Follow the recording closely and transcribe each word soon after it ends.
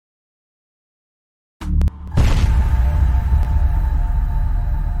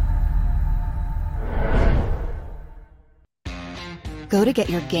Go to get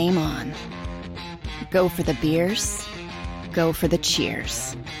your game on. Go for the beers. Go for the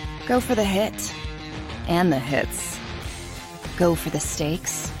cheers. Go for the hit and the hits. Go for the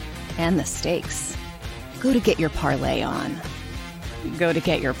stakes and the stakes. Go to get your parlay on. Go to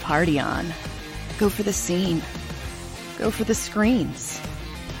get your party on. Go for the scene. Go for the screens.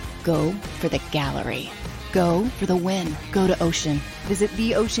 Go for the gallery. Go for the win. Go to Ocean. Visit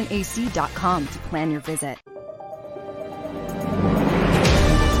theoceanac.com to plan your visit.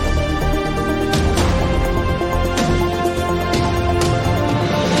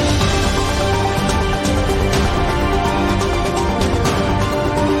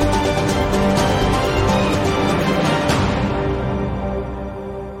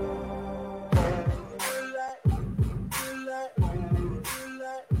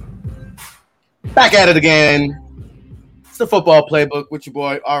 Back at it again. It's the Football Playbook with your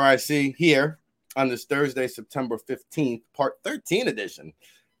boy RIC here on this Thursday, September 15th, part 13 edition.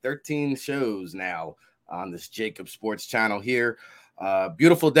 13 shows now on this JAKIB Sports channel here.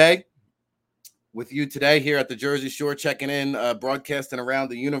 Beautiful day with you today here at the Jersey Shore, checking in, broadcasting around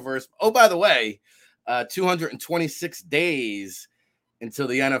the universe. Oh, by the way, 226 days until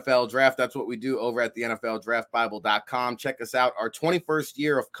the NFL draft. That's what we do over at the NFLDraftBible.com. Check us out. Our 21st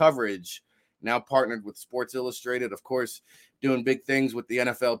year of coverage, now partnered with Sports Illustrated, of course, doing big things with the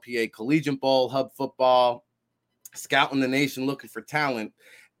NFLPA Collegiate Bowl, Hub Football, scouting the nation, looking for talent.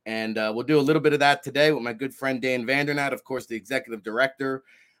 And we'll do a little bit of that today with my good friend Dan Vandernat, of course, the executive director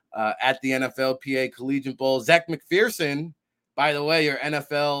at the NFLPA Collegiate Bowl. Zach McPherson, by the way, your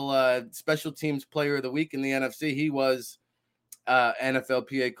NFL Special Teams Player of the Week in the NFC. He was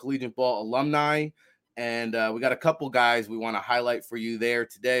NFLPA Collegiate Bowl alumni. And we got a couple guys we want to highlight for you there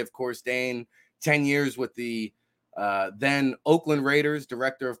today. Of course, Dane, 10 years with the then Oakland Raiders,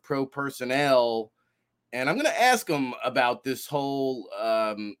 director of pro personnel. And I'm going to ask him about this whole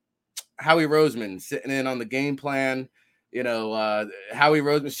Howie Roseman sitting in on the game plan. You know, Howie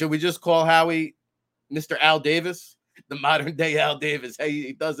Roseman, should we just call Howie Mr. Al Davis, the modern day Al Davis? Hey,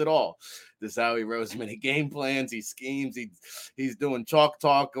 he does it all. This Howie Roseman, he game plans, he schemes, he's doing chalk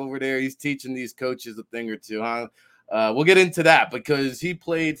talk over there. He's teaching these coaches a thing or two, huh? We'll get into that because he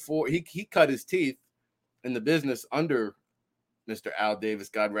played for, he cut his teeth in the business under Mr. Al Davis,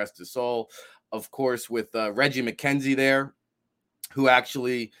 God rest his soul. Of course, with Reggie McKenzie there, who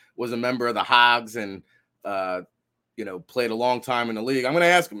actually was a member of the Hogs and, played a long time in the league. I'm going to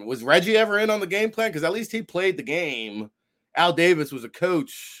ask him, was Reggie ever in on the game plan? Because at least he played the game. Al Davis was a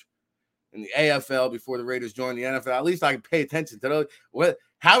coach in the AFL before the Raiders joined the NFL. At least I can pay attention to those. What,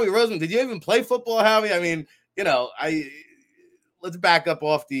 Howie Roseman, did you even play football, Howie? I mean, let's back up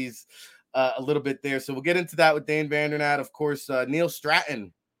off these a little bit there. So we'll get into that with Dane Vandernat. Of course, Neil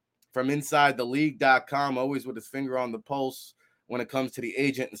Stratton from InsideTheLeague.com, always with his finger on the pulse when it comes to the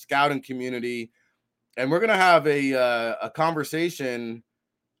agent and scouting community. And we're going to have a conversation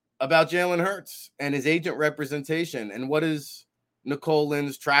about Jalen Hurts and his agent representation and what is Nicole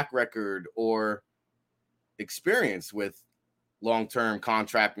Lynn's track record or experience with long-term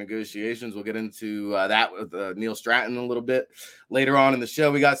contract negotiations. We'll get into that with Neil Stratton a little bit later on in the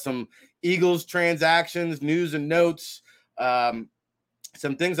show. We got some Eagles transactions, news and notes, some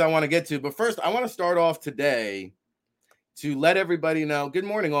things I want to get to. But first, I want to start off today to let everybody know. Good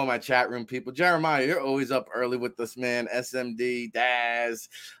morning, all my chat room people. Jeremiah, you're always up early with us, man. SMD, Daz,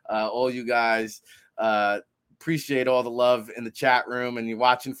 all you guys. Appreciate all the love in the chat room, and you're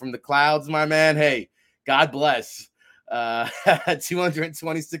watching from the clouds, my man. Hey, God bless.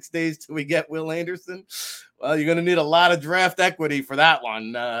 226 days till we get Will Anderson. Well, you're going to need a lot of draft equity for that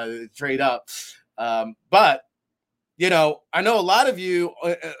one, trade up. But, I know a lot of you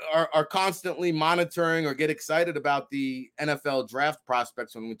are constantly monitoring or get excited about the NFL draft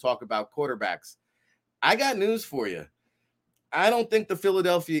prospects when we talk about quarterbacks. I got news for you. I don't think the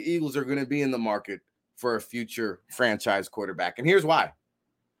Philadelphia Eagles are going to be in the market for a future franchise quarterback. And here's why.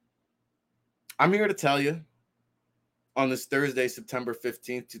 I'm here to tell you on this Thursday, September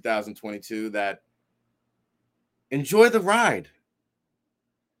 15th, 2022, that enjoy the ride.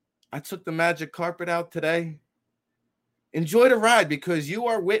 I took the magic carpet out today. Enjoy the ride because you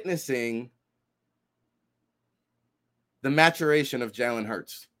are witnessing the maturation of Jalen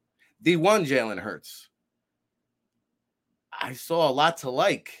Hurts. The one Jalen Hurts. I saw a lot to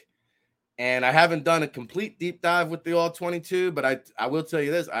like. And I haven't done a complete deep dive with the All-22, but I will tell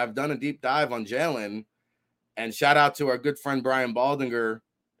you this. I've done a deep dive on Jalen. And shout out to our good friend Brian Baldinger,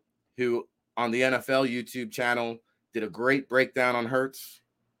 who on the NFL YouTube channel did a great breakdown on Hurts.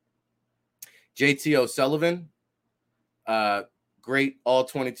 JT O'Sullivan great all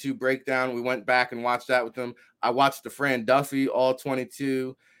 22 breakdown. We went back and watched that with him. I watched the Fran Duffy all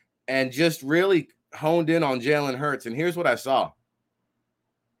 22 and just really honed in on Jalen Hurts. And here's what I saw.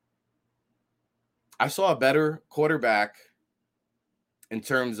 I saw a better quarterback in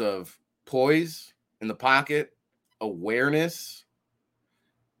terms of poise in the pocket, awareness,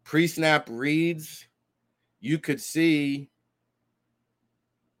 pre-snap reads. You could see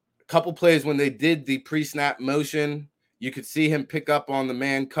a couple plays when they did the pre-snap motion. You could see him pick up on the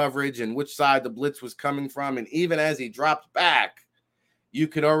man coverage and which side the blitz was coming from. And even as he dropped back, you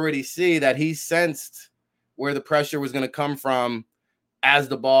could already see that he sensed where the pressure was going to come from as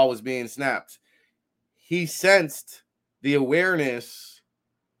the ball was being snapped. He sensed the awareness,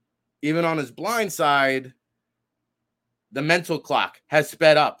 even on his blind side. The mental clock has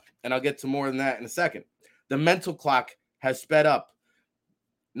sped up, and I'll get to more than that in a second. The mental clock has sped up.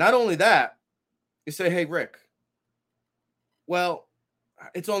 Not only that, you say, hey, Rick, well,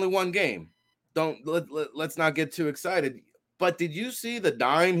 it's only one game. Let's not get too excited. But did you see the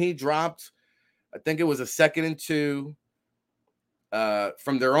dime he dropped? I think it was a 2nd and 2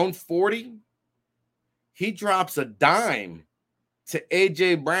 from their own 40. He drops a dime to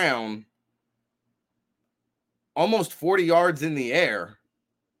A.J. Brown almost 40 yards in the air.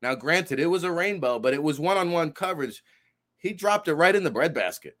 Now, granted, it was a rainbow, but it was one-on-one coverage. He dropped it right in the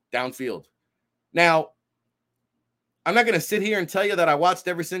breadbasket downfield. Now, I'm not going to sit here and tell you that I watched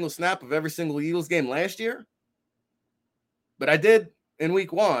every single snap of every single Eagles game last year, but I did in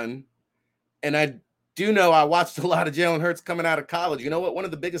week 1, and I do know I watched a lot of Jalen Hurts coming out of college. You know what one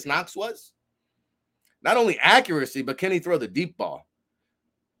of the biggest knocks was? Not only accuracy, but can he throw the deep ball?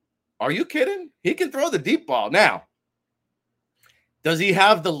 Are you kidding? He can throw the deep ball. Now, does he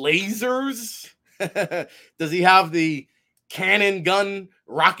have the lasers? Does he have the cannon gun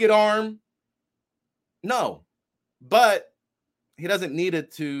rocket arm? No, but he doesn't need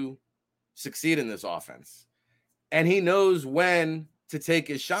it to succeed in this offense. And he knows when to take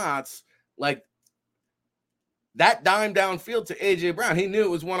his shots. Like that dime downfield to A.J. Brown, he knew it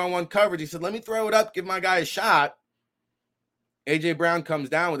was one-on-one coverage. He said, let me throw it up, give my guy a shot. A.J. Brown comes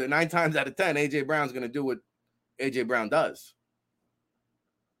down with it. 9 times out of 10, A.J. Brown's going to do what A.J. Brown does.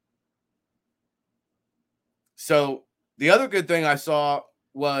 So the other good thing I saw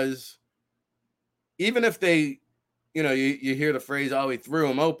was even if they, you hear the phrase, oh, he threw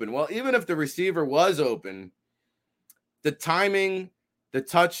him open. Well, even if the receiver was open, the timing, the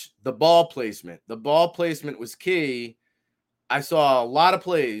touch, the ball placement was key. I saw a lot of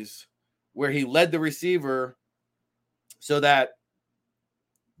plays where he led the receiver so that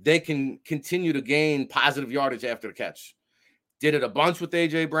they can continue to gain positive yardage after the catch. Did it a bunch with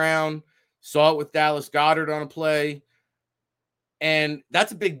A.J. Brown, saw it with Dallas Goedert on a play. And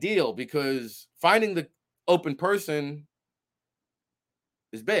that's a big deal because finding the open person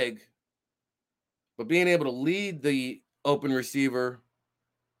is big, but being able to lead the open receiver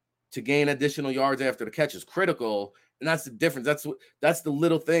to gain additional yards after the catch is critical. And that's the difference. That's the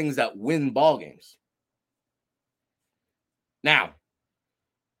little things that win ball games. Now,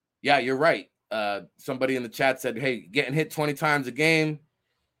 yeah, you're right. Somebody in the chat said, hey, getting hit 20 times a game,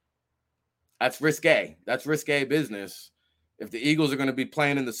 that's risque. That's risque business. If the Eagles are going to be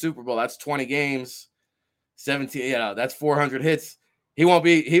playing in the Super Bowl, that's 20 games, 17, that's 400 hits. He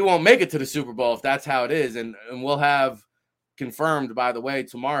won't make it to the Super Bowl if that's how it is. And we'll have confirmed, by the way,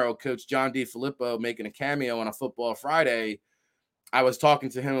 tomorrow, Coach John DeFilippo making a cameo on a Football Friday. I was talking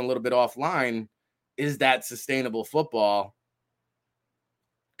to him a little bit offline. Is that sustainable football?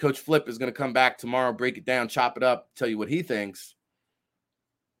 Coach Flip is going to come back tomorrow, break it down, chop it up, tell you what he thinks.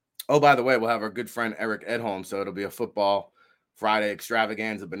 Oh, by the way, we'll have our good friend Eric Edholm, so it'll be a Football Friday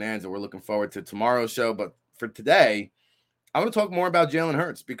extravaganza bonanza. We're looking forward to tomorrow's show. But for today, I want to talk more about Jalen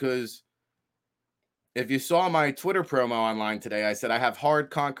Hurts because if you saw my Twitter promo online today, I said I have hard,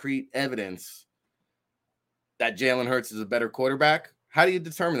 concrete evidence that Jalen Hurts is a better quarterback. How do you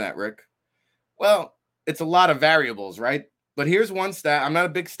determine that, Rick? Well, it's a lot of variables, right? But here's one stat. I'm not a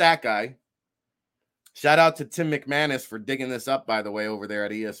big stat guy. Shout out to Tim McManus for digging this up, by the way, over there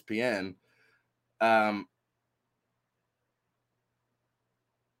at ESPN.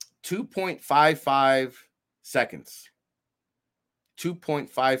 2.55 seconds.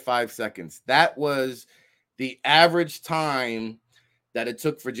 2.55 seconds. That was the average time that it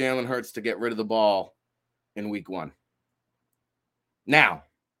took for Jalen Hurts to get rid of the ball in week 1. Now,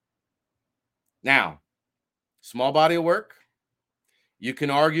 small body of work. You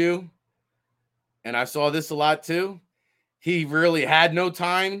can argue, and I saw this a lot too, he really had no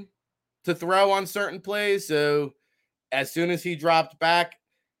time to throw on certain plays. So as soon as he dropped back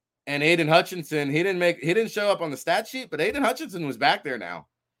And Aiden Hutchinson, he didn't show up on the stat sheet, but Aiden Hutchinson was back there now.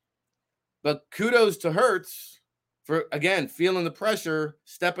 But kudos to Hurts for, again, feeling the pressure,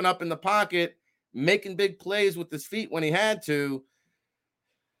 stepping up in the pocket, making big plays with his feet when he had to.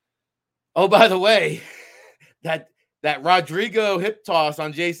 Oh, by the way, that Rodrigo hip toss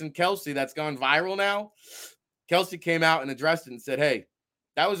on Jason Kelce that's gone viral now, Kelce came out and addressed it and said, hey,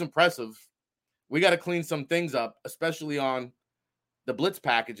 that was impressive. We got to clean some things up, especially on the blitz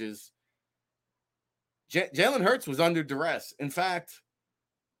packages. Jalen Hurts was under duress. In fact,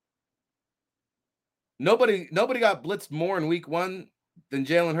 nobody got blitzed more in week 1 than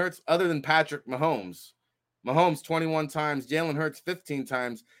Jalen Hurts other than Patrick Mahomes. Mahomes 21 times, Jalen Hurts 15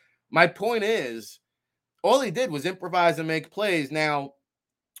 times. My point is, all he did was improvise and make plays. Now,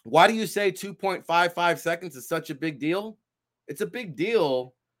 why do you say 2.55 seconds is such a big deal? It's a big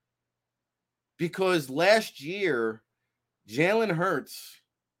deal because last year, Jalen Hurts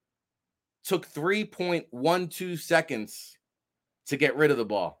took 3.12 seconds to get rid of the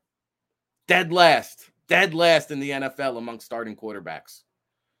ball. Dead last in the NFL among starting quarterbacks.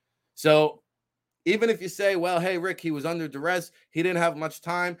 So even if you say, well, hey, Rick, he was under duress, he didn't have much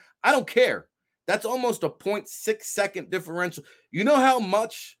time, I don't care. That's almost a 0.6 second differential. You know how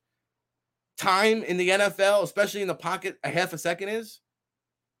much time in the NFL, especially in the pocket, a half a second is?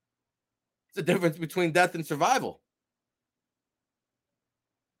 It's the difference between death and survival.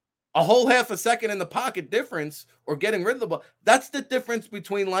 A whole half a second in the pocket difference or getting rid of the ball, that's the difference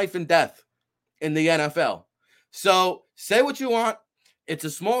between life and death in the NFL. So say what you want. It's a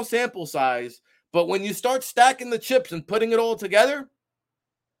small sample size, but when you start stacking the chips and putting it all together,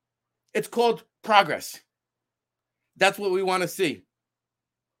 it's called progress. That's what we want to see.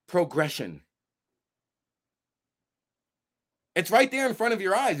 Progression. It's right there in front of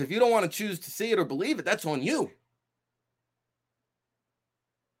your eyes. If you don't want to choose to see it or believe it, that's on you.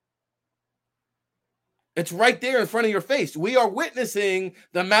 It's right there in front of your face. We are witnessing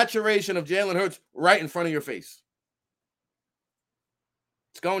the maturation of Jalen Hurts right in front of your face.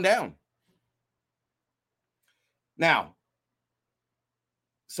 It's going down. Now,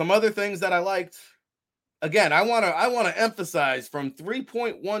 some other things that I liked. Again, I want to emphasize from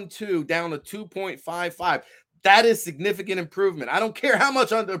 3.12 down to 2.55. That is significant improvement. I don't care how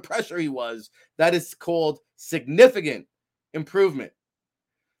much under pressure he was. That is called significant improvement.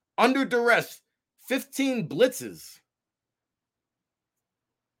 Under duress, 15 blitzes,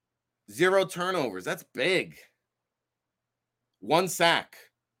 0 turnovers. That's big. 1 sack.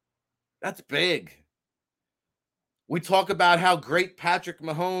 That's big. We talk about how great Patrick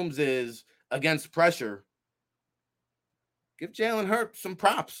Mahomes is against pressure. Give Jalen Hurts some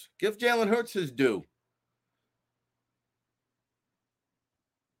props. Give Jalen Hurts his due.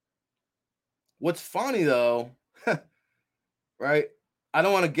 What's funny, though, right? I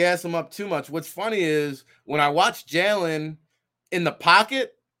don't want to gas him up too much. What's funny is when I watch Jalen in the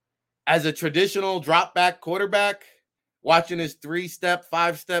pocket as a traditional drop back quarterback, watching his 3-step,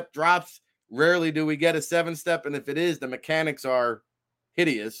 5-step drops, rarely do we get a 7-step. And if it is, the mechanics are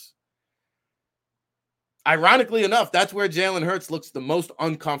hideous. Ironically enough, that's where Jalen Hurts looks the most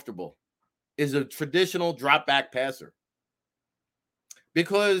uncomfortable, is a traditional drop back passer.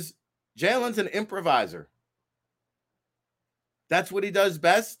 Because Jalen's an improviser. That's what he does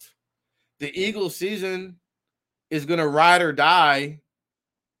best. The Eagles season is going to ride or die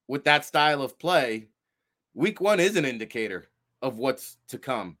with that style of play. Week 1 is an indicator of what's to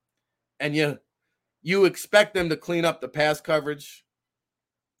come. And you expect them to clean up the pass coverage.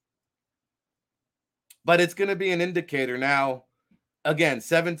 But it's going to be an indicator. Now, again,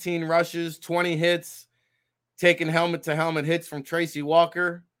 17 rushes, 20 hits, taking helmet-to-helmet hits from Tracy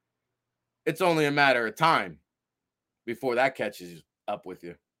Walker. It's only a matter of time before that catches up with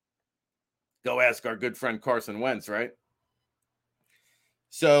you. Go ask our good friend Carson Wentz, right?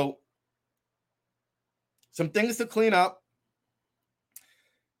 So, some things to clean up.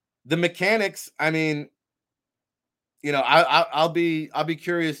 The mechanics, I mean, you know, I'll be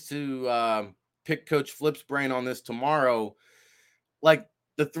curious to pick Coach Flip's brain on this tomorrow. Like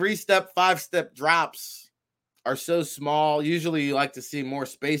the 3-step, 5-step drops are so small. Usually you like to see more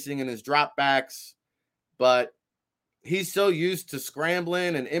spacing in his dropbacks, but he's so used to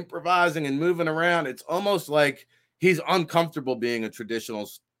scrambling and improvising and moving around. It's almost like he's uncomfortable being a traditional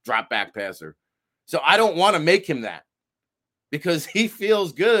drop back passer. So I don't want to make him that because he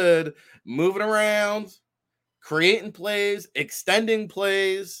feels good moving around, creating plays, extending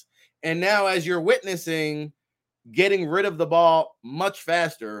plays. And now as you're witnessing, getting rid of the ball much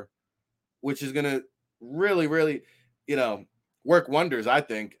faster, which is going to really, really, you know, work wonders, I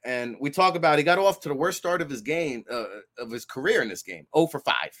think. And we talk about he got off to the worst start of his game, of his career in this game, 0 for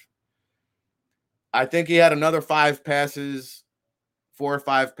 5. I think he had another 4 or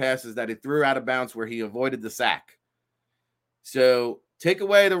 5 passes that he threw out of bounds where he avoided the sack. So take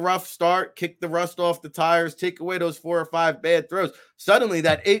away the rough start, kick the rust off the tires, take away those 4 or 5 bad throws. Suddenly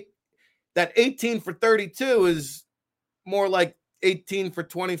that 18 for 32 is more like 18 for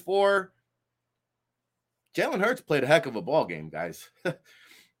 24. Jalen Hurts played a heck of a ball game, guys.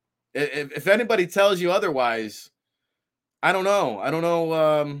 If anybody tells you otherwise, I don't know. I don't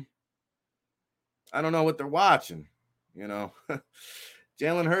know what they're watching.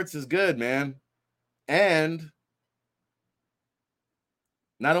 Jalen Hurts is good, man. And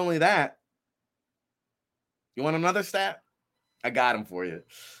not only that, you want another stat? I got him for you.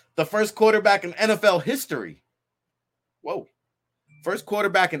 The first quarterback in NFL history. Whoa. First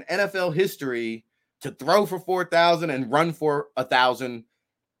quarterback in NFL history to throw for 4,000 and run for 1,000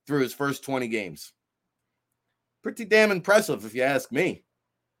 through his first 20 games. Pretty damn impressive, if you ask me.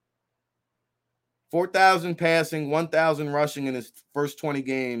 4,000 passing, 1,000 rushing in his first 20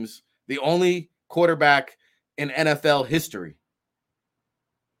 games. The only quarterback in NFL history.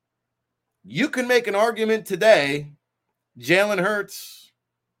 You can make an argument today, Jalen Hurts,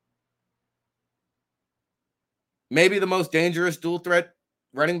 maybe the most dangerous dual threat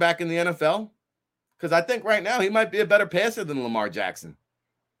running back in the NFL. Because I think right now he might be a better passer than Lamar Jackson.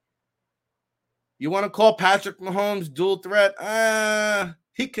 You want to call Patrick Mahomes dual threat?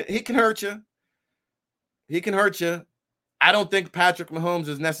 He can hurt you. He can hurt you. I don't think Patrick Mahomes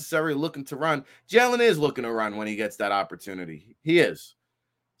is necessarily looking to run. Jalen is looking to run when he gets that opportunity. He is.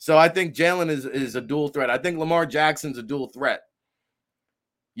 So I think Jalen is a dual threat. I think Lamar Jackson's a dual threat.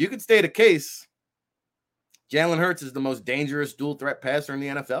 You could state a case. Jalen Hurts is the most dangerous dual threat passer in the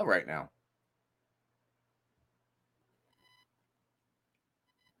NFL right now.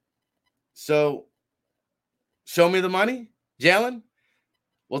 So, show me the money, Jalen.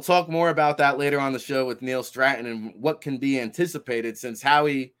 We'll talk more about that later on the show with Neil Stratton and what can be anticipated, since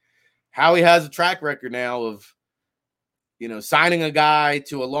Howie has a track record now of, signing a guy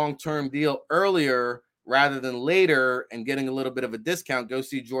to a long-term deal earlier rather than later and getting a little bit of a discount. Go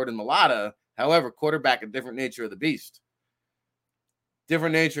see Jordan Mailata. However, quarterback, a different nature of the beast.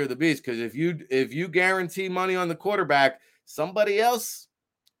 Different nature of the beast, because if you guarantee money on the quarterback, somebody else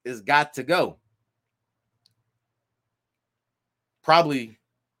has got to go. Probably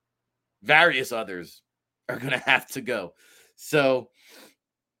various others are going to have to go. So,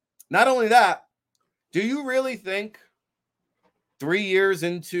 not only that, do you really think 3 years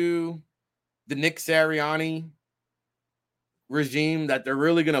into the Nick Sirianni regime that they're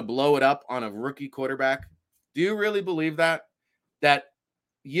really going to blow it up on a rookie quarterback? Do you really believe that? That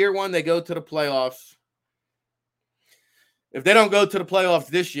year one, they go to the playoffs. If they don't go to the playoffs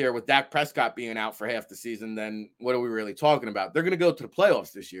this year with Dak Prescott being out for half the season, then what are we really talking about? They're going to go to the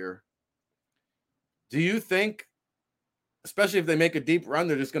playoffs this year. Do you think, especially if they make a deep run,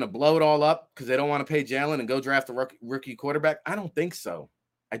 they're just going to blow it all up because they don't want to pay Jalen and go draft a rookie quarterback? I don't think so.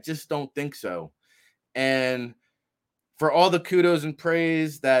 I just don't think so. And for all the kudos and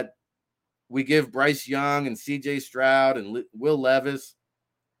praise that we give Bryce Young and CJ Stroud and Will Levis,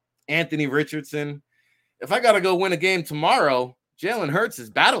 Anthony Richardson, if I got to go win a game tomorrow, Jalen Hurts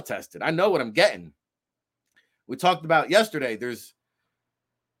is battle tested. I know what I'm getting. We talked about yesterday. There's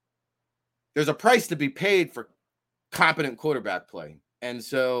a price to be paid for competent quarterback play. And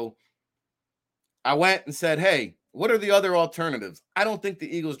so I went and said, hey, what are the other alternatives? I don't think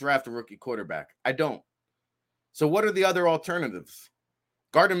the Eagles draft a rookie quarterback. I don't. So what are the other alternatives?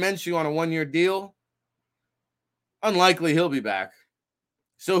 Gardner Minshew on a 1-year deal? Unlikely he'll be back.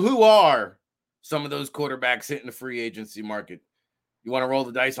 So who are some of those quarterbacks hitting the free agency market? You want to roll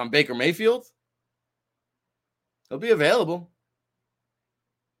the dice on Baker Mayfield? He'll be available.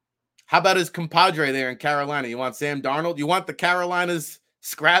 How about his compadre there in Carolina? You want Sam Darnold? You want the Carolina's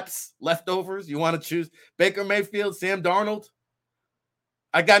scraps, leftovers? You want to choose Baker Mayfield, Sam Darnold?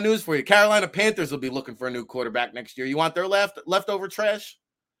 I got news for you. Carolina Panthers will be looking for a new quarterback next year. You want their leftover trash?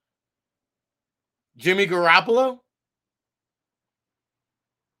 Jimmy Garoppolo?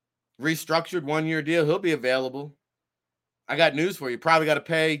 Restructured 1-year deal. He'll be available. I got news for you. Probably got to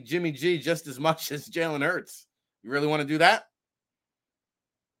pay Jimmy G just as much as Jalen Hurts. You really want to do that?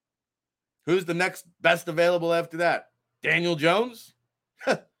 Who's the next best available after that? Daniel Jones?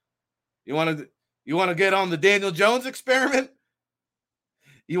 You want to get on the Daniel Jones experiment?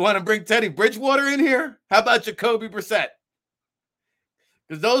 You want to bring Teddy Bridgewater in here? How about Jacoby Brissett?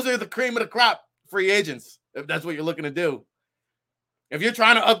 Because those are the cream of the crop free agents, if that's what you're looking to do. If you're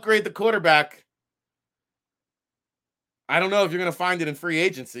trying to upgrade the quarterback, I don't know if you're going to find it in free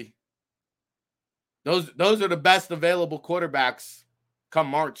agency. Those are the best available quarterbacks come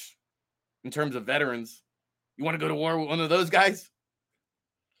March. in terms of veterans. You want to go to war with one of those guys?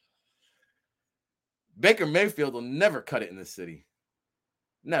 Baker Mayfield will never cut it in this city.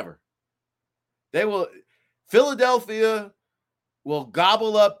 Never. Philadelphia will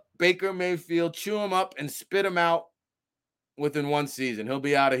gobble up Baker Mayfield, chew him up, and spit him out within one season. He'll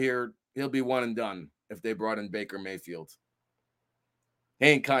be out of here. He'll be one and done if they brought in Baker Mayfield. He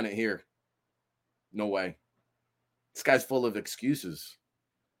ain't cutting it here. No way. This guy's full of excuses.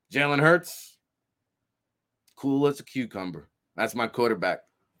 Jalen Hurts, cool as a cucumber. That's my quarterback.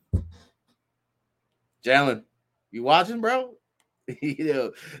 Jalen, you watching, bro?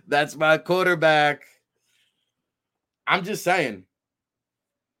 That's my quarterback. I'm just saying.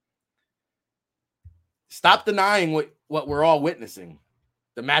 Stop denying what we're all witnessing.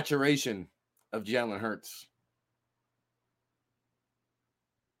 The maturation of Jalen Hurts.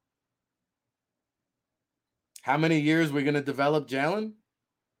 How many years are we going to develop Jalen?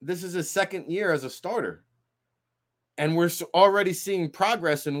 This is his second year as a starter. And we're already seeing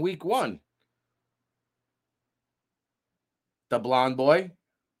progress in week 1. The blonde boy.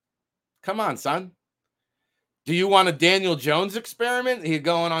 Come on, son. Do you want a Daniel Jones experiment? He's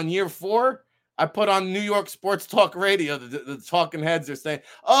going on year 4. I put on New York Sports Talk Radio. The talking heads are saying,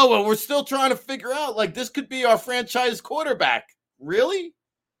 oh, well, we're still trying to figure out, like, this could be our franchise quarterback. Really?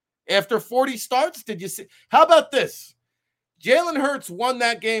 After 40 starts, did you see? How about this? Jalen Hurts won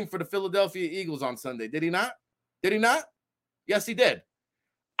that game for the Philadelphia Eagles on Sunday. Did he not? Did he not? Yes, he did.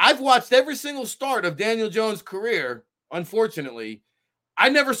 I've watched every single start of Daniel Jones' career. Unfortunately, I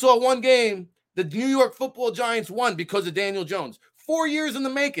never saw one game the New York Football Giants won because of Daniel Jones. 4 years in the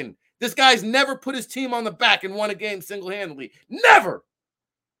making. This guy's never put his team on the back and won a game single-handedly. Never.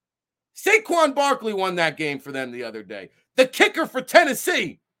 Saquon Barkley won that game for them the other day. The kicker for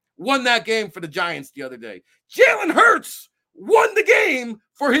Tennessee won that game for the Giants the other day. Jalen Hurts won the game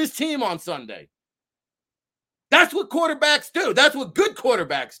for his team on Sunday. That's what quarterbacks do. That's what good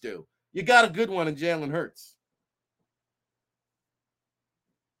quarterbacks do. You got a good one in Jalen Hurts.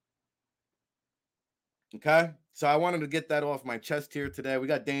 Okay, so I wanted to get that off my chest here today. We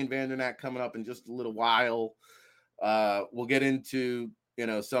got Dane Vandernack coming up in just a little while. We'll get into,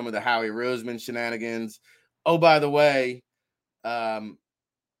 some of the Howie Roseman shenanigans. Oh, by the way, Coyote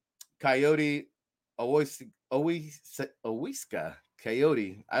Owiska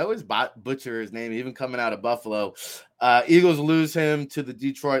Coyote. I always butcher his name, even coming out of Buffalo. Eagles lose him to the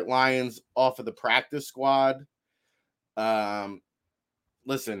Detroit Lions off of the practice squad.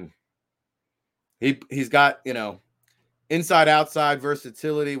 Listen. He's got, inside outside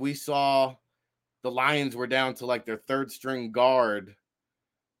versatility. We saw the Lions were down to like their third string guard.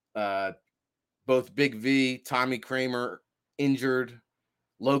 Both Big V, Tommy Kramer injured.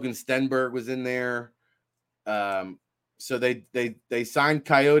 Logan Stenberg was in there. So they signed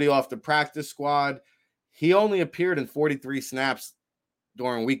Coyote off the practice squad. He only appeared in 43 snaps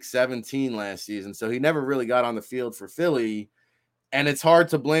during week 17 last season. So he never really got on the field for Philly. And it's hard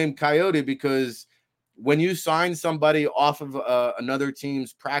to blame Coyote because when you sign somebody off of another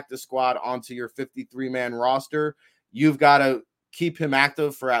team's practice squad onto your 53-man roster, you've got to keep him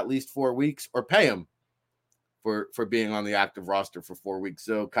active for at least 4 weeks or pay him for being on the active roster for 4 weeks.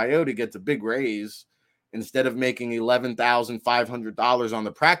 So Coyote gets a big raise. Instead of making $11,500 on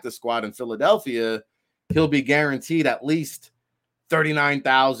the practice squad in Philadelphia, he'll be guaranteed at least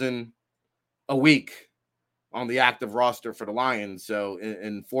 $39,000 a week on the active roster for the Lions. So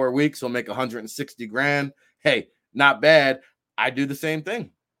in 4 weeks, he'll make $160,000. Hey, not bad. I do the same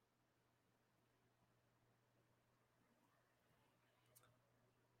thing.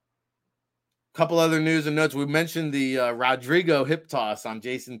 Couple other news and notes. We mentioned the Rodrigo hip toss on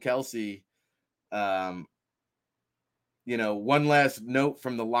Jason Kelce. One last note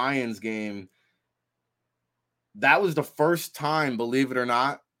from the Lions game. That was the first time, believe it or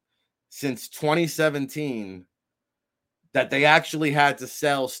not, since 2017 that they actually had to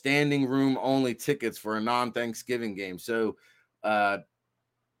sell standing room only tickets for a non-Thanksgiving game. So they're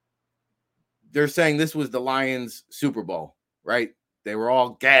saying this was the Lions Super Bowl, right? They were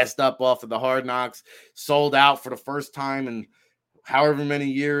all gassed up off of the Hard Knocks, sold out for the first time in however many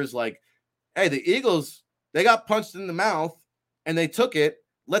years. Like, hey, the Eagles, they got punched in the mouth and they took it.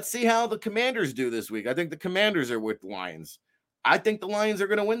 Let's see how the Commanders do this week. I think the Commanders are with the Lions. I think the Lions are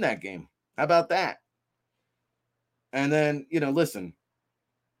going to win that game. How about that? And then, listen,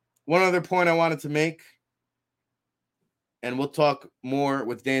 one other point I wanted to make, and we'll talk more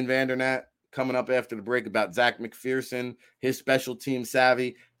with Dan Vandernatt coming up after the break about Zach McPherson, his special team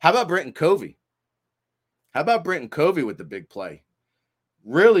savvy. How about Brenton Covey? How about Brenton Covey with the big play?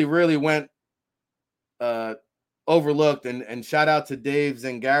 Really, really went overlooked, and shout out to Dave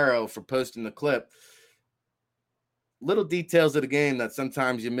Zangaro for posting the clip. Little details of the game that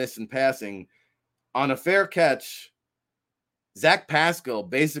sometimes you miss in passing. On a fair catch, Zach Pascal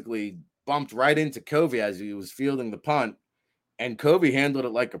basically bumped right into Covey as he was fielding the punt, and Covey handled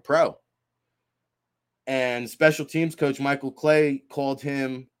it like a pro. And special teams coach Michael Clay called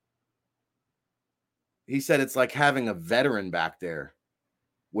him, he said it's like having a veteran back there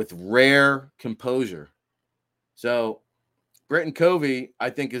with rare composure. So Britton Covey, I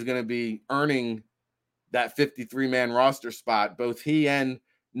think, is going to be earning that 53-man roster spot. Both he and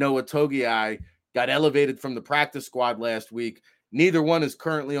Noah Togiai got elevated from the practice squad last week. Neither one is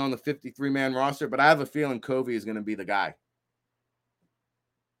currently on the 53-man roster, but I have a feeling Covey is going to be the guy.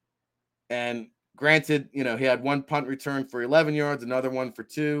 And granted, he had one punt return for 11 yards, another one for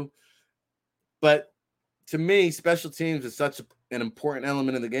 2. But to me, special teams is such an important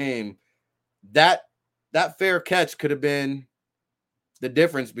element of the game. That fair catch could have been the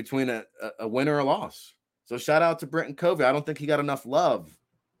difference between a win or a loss. So shout out to Britton Covey. I don't think he got enough love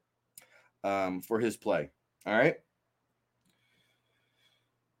for his play. All right.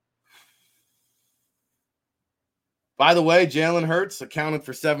 By the way, Jalen Hurts accounted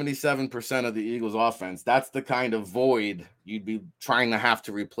for 77% of the Eagles' offense. That's the kind of void you'd be trying to have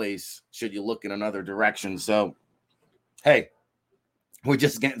to replace should you look in another direction. So, hey, we're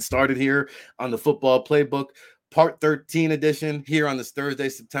just getting started here on the Football Playbook, Part 13 edition here on this Thursday,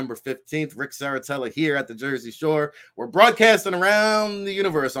 September 15th. Ric Serritella here at the Jersey Shore. We're broadcasting around the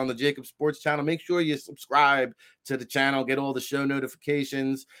universe on the JAKIB Sports channel. Make sure you subscribe to the channel, get all the show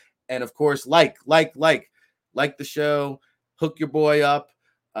notifications, and, of course, like the show, hook your boy up.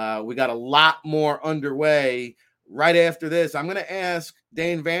 We got a lot more underway. Right after this, I'm going to ask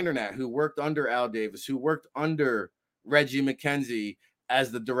Dane Vandernat, who worked under Al Davis, who worked under Reggie McKenzie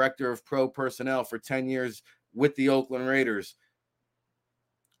as the director of pro personnel for 10 years with the Oakland Raiders.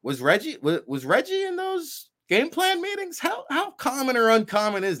 Was Reggie in those game plan meetings? How common or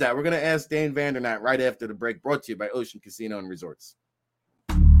uncommon is that? We're going to ask Dane Vandernat right after the break, brought to you by Ocean Casino and Resorts.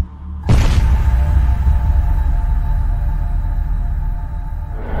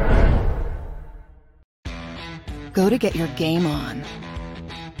 Go to get your game on.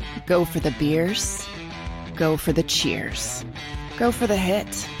 Go for the beers. Go for the cheers. Go for the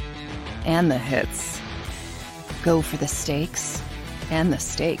hit and the hits. Go for the stakes and the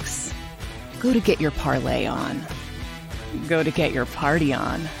stakes. Go to get your parlay on. Go to get your party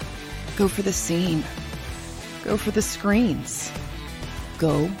on. Go for the scene. Go for the screens.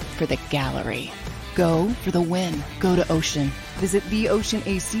 Go for the gallery. Go for the win. Go to Ocean. Visit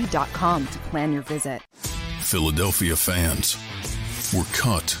theoceanac.com to plan your visit. Philadelphia fans, we're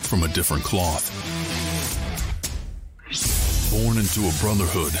cut from a different cloth. Born into a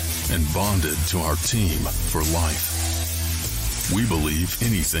brotherhood and bonded to our team for life. We believe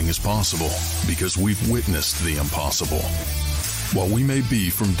anything is possible because we've witnessed the impossible. While we may be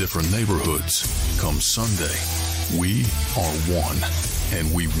from different neighborhoods, come Sunday, we are one,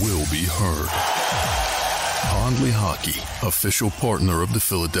 and we will be heard. Pondley Hockey, official partner of the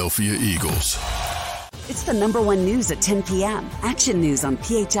Philadelphia Eagles. It's the #1 news at 10 p.m. Action News on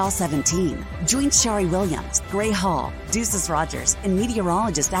PHL 17. Join Shari Williams, Gray Hall, Deuces Rogers, and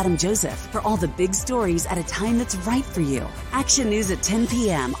meteorologist Adam Joseph for all the big stories at a time that's right for you. Action News at 10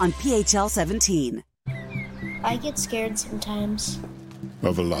 p.m. on PHL 17. I get scared sometimes.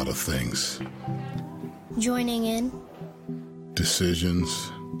 Of a lot of things. Joining in.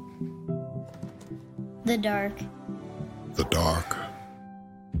 Decisions. The dark. The dark.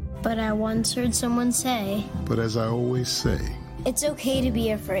 But I once heard someone say, But as I always say, it's okay to be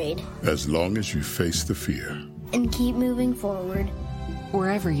afraid. As long as you face the fear. And keep moving forward.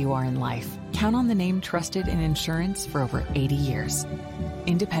 Wherever you are in life, count on the name trusted in insurance for over 80 years.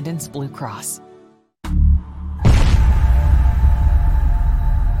 Independence Blue Cross.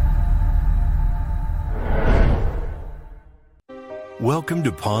 Welcome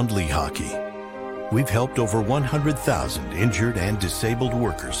to Pondley Hockey. We've helped over 100,000 injured and disabled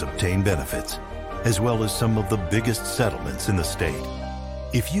workers obtain benefits, as well as some of the biggest settlements in the state.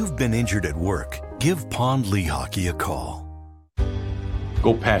 If you've been injured at work, give Pondley Hockey a call.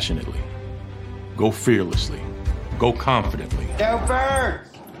 Go passionately. Go fearlessly. Go confidently. Go Birds!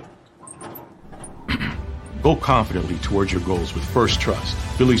 Go confidently towards your goals with First Trust,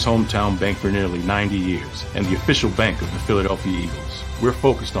 Philly's hometown bank for nearly 90 years, and the official bank of the Philadelphia Eagles. We're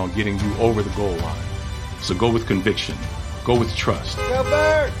focused on getting you over the goal line. So go with conviction, go with trust, Go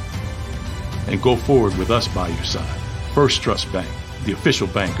Birds! And go forward with us by your side. First Trust Bank, the official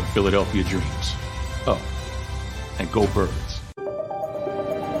bank of Philadelphia dreams. Oh, and go Birds.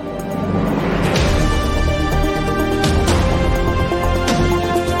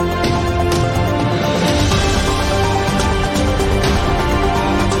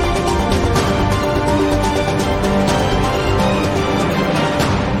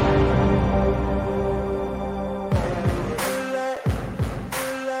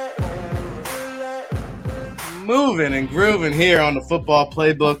 Moving and grooving here on the Football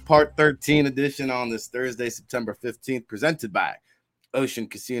Playbook, Part 13 edition on this Thursday, September 15th, presented by Ocean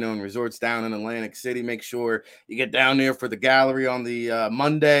Casino and Resorts down in Atlantic City. Make sure you get down there for the gallery on the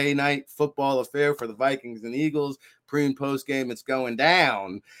Monday night football affair for the Vikings and Eagles. Pre and post game, it's going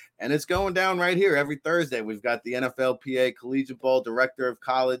down. And it's going down right here every Thursday. We've got the NFLPA Collegiate Bowl Director of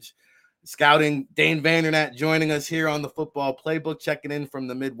College Scouting, Dane Vandernat, joining us here on the Football Playbook, checking in from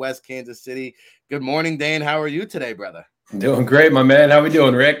the Midwest, Kansas City. Good morning, Dane. How are you today, brother? Doing great, my man. How we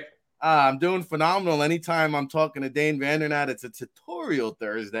doing, Rick? I'm doing phenomenal. Anytime I'm talking to Dane Vandernat, it's a tutorial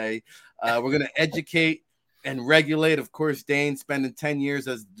Thursday. We're going to educate and regulate. Of course, Dane spending 10 years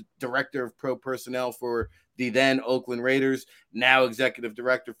as Director of Pro Personnel for the then Oakland Raiders, now Executive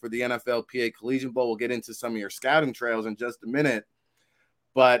Director for the NFLPA Collegiate Bowl. We'll get into some of your scouting trails in just a minute.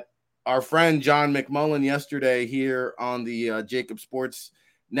 But our friend John McMullen yesterday here on the JAKIB Sports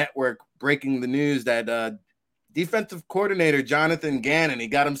Network breaking the news that defensive coordinator Jonathan Gannon, he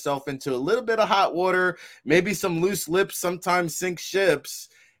got himself into a little bit of hot water, maybe some loose lips sometimes sink ships,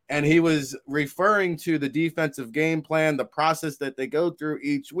 and he was referring to the defensive game plan, the process that they go through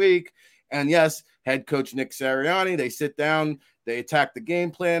each week. And yes, head coach Ric Serritella, they sit down, they attack the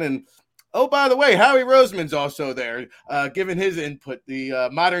game plan, and oh, by the way, Howie Roseman's also there, giving his input, the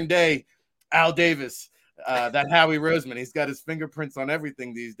modern-day Al Davis, that Howie Roseman. He's got his fingerprints on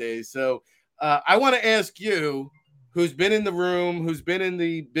everything these days. So I want to ask you, who's been in the room, who's been in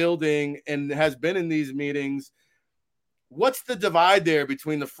the building, and has been in these meetings, what's the divide there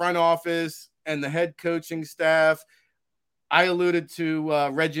between the front office and the head coaching staff? I alluded to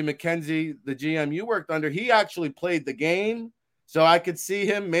Reggie McKenzie, the GM you worked under. He actually played the game. So I could see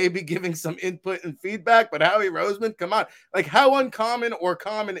him maybe giving some input and feedback, but Howie Roseman, come on. Like, how uncommon or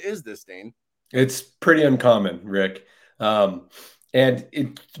common is this, Dane? It's pretty uncommon, Rick. To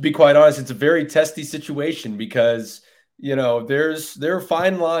be quite honest, it's a very testy situation because, you know, there are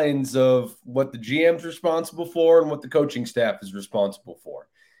fine lines of what the GM's responsible for and what the coaching staff is responsible for.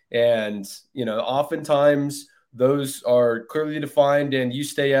 And, you know, oftentimes those are clearly defined and you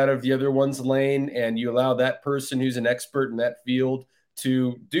stay out of the other one's lane and you allow that person who's an expert in that field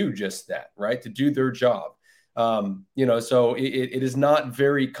to do just that, right? To do their job. So it is not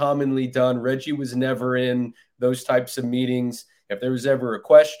very commonly done. Reggie was never in those types of meetings. If there was ever a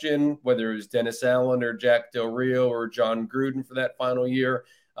question, whether it was Dennis Allen or Jack Del Rio or John Gruden for that final year,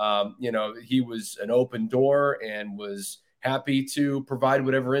 he was an open door and was happy to provide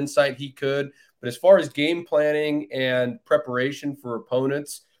whatever insight he could. But as far as game planning and preparation for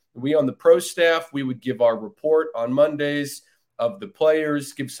opponents, we on the pro staff, we would give our report on Mondays of the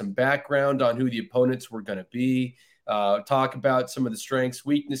players, give some background on who the opponents were going to be, talk about some of the strengths,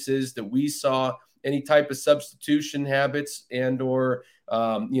 weaknesses that we saw, any type of substitution habits and or,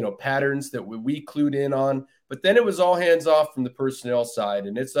 patterns that we clued in on. But then it was all hands off from the personnel side,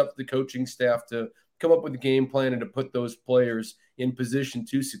 and it's up to the coaching staff to come up with a game plan and to put those players in position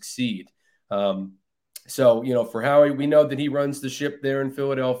to succeed. For Howie, we know that he runs the ship there in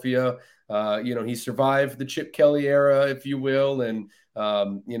Philadelphia. He survived the Chip Kelly era, if you will, and,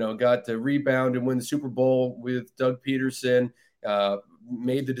 got to rebound and win the Super Bowl with Doug Peterson,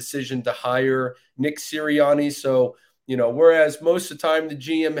 made the decision to hire Ric Serritella. So, whereas most of the time the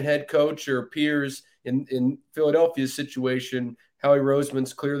GM and head coach are peers in Philadelphia's situation, Howie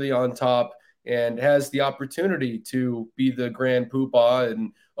Roseman's clearly on top and has the opportunity to be the grand poobah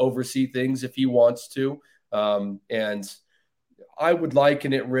and oversee things if he wants to. And I would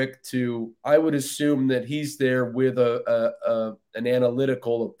liken it, Rick, I would assume that he's there with an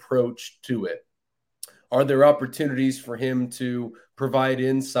analytical approach to it. Are there opportunities for him to provide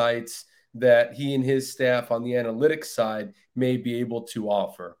insights that he and his staff on the analytics side may be able to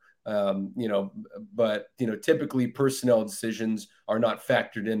offer? Typically personnel decisions are not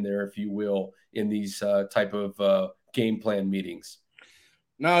factored in there, if you will, in these type of game plan meetings.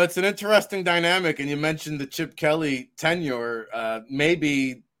 No, it's an interesting dynamic. And you mentioned the Chip Kelly tenure,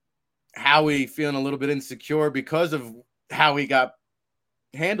 maybe Howie feeling a little bit insecure because of how he got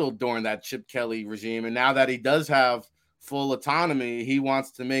handled during that Chip Kelly regime. And now that he does have full autonomy, he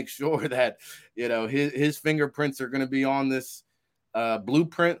wants to make sure that, his fingerprints are going to be on this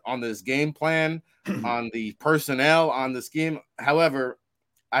blueprint, on this game plan, on the personnel, on the scheme. However,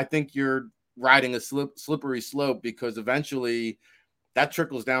 I think you're riding a slippery slope because eventually that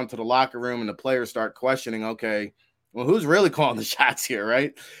trickles down to the locker room and the players start questioning, okay, well, who's really calling the shots here,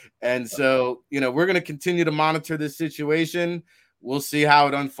 right? And so, we're going to continue to monitor this situation. We'll see how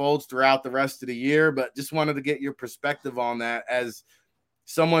it unfolds throughout the rest of the year, but just wanted to get your perspective on that as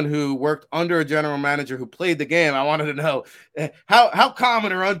someone who worked under a general manager who played the game. I wanted to know how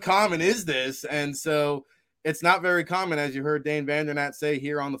common or uncommon is this? And so, It's not very common, as you heard Dane Vandernat say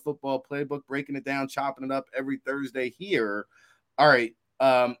here on the Football Playbook, breaking it down, chopping it up every Thursday here. All right,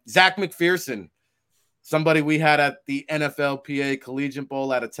 Zach McPherson, somebody we had at the NFLPA Collegiate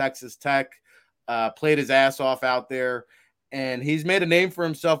Bowl out of Texas Tech, played his ass off out there, and he's made a name for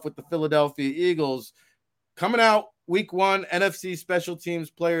himself with the Philadelphia Eagles. Coming out week 1, NFC Special Teams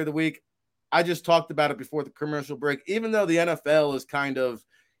Player of the Week. I just talked about it before the commercial break. Even though the NFL has kind of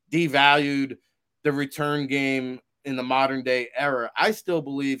devalued the return game in the modern day era, I still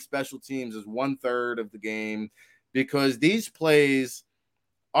believe special teams is 1/3 of the game, because these plays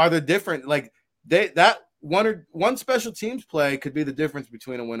are the different, like that one special teams play could be the difference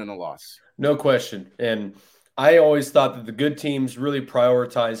between a win and a loss. No question. And I always thought that the good teams really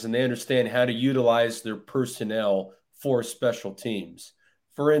prioritize and they understand how to utilize their personnel for special teams.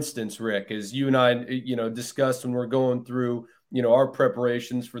 For instance, Rick, as you and I, discussed when we're going through, our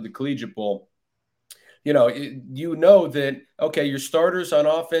preparations for the Collegiate Bowl, that, okay, your starters on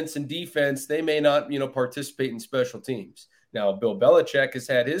offense and defense, they may not, participate in special teams. Now, Bill Belichick has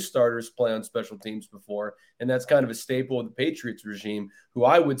had his starters play on special teams before, and that's kind of a staple of the Patriots regime, who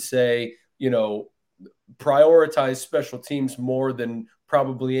I would say, prioritize special teams more than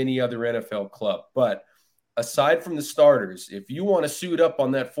probably any other NFL club. But aside from the starters, if you want to suit up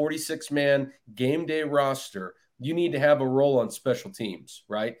on that 46-man game day roster, you need to have a role on special teams,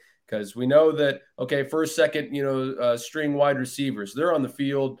 right? Because we know that, okay, first, second, string wide receivers, they're on the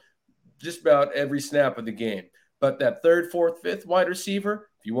field just about every snap of the game. But that third, fourth, fifth wide receiver,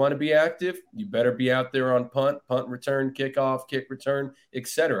 if you want to be active, you better be out there on punt return, kickoff, kick return,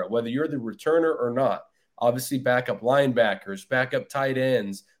 etc. Whether you're the returner or not. Obviously, backup linebackers, backup tight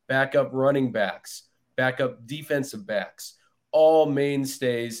ends, backup running backs, backup defensive backs, all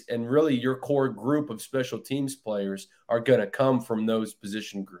mainstays, and really your core group of special teams players are going to come from those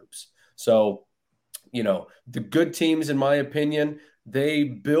position groups. So, the good teams, in my opinion, they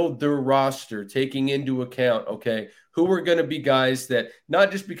build their roster taking into account, okay, who are going to be guys that,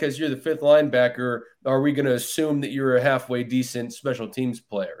 not just because you're the fifth linebacker, are we going to assume that you're a halfway decent special teams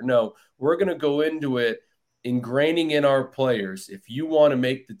player? No, we're going to go into it ingraining in our players. If you want to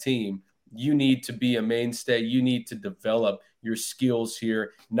make the team, you need to be a mainstay. You need to develop your skills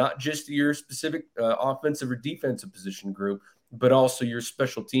here, not just your specific offensive or defensive position group, but also your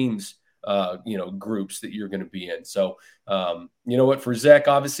special teams groups that you're going to be in. So, for Zach,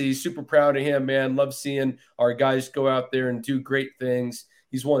 obviously super proud of him, man. Love seeing our guys go out there and do great things.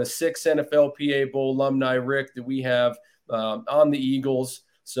 He's one of 6 NFLPA Bowl alumni, Rick, that we have on the Eagles.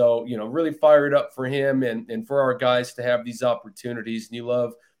 So, really fired up for him and for our guys to have these opportunities. And you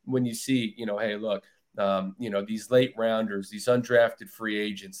love when you see, hey, look, these late rounders, these undrafted free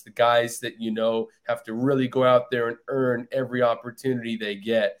agents, the guys that, have to really go out there and earn every opportunity they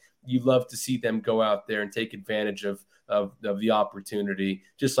get. You love to see them go out there and take advantage of the opportunity,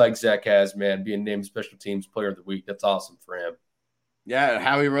 just like Zach has, man, being named Special Teams Player of the Week. That's awesome for him. Yeah,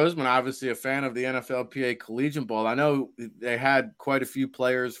 Howie Roseman, obviously a fan of the NFLPA Collegiate Bowl. I know they had quite a few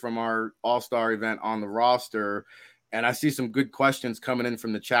players from our All-Star event on the roster, and I see some good questions coming in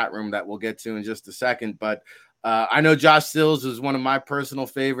from the chat room that we'll get to in just a second. But I know Josh Sills is one of my personal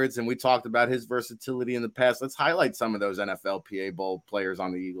favorites, and we talked about his versatility in the past. Let's highlight some of those NFLPA Bowl players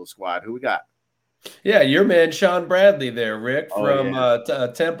on the Eagles squad. Who we got? Yeah, your man Sean Bradley there, Rick, from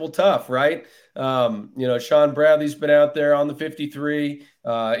Temple Tough, right? Sean Bradley's been out there on the 53.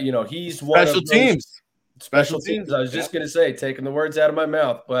 He's one special of teams. Special teams. I was just going to say, taking the words out of my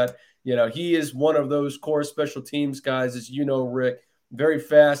mouth, but he is one of those core special teams guys, as you know, Rick. Very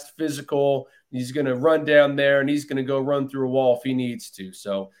fast, physical. He's going to run down there, and he's going to go run through a wall if he needs to.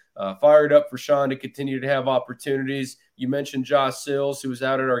 So fired up for Sean to continue to have opportunities. You mentioned Josh Sills, who was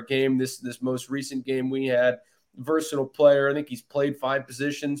out at our game, this most recent game we had. Versatile player. I think he's played 5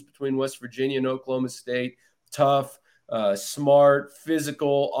 positions between West Virginia and Oklahoma State. Tough, smart,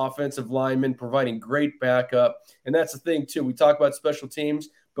 physical offensive lineman, providing great backup. And that's the thing, too. We talk about special teams,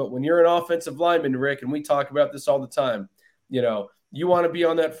 but when you're an offensive lineman, Rick, and we talk about this all the time, you want to be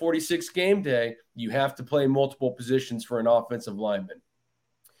on that 46 game day, you have to play multiple positions for an offensive lineman.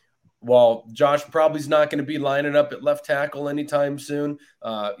 While Josh probably is not going to be lining up at left tackle anytime soon,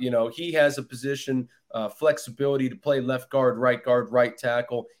 he has a position flexibility to play left guard, right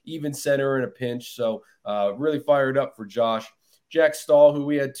tackle, even center in a pinch. So really fired up for Josh. Jack Stahl, who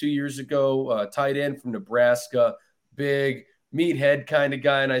we had 2 years ago, tight end from Nebraska, big meathead kind of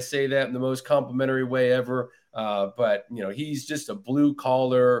guy, and I say that in the most complimentary way ever. But he's just a blue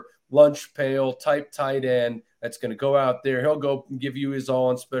collar, lunch pail type tight end that's going to go out there. He'll go and give you his all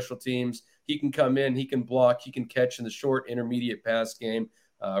on special teams. He can come in, he can block, he can catch in the short intermediate pass game.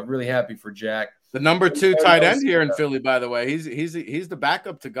 really happy for Jack. The number 2 tight end here in Philly, by the way. He's the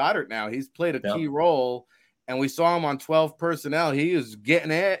backup to Goddard now. He's played a key role, and we saw him on 12 personnel. He is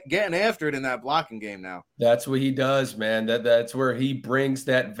getting after it in that blocking game now. That's what he does, man. That's where he brings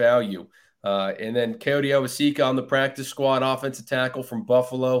that value. And then Coyote Awasika on the practice squad, offensive tackle from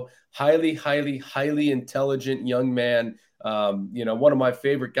Buffalo. Highly, highly, highly intelligent young man. One of my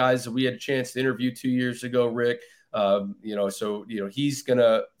favorite guys that we had a chance to interview 2 years ago, Rick. He's going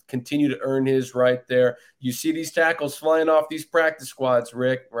to continue to earn his right there. You see these tackles flying off these practice squads,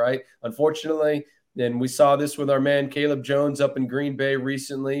 Rick, right? Unfortunately, and we saw this with our man Caleb Jones up in Green Bay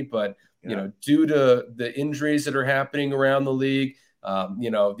recently, but due to the injuries that are happening around the league,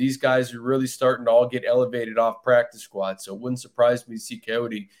 these guys are really starting to all get elevated off practice squads. So it wouldn't surprise me to see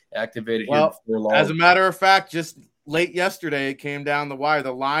Coyote activated here before long. As a matter of fact, just late yesterday, it came down the wire.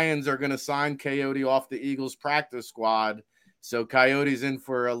 The Lions are going to sign Coyote off the Eagles practice squad. So Coyote's in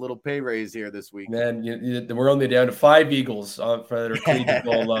for a little pay raise here this week. Man, we're only down to 5 Eagles for their collegiate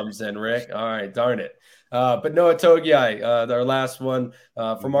bowl alums then, Rick. All right, darn it. But Noah Togiai, our last one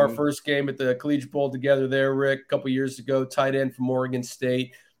from our first game at the Collegiate Bowl together there, Rick, a couple years ago, tight end from Oregon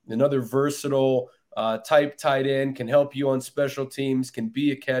State. Another versatile type tight end, can help you on special teams, can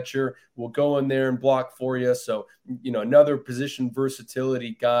be a catcher, will go in there and block for you. So, another position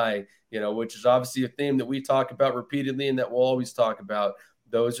versatility guy, which is obviously a theme that we talk about repeatedly and that we'll always talk about.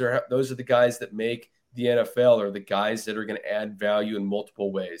 Those are the guys that make the NFL, or the guys that are going to add value in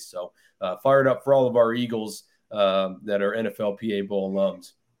multiple ways. So fired up for all of our Eagles that are NFLPA Bowl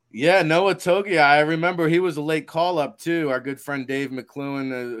alums. Yeah, Noah Togiai, I remember he was a late call-up, too. Our good friend Dave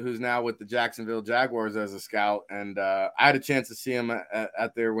McCluen, who's now with the Jacksonville Jaguars as a scout. And I had a chance to see him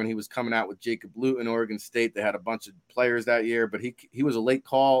out there when he was coming out with JAKIB Sports in Oregon State. They had a bunch of players that year, but he was a late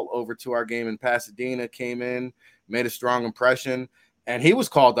call over to our game in Pasadena, came in, made a strong impression. And he was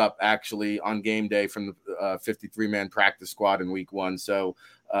called up, actually, on game day from the 53-man practice squad in week 1. So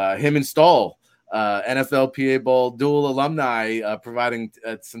him and Stoll, NFLPA Bowl dual alumni, providing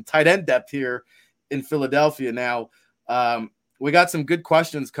some tight end depth here in Philadelphia. Now, we got some good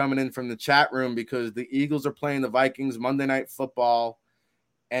questions coming in from the chat room because the Eagles are playing the Vikings Monday Night Football.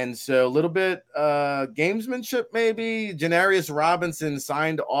 And so a little bit gamesmanship maybe. Janarius Robinson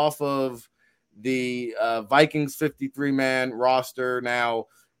signed off of the Vikings 53-man roster. Now,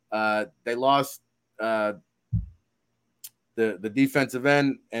 they lost the defensive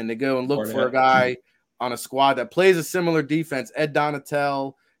end, and they go and look for a guy on a squad that plays a similar defense. Ed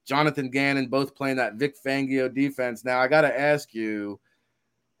Donatel, Jonathan Gannon, both playing that Vic Fangio defense. Now, I got to ask you,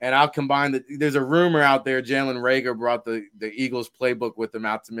 and I'll combine there's a rumor out there Jalen Reagor brought the Eagles playbook with him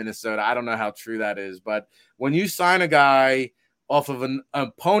out to Minnesota. I don't know how true that is, but when you sign a guy off of an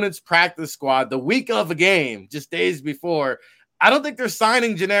opponent's practice squad the week of a game, just days before, I don't think they're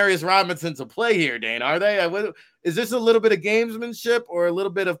signing Janarius Robinson to play here, Dane, are they? Is this a little bit of gamesmanship or a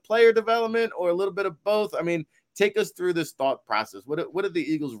little bit of player development or a little bit of both? I mean, take us through this thought process. What are the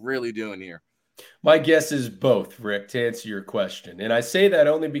Eagles really doing here? My guess is both, Rick, to answer your question. And I say that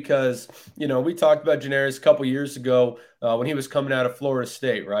only because, we talked about Janarius a couple years ago when he was coming out of Florida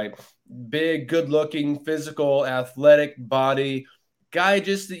State, right? Big, good-looking, physical, athletic body. Guy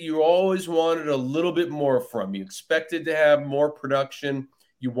just that you always wanted a little bit more from. You expected to have more production.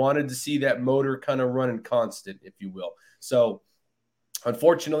 You wanted to see that motor kind of running constant, if you will. So,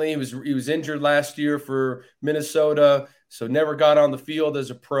 unfortunately, he was injured last year for Minnesota, so never got on the field as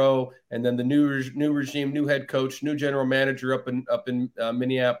a pro. And then the new regime, new head coach, new general manager up in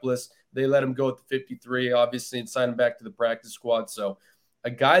Minneapolis, they let him go at the 53, obviously, and sign him back to the practice squad. So, a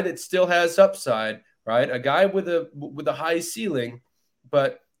guy that still has upside, right? A guy with a high ceiling,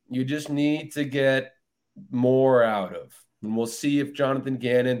 but you just need to get more out of. And we'll see if Jonathan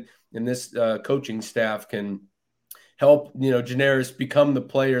Gannon and this coaching staff can help, Janarius become the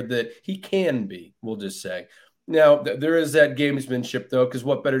player that he can be, we'll just say. Now, there is that gamesmanship, though, because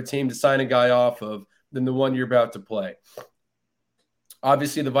what better team to sign a guy off of than the one you're about to play?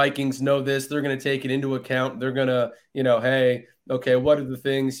 Obviously, the Vikings know this. They're going to take it into account. They're going to, hey, okay, what are the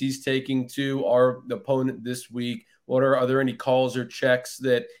things he's taking to our opponent this week? Are there any calls or checks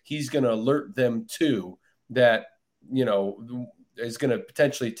that he's going to alert them to that, is going to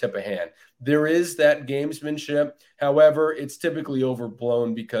potentially tip a hand? There is that gamesmanship. However, it's typically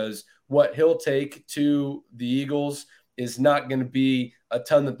overblown because what he'll take to the Eagles is not going to be a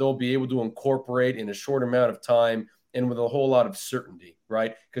ton that they'll be able to incorporate in a short amount of time and with a whole lot of certainty,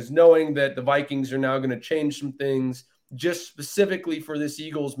 right? Because knowing that the Vikings are now going to change some things just specifically for this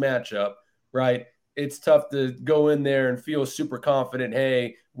Eagles matchup, right? it's tough to go in there and feel super confident.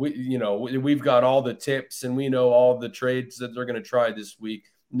 Hey, we've got all the tips and we know all the trades that they're going to try this week.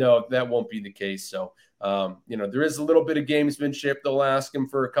 No, that won't be the case. So, there is a little bit of gamesmanship. They'll ask him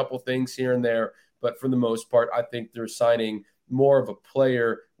for a couple things here and there, but for the most part, I think they're signing more of a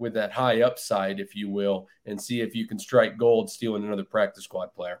player with that high upside, if you will, and see if you can strike gold stealing another practice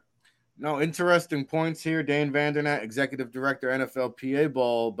squad player. No, interesting points here. Dane Vandernat, Executive Director, NFLPA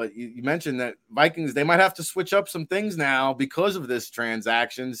Bowl. But you mentioned that Vikings, they might have to switch up some things now because of this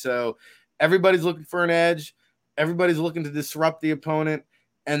transaction. So everybody's looking for an edge. Everybody's looking to disrupt the opponent.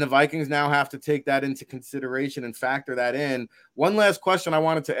 And the Vikings now have to take that into consideration and factor that in. One last question I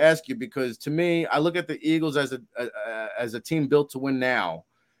wanted to ask you, because to me, I look at the Eagles as a team built to win now.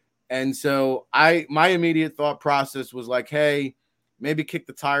 And so my immediate thought process was like, hey, maybe kick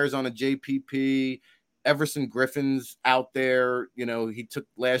the tires on a JPP. Everson Griffin's out there. He took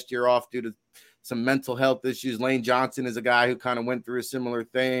last year off due to some mental health issues. Lane Johnson is a guy who kind of went through a similar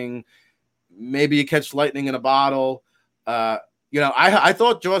thing. Maybe you catch lightning in a bottle. I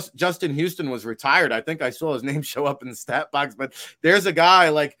thought Justin Houston was retired. I think I saw his name show up in the stat box, but there's a guy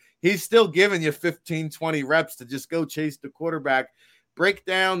like he's still giving you 15, 20 reps to just go chase the quarterback. Break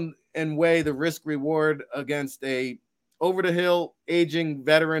down and weigh the risk reward against a over the hill aging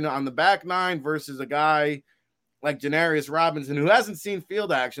veteran on the back nine versus a guy like Janarius Robinson, who hasn't seen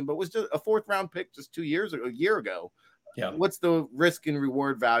field action, but was just a 4th round pick just a year ago. Yeah. What's the risk and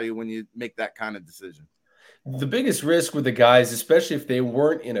reward value when you make that kind of decision? The biggest risk with the guys, especially if they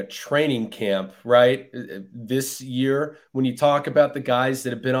weren't in a training camp, right, this year, when you talk about the guys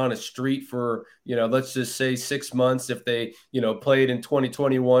that have been on a street for, let's just say 6 months, if they, played in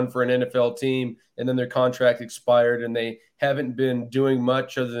 2021 for an NFL team and then their contract expired and they haven't been doing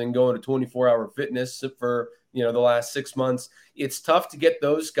much other than going to 24-hour fitness for, the last 6 months, it's tough to get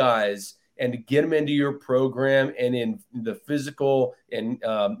those guys and to get them into your program and in the physical and,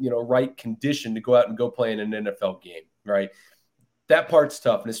 right condition to go out and go play in an NFL game, right? That part's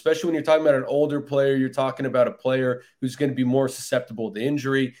tough. And especially when you're talking about an older player, you're talking about a player who's going to be more susceptible to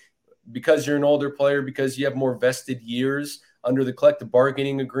injury because you're an older player, because you have more vested years under the collective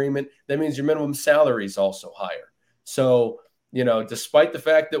bargaining agreement. That means your minimum salary is also higher. So, despite the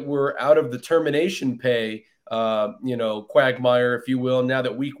fact that we're out of the termination pay, quagmire, if you will, now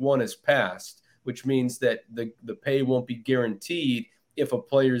that week 1 has passed, which means that the pay won't be guaranteed if a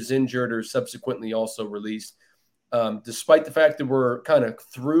player is injured or subsequently also released. Despite the fact that we're kind of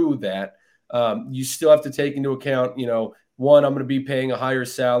through that, you still have to take into account, 1, I'm going to be paying a higher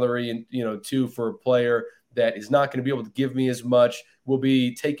salary, and, 2, for a player that is not going to be able to give me as much, will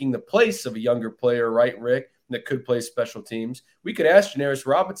be taking the place of a younger player, right, Rick, that could play special teams. We could ask Janarius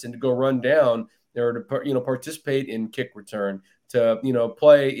Robinson to go run down or to participate in kick return, to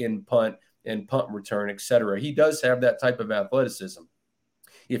play in punt and punt return, etc. He does have that type of athleticism.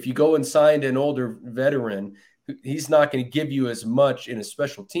 If you go and sign an older veteran, he's not going to give you as much in a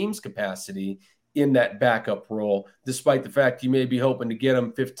special teams capacity in that backup role, despite the fact you may be hoping to get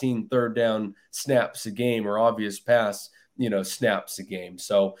him 15 third down snaps a game or obvious pass snaps a game.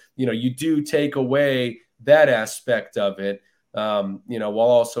 So you do take away that aspect of it. While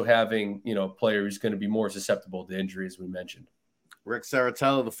also having, a player who's going to be more susceptible to injury, as we mentioned. Ric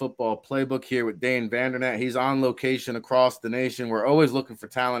Serritella, the Football Playbook, here with Dane Vandernat. He's on location across the nation. We're always looking for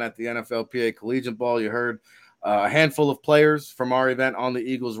talent at the NFLPA Collegiate Ball. You heard a handful of players from our event on the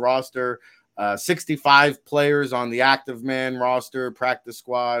Eagles roster, 65 players on the active man roster, practice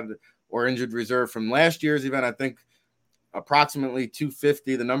squad, or injured reserve from last year's event. I think approximately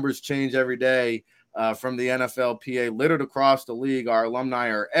 250. The numbers change every day. From the NFLPA, littered across the league. Our alumni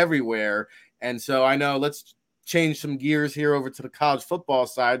are everywhere. And so I know let's change some gears here over to the college football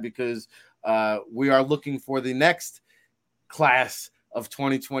side, because we are looking for the next class of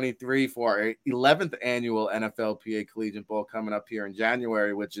 2023 for our 11th annual NFLPA Collegiate Bowl coming up here in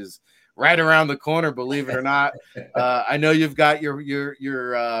January, which is right around the corner, believe it or not. I know you've got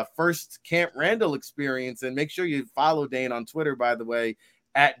your first Camp Randall experience, and make sure you follow Dane on Twitter, by the way,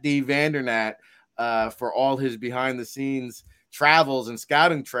 at @DVandernat. For all his behind-the-scenes travels and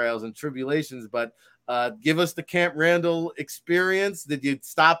scouting trails and tribulations. But give us the Camp Randall experience. Did you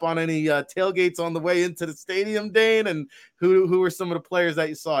stop on any tailgates on the way into the stadium, Dane? And who were some of the players that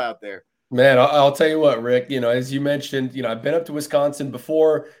you saw out there? Man, I'll tell you what, Rick, as you mentioned, I've been up to Wisconsin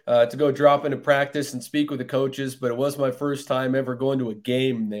before to go drop into practice and speak with the coaches, but it was my first time ever going to a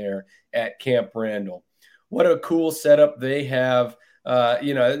game there at Camp Randall. What a cool setup they have. I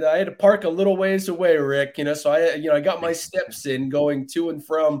had to park a little ways away, Rick, so I got my steps in going to and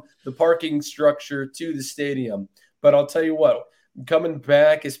from the parking structure to the stadium. But I'll tell you what, coming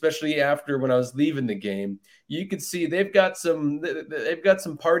back, especially after when I was leaving the game, you could see they've got some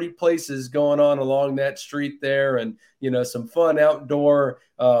party places going on along that street there, and some fun outdoor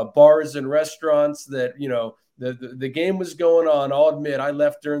bars and restaurants that the game was going on. I'll admit I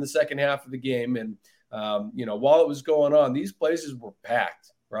left during the second half of the game, and while it was going on, these places were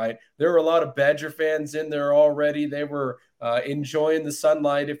packed. Right, there were a lot of Badger fans in there already. They were enjoying the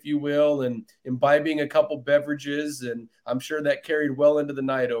sunlight, if you will, and imbibing a couple beverages, and I'm sure that carried well into the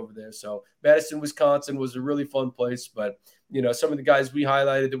night over there. So Madison, Wisconsin was a really fun place. But some of the guys we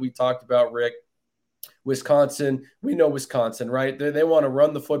highlighted that we talked about, Rick, Wisconsin, we know Wisconsin, right? They want to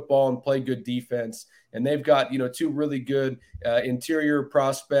run the football and play good defense. And they've got, two really good interior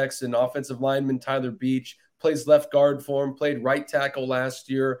prospects and offensive lineman, Tyler Beach, plays left guard for him, played right tackle last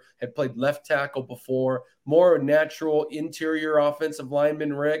year, had played left tackle before. More natural interior offensive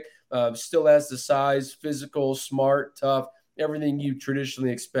lineman, Rick. Still has the size, physical, smart, tough, everything you traditionally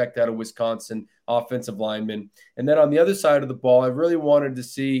expect out of Wisconsin offensive lineman. And then on the other side of the ball, I really wanted to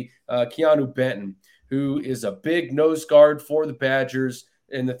see Keanu Benton, who is a big nose guard for the Badgers.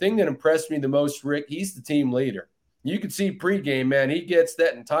 And the thing that impressed me the most, Rick, he's the team leader. You could see pregame, man, he gets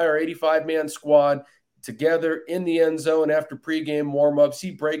that entire 85-man squad together in the end zone after pregame warmups. He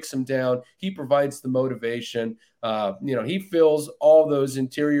breaks them down. He provides the motivation. He fills all those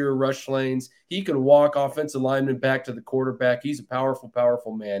interior rush lanes. He can walk offensive linemen back to the quarterback. He's a powerful,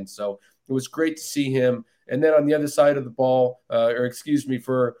 powerful man. So it was great to see him. And then on the other side of the ball,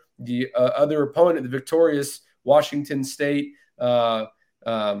 for the other opponent, the victorious Washington State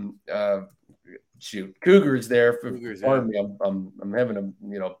Cougars there. Pardon me, I'm having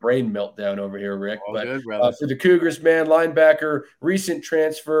a brain meltdown over here, Rick. But for the Cougars, man, linebacker, recent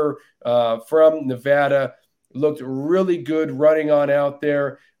transfer from Nevada, looked really good running on out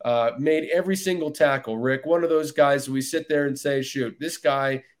there. Made every single tackle, Rick. One of those guys we sit there and say, shoot, this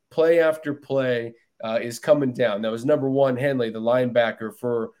guy play after play is coming down. That was number one, Henley, the linebacker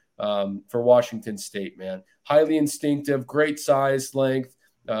for Washington State, man. Highly instinctive, great size, length.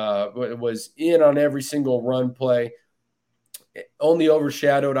 Was in on every single run play. Only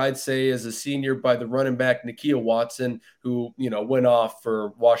overshadowed, I'd say, as a senior by the running back Nakia Watson, who went off for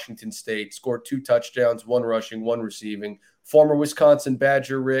Washington State, scored 2 touchdowns, 1 rushing, 1 receiving. Former Wisconsin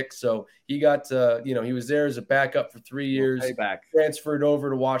Badger, Rick. So he got he was there as a backup for 3 years. Transferred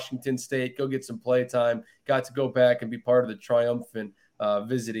over to Washington State, go get some play time. Got to go back and be part of the triumphant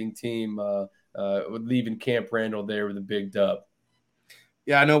visiting team, leaving Camp Randall there with a big dub.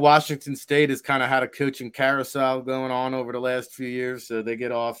 Yeah, I know Washington State has kind of had a coaching carousel going on over the last few years. So they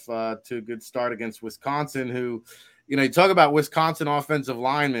get off to a good start against Wisconsin, who, you talk about Wisconsin offensive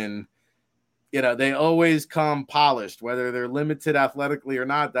linemen, they always come polished, whether they're limited athletically or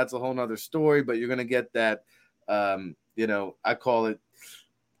not. That's a whole nother story, but you're going to get that, I call it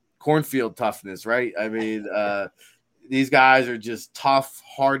cornfield toughness, right? I mean, these guys are just tough,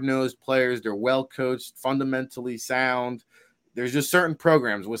 hard-nosed players. They're well coached, fundamentally sound. There's just certain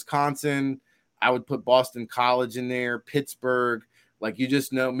programs. Wisconsin, I would put Boston College in there, Pittsburgh. Like, you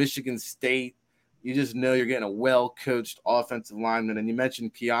just know, Michigan State, you just know you're getting a well-coached offensive lineman. And you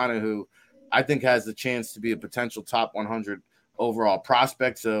mentioned Keanu, who I think has the chance to be a potential top 100 overall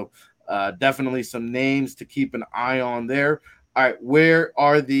prospect. So definitely some names to keep an eye on there. All right, where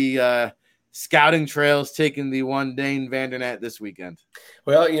are the scouting trails taking the one Dane Vandernet this weekend?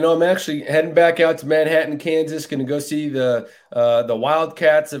 Well, I'm actually heading back out to Manhattan, Kansas. Going to go see the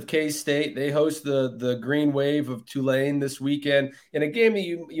Wildcats of K-State. They host the Green Wave of Tulane this weekend in a game that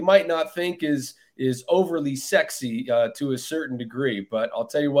you might not think is overly sexy to a certain degree. But I'll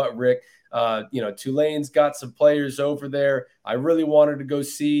tell you what, Rick, Tulane's got some players over there. I really wanted to go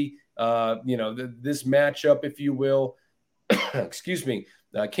see this matchup, if you will. Excuse me.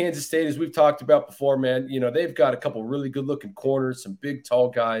 Kansas State, as we've talked about before, man, they've got a couple really good-looking corners, some big, tall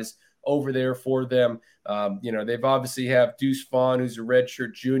guys over there for them. They've obviously have Deuce Vaughn, who's a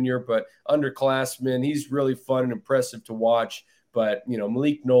redshirt junior, but underclassman. He's really fun and impressive to watch. But,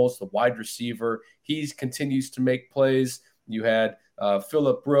 Malik Knowles, the wide receiver, he continues to make plays. You had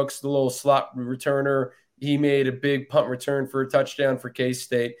Phillip Brooks, the little slot returner. He made a big punt return for a touchdown for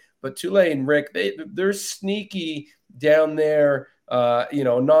K-State. But Tulane, Rick, they're sneaky down there.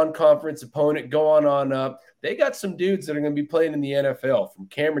 Non-conference opponent going on up. They got some dudes that are going to be playing in the NFL, from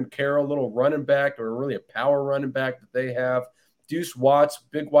Cameron Carroll, little running back, or really a power running back that they have. Deuce Watts,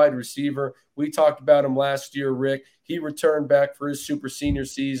 big wide receiver. We talked about him last year, Rick. He returned back for his super senior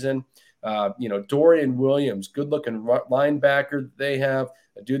season. Dorian Williams, good-looking linebacker that they have,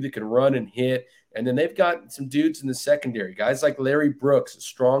 a dude that can run and hit. And then they've got some dudes in the secondary, guys like Larry Brooks, a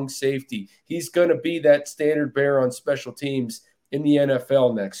strong safety. He's going to be that standard bearer on special teams in the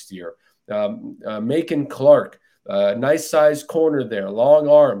NFL next year. Macon Clark, nice size corner there, long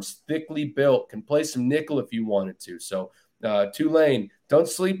arms, thickly built, can play some nickel if you wanted to. So Tulane, don't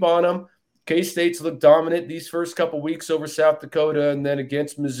sleep on them. K-State's looked dominant these first couple weeks over South Dakota and then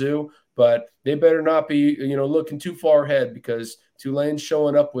against Mizzou, but they better not be, looking too far ahead, because Tulane's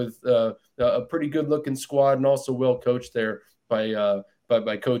showing up with a pretty good looking squad and also well coached there by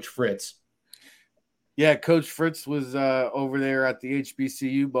Coach Fritz. Yeah, Coach Fritz was over there at the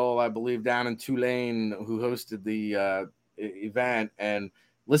HBCU Bowl, I believe, down in Tulane, who hosted the event. And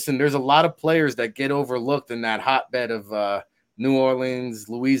listen, there's a lot of players that get overlooked in that hotbed of New Orleans,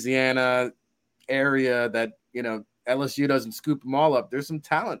 Louisiana area that, LSU doesn't scoop them all up. There's some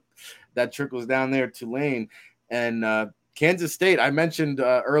talent that trickles down there, Tulane. And Kansas State, I mentioned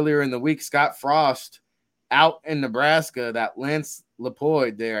earlier in the week, Scott Frost out in Nebraska, that Lance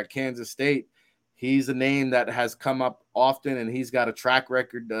Lepoid there at Kansas State. He's a name that has come up often, and he's got a track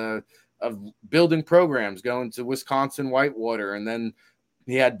record of building programs, going to Wisconsin Whitewater, and then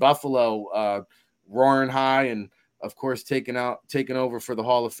he had Buffalo roaring high, and of course taking over for the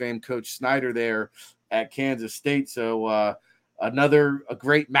Hall of Fame Coach Snyder there at Kansas State. So a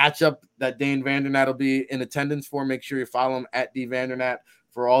great matchup that Dane Vandernat will be in attendance for. Make sure you follow him at D Vandernat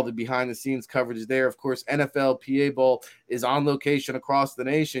for all the behind-the-scenes coverage there. Of course, NFL PA Bowl is on location across the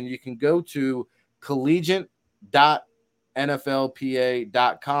nation. You can go to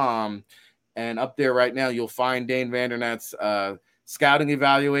collegiate.nflpa.com, and up there right now you'll find Dane Vandernat's scouting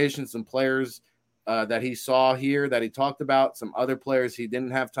evaluation, some players that he saw here that he talked about, some other players he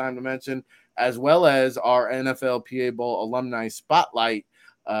didn't have time to mention, as well as our NFL PA Bowl alumni spotlight,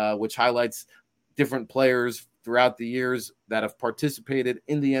 which highlights different players throughout the years that have participated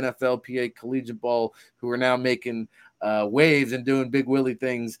in the NFL PA Collegiate Bowl who are now making waves and doing big Willie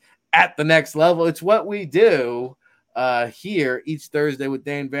things at the next level. It's what we do here each Thursday with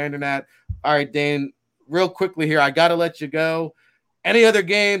Dane Vandernat. All right, Dane, real quickly here, I got to let you go. Any other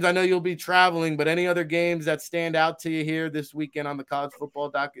games? I know you'll be traveling, but any other games that stand out to you here this weekend on the college football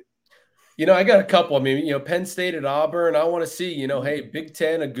docket? I got a couple. I mean, Penn State at Auburn. I want to see, hey, Big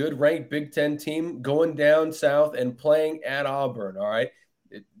Ten, a good ranked Big Ten team going down south and playing at Auburn. All right.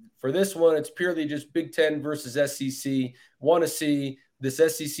 For this one, it's purely just Big Ten versus SEC. Want to see this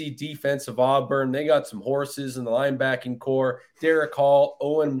SEC defense of Auburn. They got some horses in the linebacking core. Derek Hall,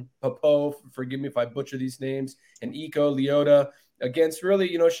 Owen Popo, forgive me if I butcher these names, and Iko Leota against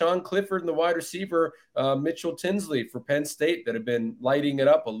really, Sean Clifford and the wide receiver, Mitchell Tinsley for Penn State, that have been lighting it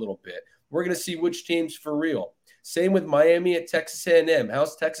up a little bit. We're going to see which team's for real. Same with Miami at Texas A&M.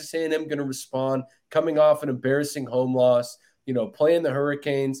 How's Texas A&M going to respond coming off an embarrassing home loss, playing the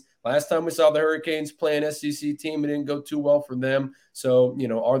Hurricanes? Last time we saw the Hurricanes play an SEC team, it didn't go too well for them. So,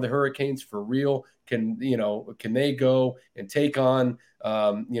 are the Hurricanes for real? Can they go and take on,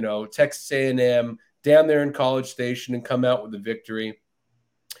 Texas A&M down there in College Station and come out with a victory?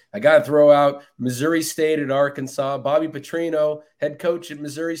 I got to throw out Missouri State at Arkansas. Bobby Petrino, head coach at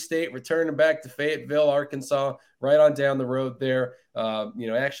Missouri State, returning back to Fayetteville, Arkansas, right on down the road there.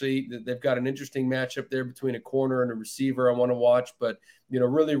 Actually, they've got an interesting matchup there between a corner and a receiver I want to watch. But,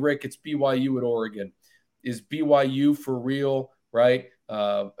 really, Rick, it's BYU at Oregon. Is BYU for real, right?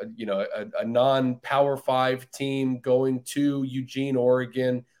 A non-Power 5 team going to Eugene,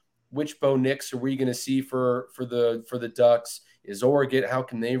 Oregon. Which Bo Nix are we going to see for the Ducks? Is Oregon, how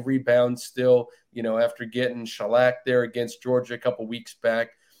can they rebound still, after getting shellacked there against Georgia a couple weeks back,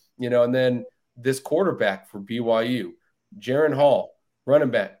 and then this quarterback for BYU, Jaron Hall, running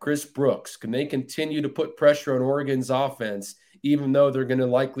back, Chris Brooks, can they continue to put pressure on Oregon's offense, even though they're going to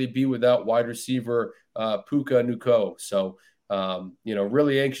likely be without wide receiver Puka Nuko? So,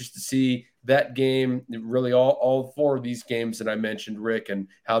 really anxious to see that game, really all four of these games that I mentioned, Rick, and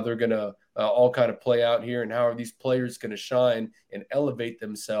how they're going to all kind of play out here, and how are these players going to shine and elevate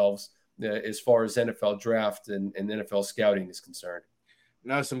themselves as far as NFL draft and NFL scouting is concerned.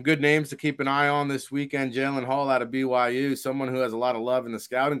 Some good names to keep an eye on this weekend. Jalen Hall out of BYU, someone who has a lot of love in the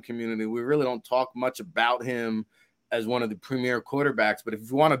scouting community. We really don't talk much about him as one of the premier quarterbacks, but if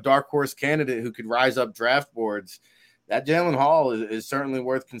you want a dark horse candidate who could rise up draft boards, that Jalen Hall is certainly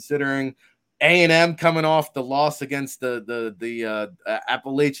worth considering. A&M coming off the loss against the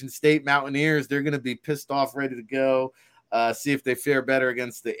Appalachian State Mountaineers. They're going to be pissed off, ready to go, see if they fare better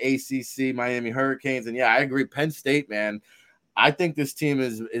against the ACC Miami Hurricanes. And, yeah, I agree. Penn State, man, I think this team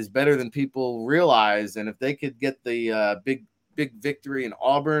is better than people realize. And if they could get the big victory in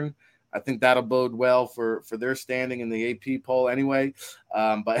Auburn, I think that'll bode well for their standing in the AP poll anyway.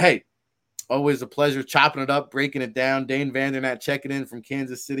 But, hey, Always a pleasure chopping it up, breaking it down. Dane Vandernat checking in from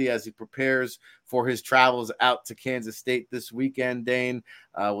Kansas City as he prepares for his travels out to Kansas State this weekend. Dane,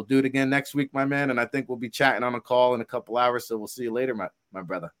 we'll do it again next week, my man, and I think we'll be chatting on a call in a couple hours, so we'll see you later, my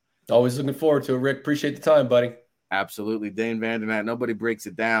brother. Always looking forward to it, Rick. Appreciate the time, buddy. Absolutely. Dane Vandernat, nobody breaks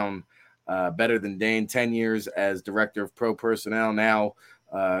it down better than Dane. 10 years as director of pro personnel. Now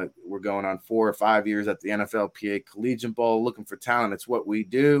we're going on 4 or 5 years at the NFLPA Collegiate Bowl. Looking for talent, it's what we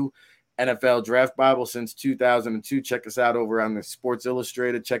do. NFL Draft Bible since 2002. Check us out over on the Sports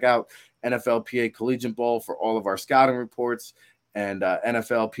Illustrated. Check out NFLPA Collegiate Bowl for all of our scouting reports and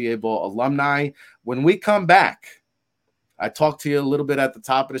NFLPA Bowl alumni. When we come back, I talked to you a little bit at the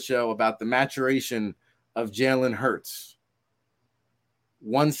top of the show about the maturation of Jalen Hurts.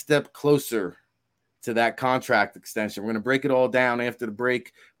 One step closer to that contract extension. We're going to break it all down after the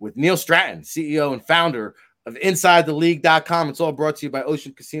break with Neil Stratton, CEO and founder of InsideTheLeague.com. It's all brought to you by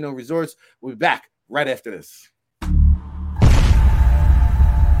Ocean Casino Resorts. We'll be back right after this.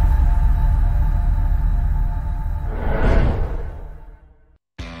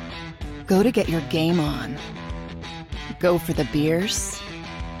 Go to get your game on. Go for the beers.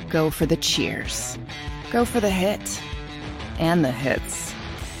 Go for the cheers. Go for the hit and the hits.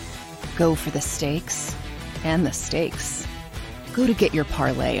 Go for the stakes and the stakes. Go to get your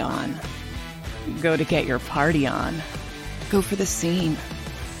parlay on. Go to get your party on. Go for the scene.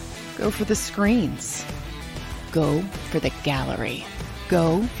 Go for the screens. Go for the gallery.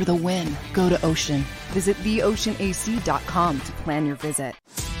 Go for the win. Go to Ocean. Visit theoceanac.com to plan your visit.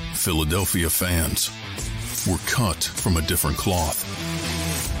 Philadelphia fans, we're cut from a different cloth.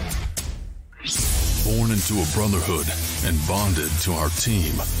 Born into a brotherhood and bonded to our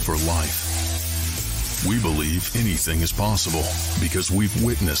team for life. We believe anything is possible because we've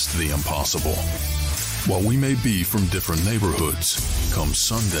witnessed the impossible. While we may be from different neighborhoods, come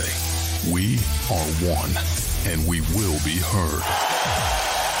Sunday, we are one, and we will be heard.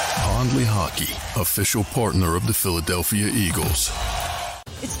 Pondley Hockey, official partner of the Philadelphia Eagles.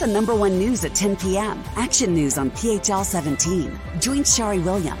 It's the #1 news at 10 p.m. Action News on PHL 17. Join Shari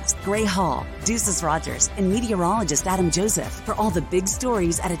Williams, Gray Hall, Deuces Rogers, and meteorologist Adam Joseph for all the big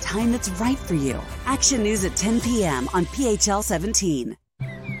stories at a time that's right for you. Action News at 10 p.m. on PHL 17.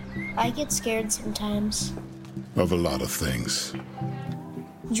 I get scared sometimes. Of a lot of things.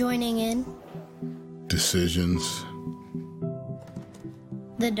 Joining in. Decisions.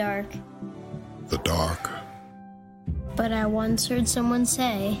 The dark. The dark. But I once heard someone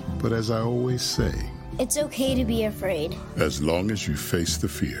say, But as I always say, it's okay to be afraid. As long as you face the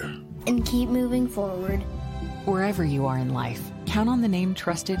fear. And keep moving forward. Wherever you are in life, count on the name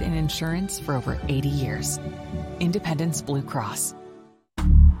trusted in insurance for over 80 years. Independence Blue Cross.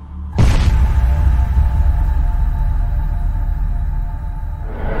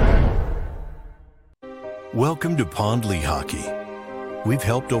 Welcome to Pondley Hockey. We've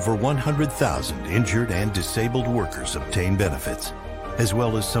helped over 100,000 injured and disabled workers obtain benefits, as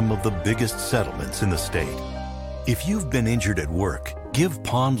well as some of the biggest settlements in the state. If you've been injured at work, give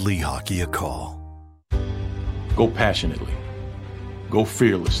Pondley Hockey a call. Go passionately. Go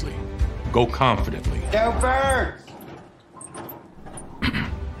fearlessly. Go confidently. Go Birds!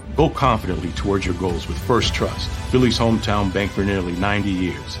 Go confidently towards your goals with First Trust, Philly's hometown bank for nearly 90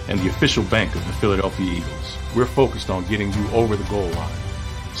 years, and the official bank of the Philadelphia Eagles. We're focused on getting you over the goal line.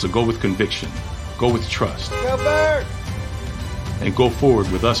 So go with conviction, go with trust, Go Birds! and go forward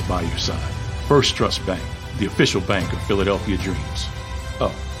with us by your side. First Trust Bank, the official bank of Philadelphia dreams.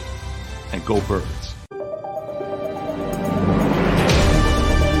 Oh, and go Birds.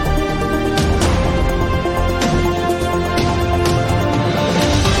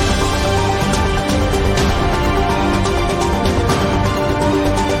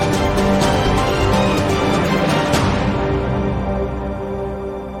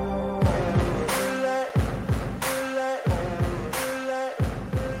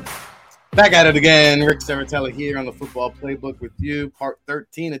 Back at it again. Ric Serritella here on the Football Playbook with you. Part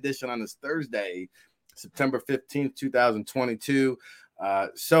 13 edition on this Thursday, September 15th, 2022.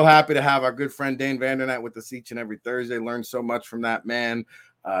 So happy to have our good friend Dane Vandernat with us each and every Thursday. Learn so much from that man.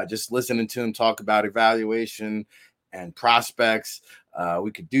 Just listening to him talk about evaluation and prospects. We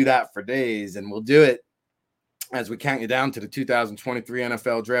could do that for days, and we'll do it as we count you down to the 2023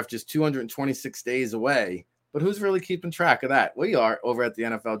 NFL Draft, just 226 days away. But who's really keeping track of that? We are over at the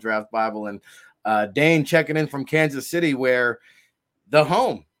NFL Draft Bible, and Dane checking in from Kansas City, where the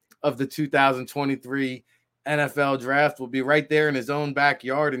home of the 2023 NFL Draft will be right there in his own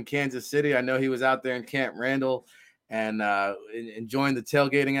backyard in Kansas City. I know he was out there in Camp Randall and enjoying the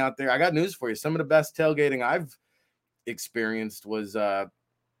tailgating out there. I got news for you. Some of the best tailgating I've experienced was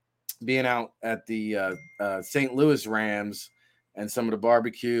being out at the St. Louis Rams and some of the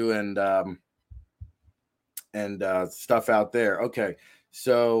barbecue and stuff out there. Okay,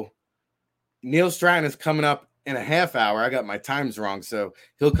 so Neil Stratton is coming up in a half hour. I got my times wrong, so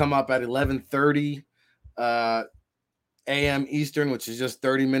he'll come up at 11:30 a.m. Eastern, which is just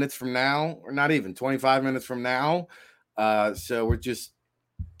 30 minutes from now, or not even 25 minutes from now. So we're just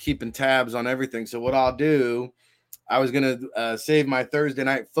keeping tabs on everything. So what I'll do, I was going to save my Thursday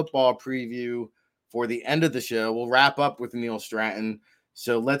night football preview for the end of the show. We'll wrap up with Neil Stratton.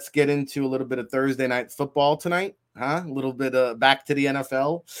 So let's get into a little bit of Thursday night football tonight. A little bit back to the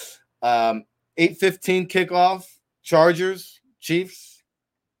NFL. 8:15 kickoff, Chargers, Chiefs,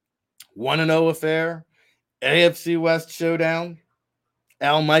 1-0 affair, AFC West showdown.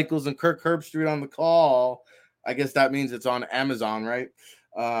 Al Michaels and Kirk Herbstreit on the call. I guess that means it's on Amazon, right?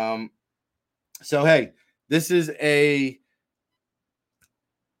 So, hey, this is a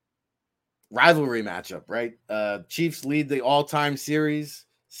rivalry matchup, right? Chiefs lead the all-time series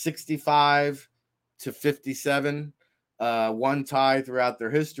 65-57, one tie throughout their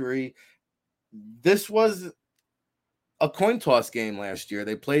history. This was a coin toss game last year.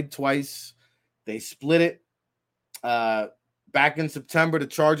 They played twice. They split it. Back in September, the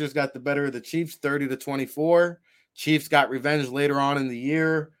Chargers got the better of the Chiefs, 30-24. Chiefs got revenge later on in the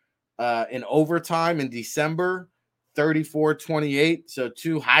year in overtime in December, 34-28. So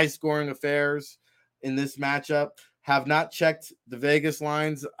two high-scoring affairs in this matchup. Have not checked the Vegas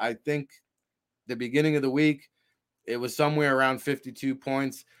lines. I think the beginning of the week, it was somewhere around 52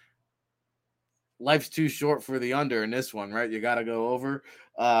 points. Life's too short for the under in this one, right? You got to go over.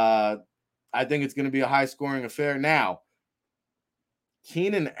 I think it's going to be a high-scoring affair. Now,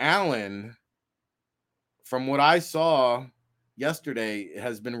 Keenan Allen, from what I saw yesterday,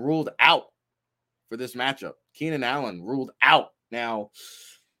 has been ruled out for this matchup. Keenan Allen ruled out. Now,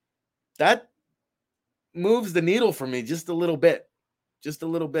 that moves the needle for me just a little bit,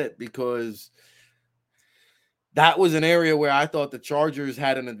 because that was an area where I thought the Chargers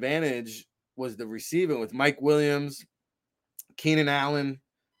had an advantage, was the receiving with Mike Williams, Keenan Allen.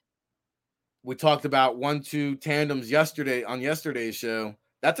 We talked about 1-2 tandems yesterday on yesterday's show.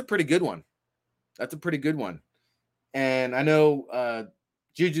 That's a pretty good one. And I know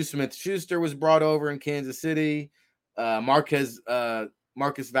Juju Smith-Schuster was brought over in Kansas City. Marcus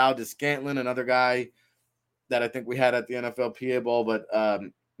Valdes-Scantling, another guy that I think we had at the NFLPA Bowl. But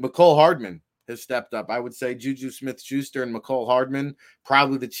McCole Hardman has stepped up. I would say Juju Smith-Schuster and McCole Hardman,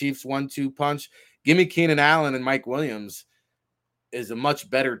 probably the Chiefs' 1-2 punch. Give me Keenan Allen and Mike Williams is a much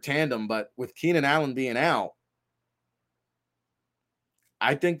better tandem, but with Keenan Allen being out,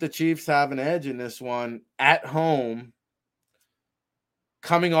 I think the Chiefs have an edge in this one at home,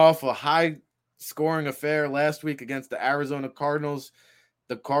 coming off a high-scoring affair last week against the Arizona Cardinals.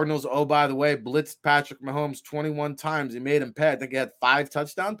 The Cardinals, oh, by the way, blitzed Patrick Mahomes 21 times. He made him pay. I think he had 5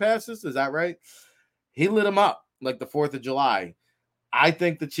 touchdown passes. Is that right? He lit him up like the 4th of July. I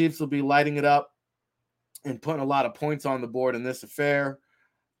think the Chiefs will be lighting it up and putting a lot of points on the board in this affair.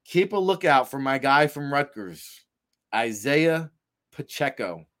 Keep a lookout for my guy from Rutgers, Isaiah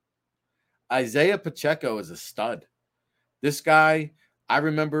Pacheco. Isaiah Pacheco is a stud. This guy, I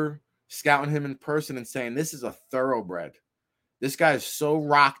remember scouting him in person and saying, this is a thoroughbred. This guy is so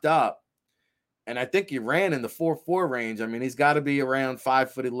rocked up. And I think he ran in the 4.4 range. I mean, he's got to be around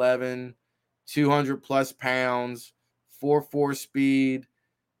 5'11", 200 plus pounds, 4.4 speed,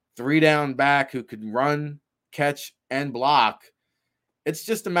 3-down back who could run, catch, and block. It's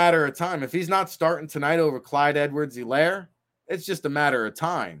just a matter of time. If he's not starting tonight over Clyde Edwards-Helaire, it's just a matter of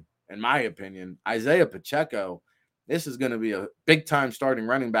time, in my opinion. Isaiah Pacheco, this is going to be a big-time starting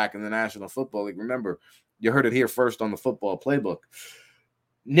running back in the National Football League. Remember, you heard it here first on the Football Playbook.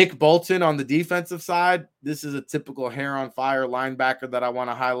 Nick Bolton on the defensive side, this is a typical hair-on-fire linebacker that I want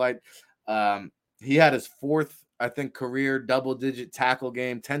to highlight. He had his 4th, I think, career double-digit tackle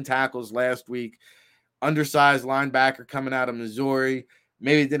game, 10 tackles last week. Undersized linebacker coming out of Missouri.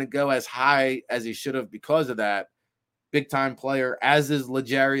 Maybe didn't go as high as he should have because of that. Big-time player, as is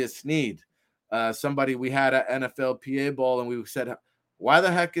L'Jarius Sneed, somebody we had at NFLPA Bowl, and we said, why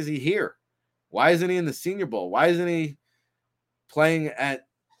the heck is he here? Why isn't he in the Senior Bowl? Why isn't he playing at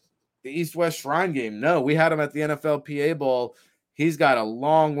the East-West Shrine game? No, we had him at the NFLPA Bowl. He's got a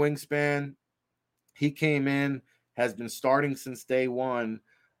long wingspan. He came in, has been starting since day one.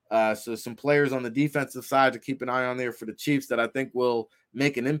 So some players on the defensive side to keep an eye on there for the Chiefs that I think will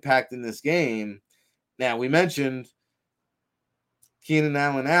make an impact in this game. Now, we mentioned Keenan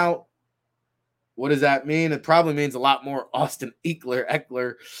Allen out. What does that mean? It probably means a lot more Austin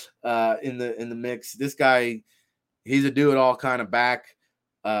Eckler in the mix. This guy, he's a do-it-all kind of back.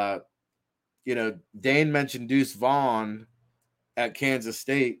 Dane mentioned Deuce Vaughn at Kansas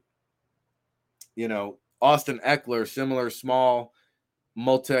State. Austin Eckler, similar small,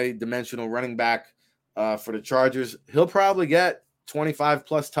 multi-dimensional running back for the Chargers. He'll probably get 25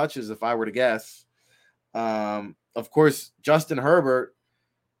 plus touches if I were to guess. Of course, Justin Herbert,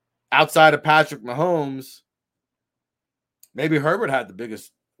 outside of Patrick Mahomes, maybe Herbert had the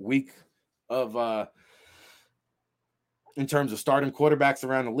biggest week of in terms of starting quarterbacks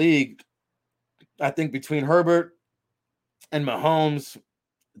around the league. I think between Herbert and Mahomes,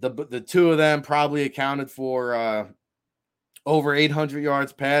 the two of them probably accounted for over 800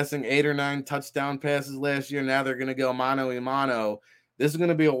 yards passing, 8 or 9 touchdown passes last year. Now they're going to go mano a mano. This is going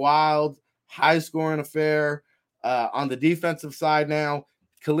to be a wild, high-scoring affair. On the defensive side now,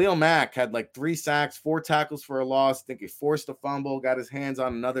 Khalil Mack had like 3 sacks, 4 tackles for a loss. I think he forced a fumble, got his hands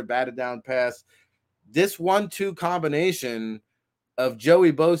on another batted down pass. This 1-2 combination of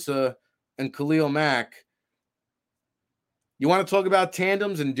Joey Bosa and Khalil Mack, you want to talk about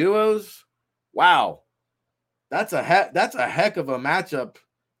tandems and duos? Wow. That's a heck of a matchup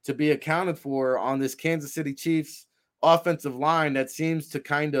to be accounted for on this Kansas City Chiefs offensive line that seems to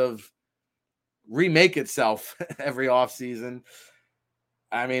kind of remake itself every offseason.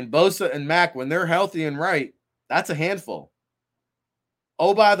 I mean, Bosa and Mack, when they're healthy and right, that's a handful.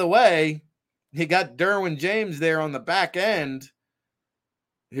 Oh, by the way, he got Derwin James there on the back end,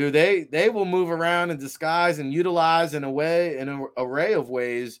 who they will move around and disguise and utilize in an array of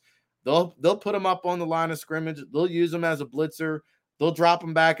ways. They'll put him up on the line of scrimmage. They'll use him as a blitzer. They'll drop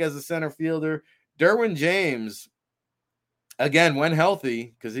him back as a center fielder. Derwin James, again, when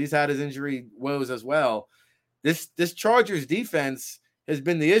healthy, because he's had his injury woes as well, this Chargers defense has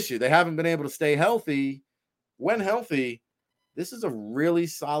been the issue. They haven't been able to stay healthy. When healthy, this is a really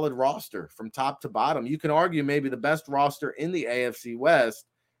solid roster from top to bottom. You can argue maybe the best roster in the AFC West.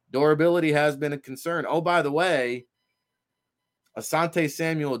 Durability has been a concern. Oh, by the way, Asante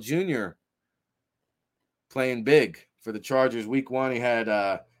Samuel Jr. playing big for the Chargers. Week 1, he had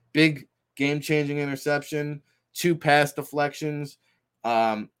a big game-changing interception, 2 pass deflections.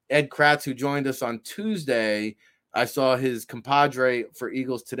 Ed Kratz, who joined us on Tuesday, I saw his compadre for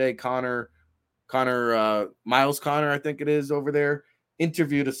Eagles today, Miles Connor, I think it is over there,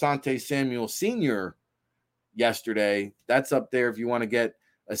 interviewed Asante Samuel Sr. yesterday. That's up there if you want to get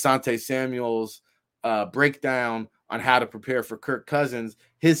Asante Samuel's breakdown on how to prepare for Kirk Cousins.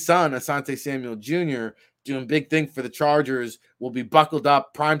 His son, Asante Samuel Jr., doing big things for the Chargers, will be buckled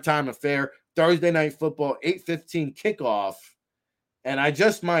up, primetime affair, Thursday Night Football, 8:15 kickoff. And I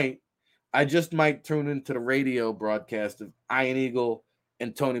just might tune into the radio broadcast of Ian Eagle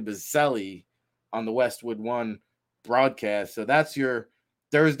and Tony Baselli on the Westwood One broadcast. So that's your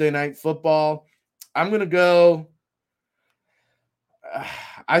Thursday Night Football. I'm going to go.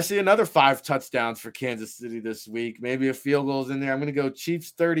 I see another 5 touchdowns for Kansas City this week. Maybe a field goal's in there. I'm going to go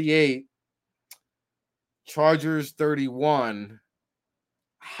Chiefs 38, Chargers 31.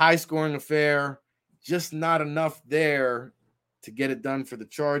 High-scoring affair. Just not enough there to get it done for the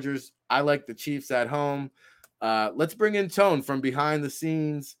Chargers. I like the Chiefs at home. Let's bring in Tone from behind the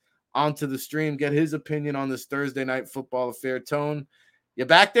scenes onto the stream, get his opinion on this Thursday Night Football affair. Tone, you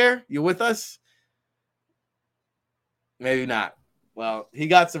back there? You with us? Maybe not. Well, he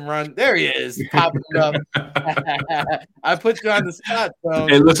got some run. There he is, popping it up. I put you on the spot, Tone.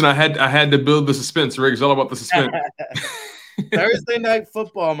 Hey, listen, I had to build the suspense, Rick. It's all about the suspense. Thursday Night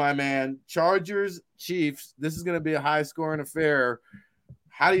Football, my man. Chargers, Chiefs. This is going to be a high-scoring affair.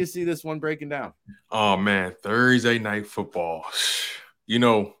 How do you see this one breaking down? Oh, man, Thursday Night Football.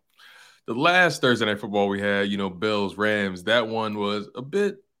 The last Thursday Night Football we had, Bills, Rams, that one was a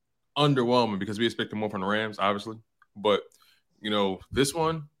bit underwhelming because we expected more from the Rams, obviously. But, this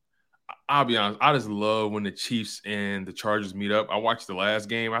one, I'll be honest, I just love when the Chiefs and the Chargers meet up. I watched the last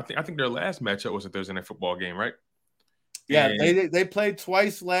game. I think their last matchup was a Thursday Night Football game, right? Yeah, they played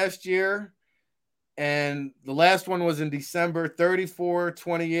twice last year, and the last one was in December,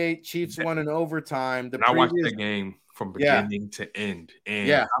 34-28. Chiefs won in overtime. I watched that game from beginning to end,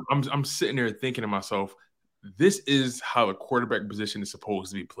 and I'm sitting there thinking to myself, this is how the quarterback position is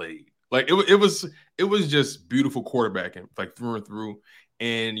supposed to be played. Like it was just beautiful quarterbacking, like through and through.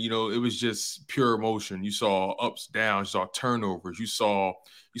 And, it was just pure emotion. You saw ups, downs, you saw turnovers, you saw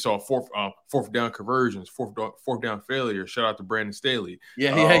fourth down conversions, fourth down failure. Shout out to Brandon Staley.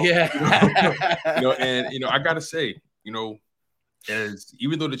 Yeah. And I gotta say, as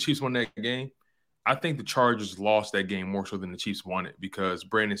even though the Chiefs won that game, I think the Chargers lost that game more so than the Chiefs won it because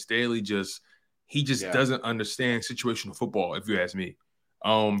Brandon Staley just doesn't understand situational football. If you ask me,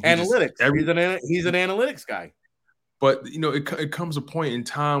 analytics. He's an analytics guy. But, it comes a point in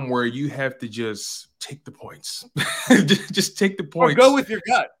time where you have to just take the points. just take the points. Or go with your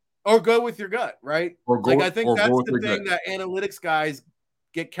gut. Right? I think that's the thing that analytics guys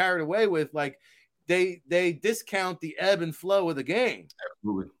get carried away with. Like, they discount the ebb and flow of the game.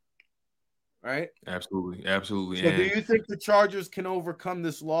 Absolutely. Right? Absolutely. So do you think the Chargers can overcome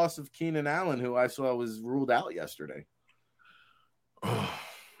this loss of Keenan Allen, who I saw was ruled out yesterday?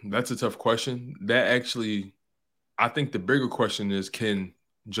 That's a tough question. I think the bigger question is, can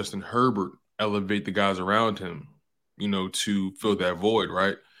Justin Herbert elevate the guys around him, to fill that void,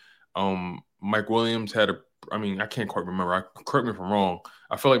 right? Mike Williams I can't quite remember. Correct me if I'm wrong.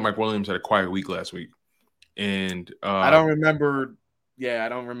 I feel like Mike Williams had a quiet week last week. And I don't remember. Yeah, I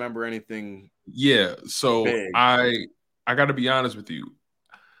don't remember anything. Yeah, so big. I got to be honest with you.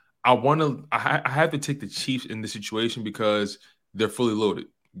 I have to take the Chiefs in this situation because they're fully loaded.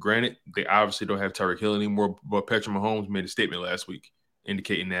 Granted, they obviously don't have Tyreek Hill anymore, but Patrick Mahomes made a statement last week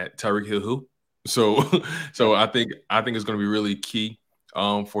indicating that Tyreek Hill who. So I think it's going to be really key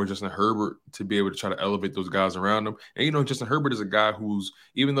for Justin Herbert to be able to try to elevate those guys around him. And Justin Herbert is a guy who's,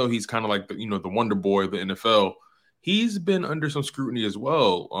 even though he's kind of like the wonder boy of the NFL, he's been under some scrutiny as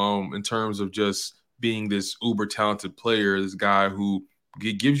well, in terms of just being this uber talented player, this guy who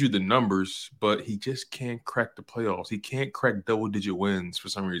gives you the numbers, but he just can't crack the playoffs. He can't crack double-digit wins for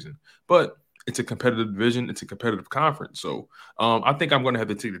some reason. But it's a competitive division. It's a competitive conference. So I think I'm going to have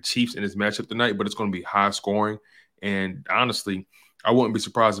to take the Chiefs in this matchup tonight, but it's going to be high scoring. And honestly, I wouldn't be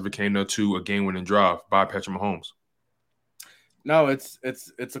surprised if it came to a game-winning drive by Patrick Mahomes. No, it's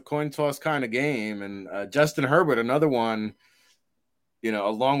a coin toss kind of game. And Justin Herbert, another one,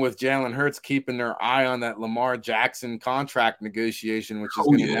 along with Jalen Hurts, keeping their eye on that Lamar Jackson contract negotiation, which is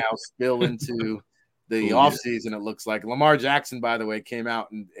going to now spill into the offseason, it looks like. Lamar Jackson, by the way, came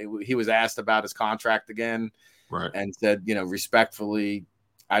out and he was asked about his contract again, right, and said, respectfully,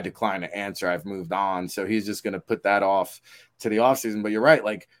 I decline to answer. I've moved on. So he's just going to put that off to the offseason. But you're right.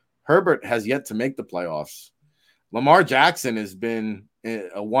 Like, Herbert has yet to make the playoffs. Lamar Jackson has been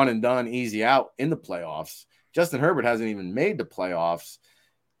a one and done, easy out in the playoffs. Justin Herbert hasn't even made the playoffs.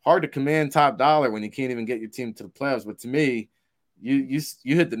 Hard to command top dollar when you can't even get your team to the playoffs. But to me, you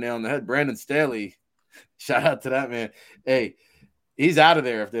hit the nail on the head. Brandon Staley, shout out to that man. Hey, he's out of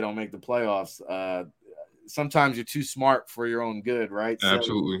there if they don't make the playoffs. Sometimes you're too smart for your own good, right?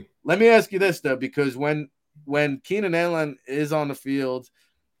 Absolutely. So, let me ask you this, though, because when Keenan Allen is on the field,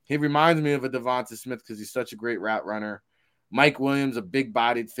 he reminds me of a Devonta Smith because he's such a great route runner. Mike Williams, a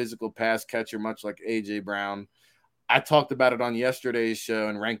big-bodied physical pass catcher, much like A.J. Brown. I talked about it on yesterday's show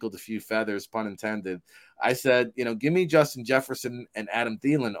and rankled a few feathers, pun intended. I said, give me Justin Jefferson and Adam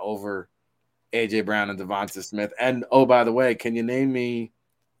Thielen over A.J. Brown and Devonta Smith. And, oh, by the way, can you name me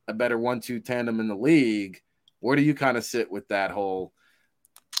a better 1-2 tandem in the league? Where do you kind of sit with that whole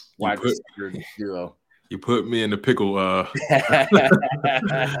wide receiver duo? You put me in the pickle. Don't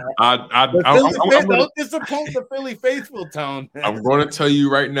disappoint the Philly faithful, Tone. I'm going to tell you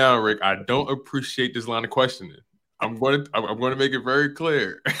right now, Rick, I don't appreciate this line of questioning. I'm going to make it very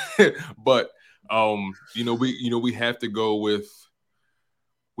clear. But we have to go with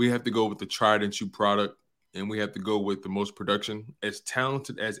the tried and true product, and we have to go with the most production. As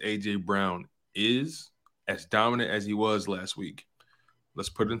talented as AJ Brown is, as dominant as he was last week, let's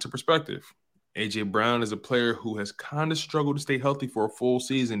put it into perspective. AJ Brown is a player who has kind of struggled to stay healthy for a full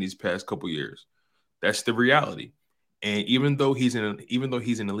season these past couple years. That's the reality. And even though he's an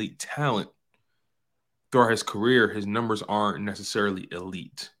elite talent, throughout his career, his numbers aren't necessarily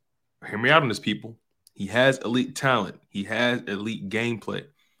elite. Hear me out on this, people. He has elite talent. He has elite gameplay,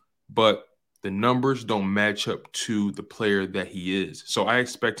 but the numbers don't match up to the player that he is. So I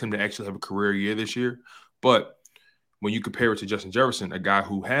expect him to actually have a career year this year. But when you compare it to Justin Jefferson, a guy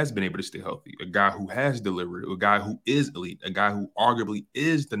who has been able to stay healthy, a guy who has delivered, a guy who is elite, a guy who arguably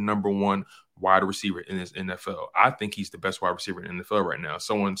is the number one wide receiver in this NFL. I think he's the best wide receiver in the NFL right now.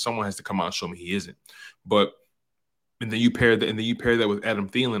 Someone has to come out and show me he isn't. But and then you pair that with Adam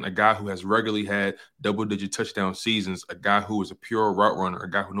Thielen, a guy who has regularly had double-digit touchdown seasons, a guy who is a pure route runner, a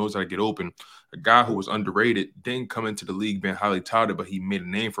guy who knows how to get open, a guy who was underrated, didn't come into the league being highly touted, but he made a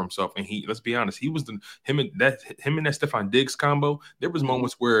name for himself. And let's be honest, he was him and that Stephon Diggs combo. There was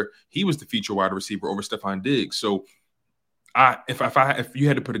moments where he was the feature wide receiver over Stephon Diggs. So if you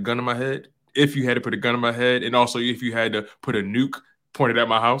had to put a gun in my head, and also if you had to put a nuke pointed at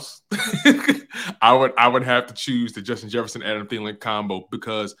my house, I would have to choose the Justin Jefferson Adam Thielen combo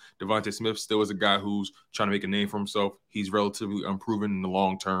because Devonta Smith still is a guy who's trying to make a name for himself. He's relatively unproven in the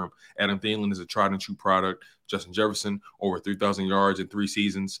long term. Adam Thielen is a tried and true product. Justin Jefferson over 3,000 yards in 3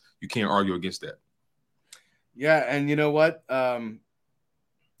 seasons. You can't argue against that. Yeah, and you know what?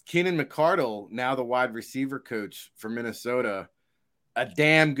 Keenan McCardle, now the wide receiver coach for Minnesota, a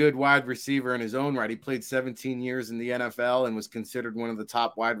damn good wide receiver in his own right. He played 17 years in the NFL and was considered one of the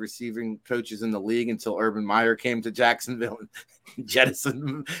top wide receiving coaches in the league until Urban Meyer came to Jacksonville and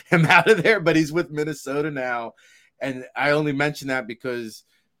jettisoned him out of there. But he's with Minnesota now. And I only mention that because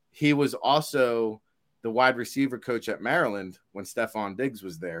he was also the wide receiver coach at Maryland when Stephon Diggs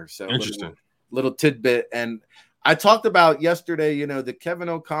was there. So interesting. Little tidbit. And I talked about yesterday, you know, the Kevin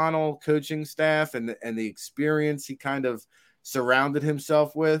O'Connell coaching staff and the experience he kind of surrounded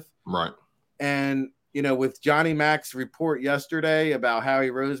himself with. Right. And, you know, with Johnny Mac's report yesterday about Howie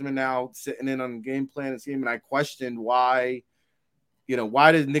Roseman now sitting in on the game plan and team, and I questioned why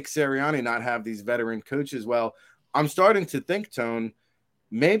did Nick Sirianni not have these veteran coaches? Well, I'm starting to think, Tone,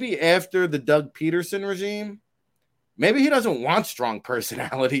 maybe after the Doug Peterson regime, maybe he doesn't want strong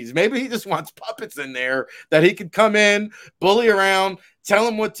personalities. Maybe he just wants puppets in there that he could come in, bully around, tell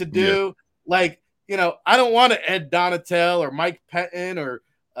him what to do. Yeah. Like, you know, I don't want to Ed Donatel or Mike Pettin or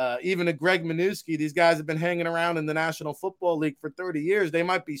even a Greg Minuski. These guys have been hanging around in the National Football League for 30 years. They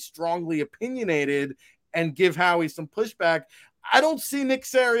might be strongly opinionated and give Howie some pushback. I don't see Nick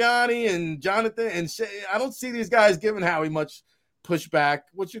Sirianni and Jonathan and Shea. I don't see these guys giving Howie much pushback.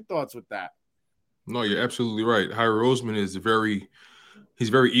 What's your thoughts with that? No, you're absolutely right. Howie Roseman is he's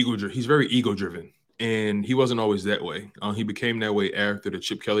very ego driven, and he wasn't always that way. He became that way after the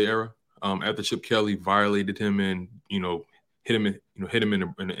Chip Kelly era. After Chip Kelly violated him and, you know, hit him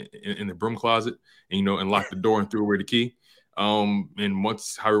in the broom closet and, you know, and locked the door and threw away the key. And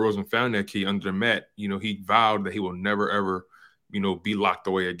once Howie Roseman found that key under the mat, you know, he vowed that he will never, ever, you know, be locked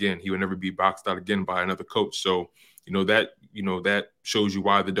away again. He would never be boxed out again by another coach. So, that shows you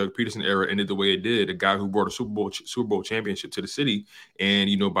why the Doug Peterson era ended the way it did. A guy who brought a Super Bowl championship to the city. And,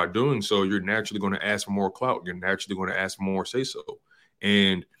 you know, by doing so, you're naturally going to ask for more clout. You're naturally going to ask for more say-so.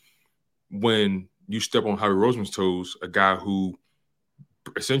 And when you step on Howie Roseman's toes, a guy who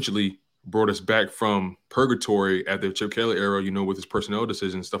essentially brought us back from purgatory at the Chip Kelly era, you know, with his personnel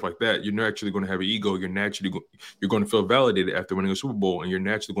decisions and stuff like that, you're naturally going to have an ego. You're going to feel validated after winning a Super Bowl, and you're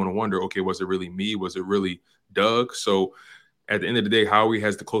naturally going to wonder, okay, was it really me? Was it really Doug? So at the end of the day, Howie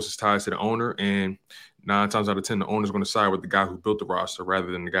has the closest ties to the owner, and 9 times out of 10, the owner's going to side with the guy who built the roster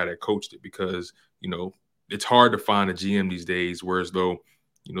rather than the guy that coached it, because, you know, it's hard to find a GM these days, whereas though,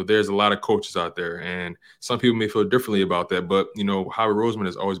 you know, there's a lot of coaches out there, and some people may feel differently about that. But, you know, Howie Roseman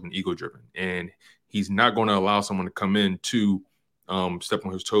has always been ego-driven, and he's not going to allow someone to come in to step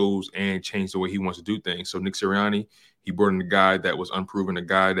on his toes and change the way he wants to do things. So Nick Sirianni, he brought in a guy that was unproven, a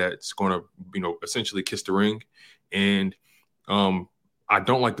guy that's going to, you know, essentially kiss the ring. And I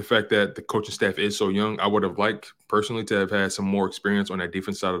don't like the fact that the coaching staff is so young. I would have liked personally to have had some more experience on that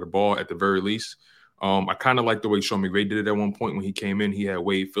defense side of the ball at the very least. I kind of like the way Sean McVay did it at one point when he came in. He had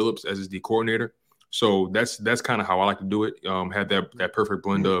Wade Phillips as his D coordinator. So that's kind of how I like to do it. Had that perfect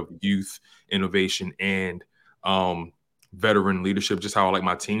blend of youth, innovation, and veteran leadership, just how I like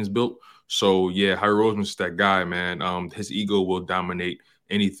my teams built. So, yeah, Howie Roseman's that guy, man. His ego will dominate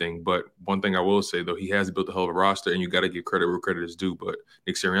anything. But one thing I will say, though, he has built a hell of a roster, and you got to give credit where credit is due. But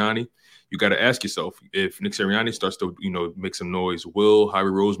Nick Sirianni, you got to ask yourself, if Nick Sirianni starts to, you know, make some noise, will Howie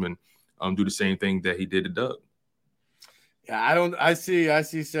Roseman do the same thing that he did to Doug? Yeah, I see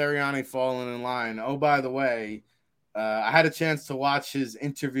Sirianni falling in line. Oh, by the way, I had a chance to watch his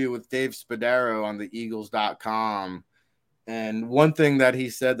interview with Dave Spadaro on the Eagles.com. And one thing that he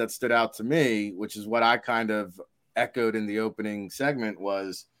said that stood out to me, which is what I kind of echoed in the opening segment,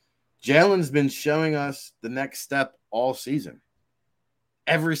 was Jalen's been showing us the next step all season.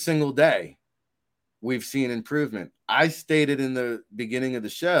 Every single day, we've seen improvement. I stated in the beginning of the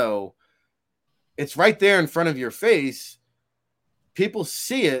show, it's right there in front of your face. People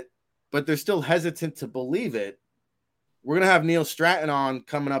see it, but they're still hesitant to believe it. We're going to have Neil Stratton on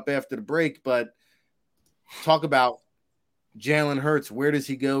coming up after the break, but talk about Jalen Hurts. Where does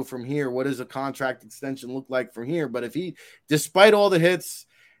he go from here? What does a contract extension look like from here? But if he, despite all the hits,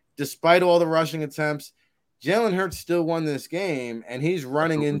 despite all the rushing attempts, Jalen Hurts still won this game, and he's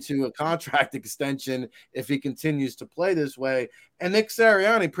running into a contract extension if he continues to play this way. And Nick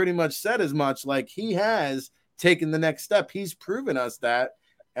Sirianni pretty much said as much, like he has taken the next step. He's proven us that.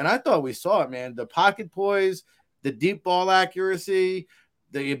 And I thought we saw it, man. The pocket poise, the deep ball accuracy,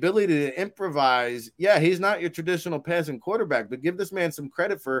 the ability to improvise. Yeah, he's not your traditional passing quarterback, but give this man some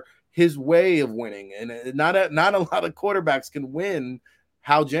credit for his way of winning. And not a lot of quarterbacks can win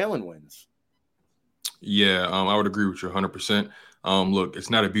how Jalen wins. Yeah, I would agree with you 100%. Look, it's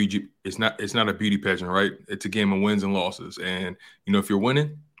not a beauty pageant, right? It's a game of wins and losses. And, you know, if you're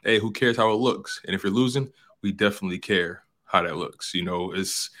winning, hey, who cares how it looks? And if you're losing, we definitely care how that looks. You know,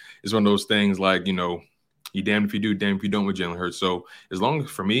 it's one of those things like, you know, you damned if you do, damned if you don't with Jalen Hurts. So as long as,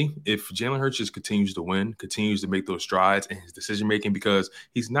 for me, if Jalen Hurts just continues to win, continues to make those strides in his decision-making, because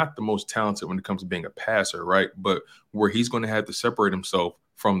he's not the most talented when it comes to being a passer, right? But where he's going to have to separate himself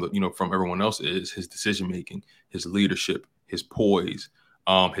from from everyone else is his decision-making, his leadership, his poise,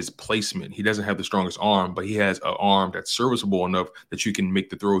 his placement. He doesn't have the strongest arm, but he has an arm that's serviceable enough that you can make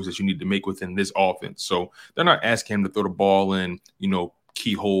the throws that you need to make within this offense. So they're not asking him to throw the ball in,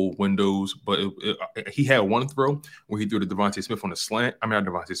 keyhole windows, but he had one throw where he threw to Devontae Smith on the slant. I mean, not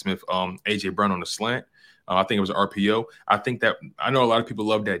Devontae Smith, AJ Brown on the slant. I think it was an RPO. I know a lot of people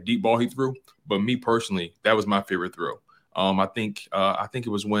love that deep ball he threw, but me personally, that was my favorite throw. I think it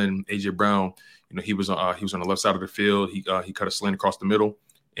was when AJ Brown, he was on the left side of the field. He cut a slant across the middle,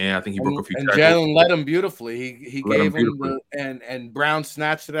 and I think he broke a few tackles. And Jalen led him beautifully. He gave him and Brown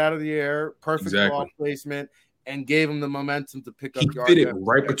snatched it out of the air, perfect ball placement, and gave him the momentum to pick up. He fit it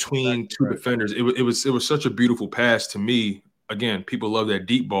right between two defenders. It was such a beautiful pass to me. Again, people love that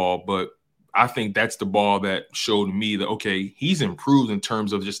deep ball, but I think that's the ball that showed me that, okay, he's improved in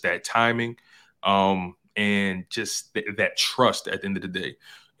terms of just that timing, and just that trust at the end of the day.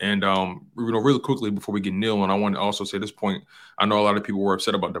 And really quickly before we get Neil on, I want to also say this point. I know a lot of people were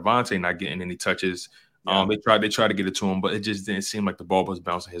upset about Devontae not getting any touches. Yeah. They tried to get it to him, but it just didn't seem like the ball was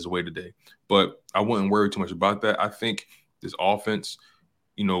bouncing his way today. But I wouldn't worry too much about that. I think this offense,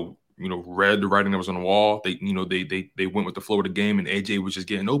 read the writing that was on the wall. They went with the flow of the game, and AJ was just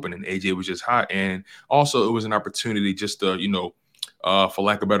getting open, and AJ was just hot. And also, it was an opportunity just to, for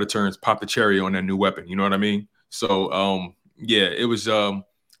lack of better terms, pop the cherry on that new weapon. You know what I mean? So,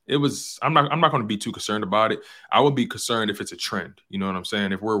 it was. I'm not going to be too concerned about it. I would be concerned if it's a trend. You know what I'm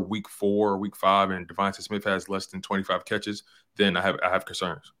saying? If we're week 4, week 5, and Devontae Smith has less than 25 catches, then I have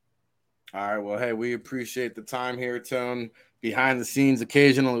concerns. All right. Well, hey, we appreciate the time here, Tone. Behind the scenes,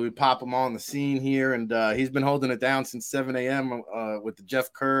 occasionally we pop him on the scene here, and he's been holding it down since 7 a.m. With the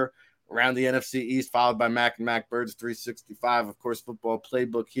Jeff Kerr around the NFC East, followed by Mac and Mac Birds 365. Of course, Football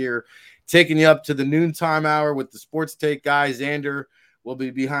Playbook here, taking you up to the noontime hour with the Sports Take guy, Xander. We'll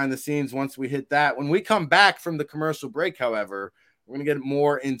be behind the scenes once we hit that. When we come back from the commercial break, however, we're going to get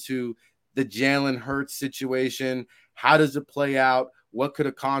more into the Jalen Hurts situation. How does it play out? What could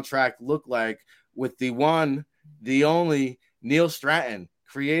a contract look like with the one, the only Neil Stratton,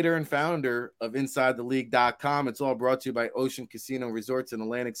 creator and founder of InsideTheLeague.com. It's all brought to you by Ocean Casino Resorts in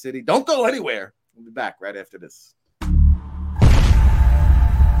Atlantic City. Don't go anywhere. We'll be back right after this.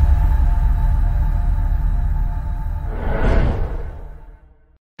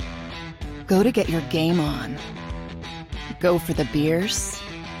 Go to get your game on. Go for the beers.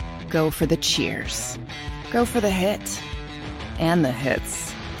 Go for the cheers. Go for the hit and the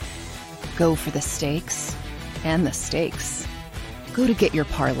hits. Go for the stakes and the stakes. Go to get your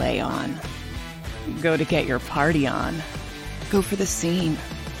parlay on. Go to get your party on. Go for the scene.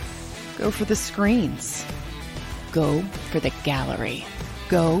 Go for the screens. Go for the gallery.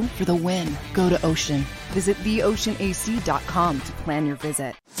 Go for the win. Go to Ocean. Visit theoceanac.com to plan your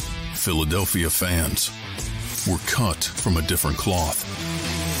visit. Philadelphia fans, we're cut from a different cloth.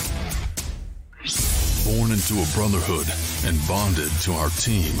 Born into a brotherhood and bonded to our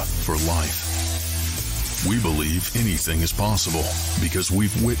team for life. We believe anything is possible because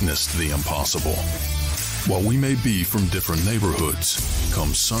we've witnessed the impossible. While we may be from different neighborhoods,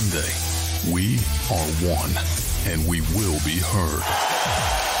 come Sunday, we are one, and we will be heard.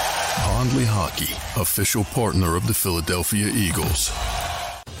 Pondley Hockey, official partner of the Philadelphia Eagles.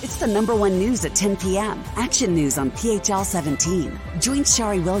 It's the #1 news at 10 p.m. Action News on PHL 17. Join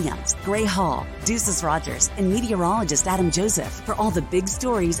Shari Williams, Gray Hall, Deuces Rogers, and meteorologist Adam Joseph for all the big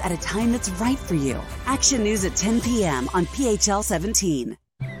stories at a time that's right for you. Action News at 10 p.m. on PHL 17.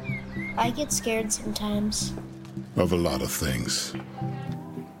 I get scared sometimes. Of a lot of things.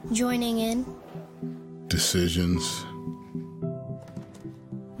 Joining in. Decisions.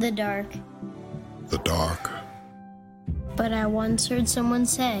 The dark. The dark. But I once heard someone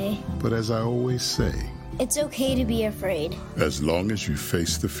say, but as I always say, it's okay to be afraid. As long as you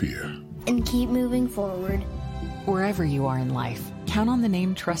face the fear. And keep moving forward. Wherever you are in life, count on the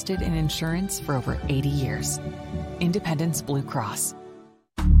name trusted in insurance for over 80 years. Independence Blue Cross.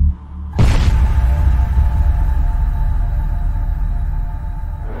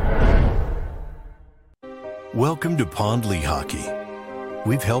 Welcome to Pondley Hockey.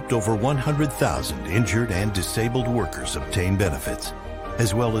 We've helped over 100,000 injured and disabled workers obtain benefits,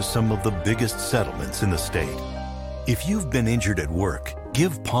 as well as some of the biggest settlements in the state. If you've been injured at work,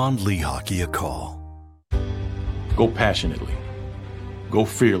 give Pondley Hockey a call. Go passionately. Go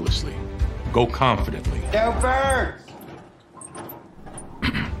fearlessly. Go confidently. Go Birds!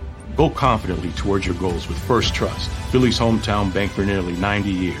 Go confidently towards your goals with First Trust, Philly's hometown bank for nearly 90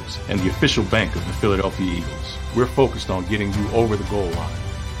 years and the official bank of the Philadelphia Eagles. We're focused on getting you over the goal line.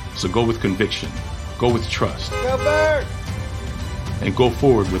 So go with conviction, go with trust, Go Birds! and go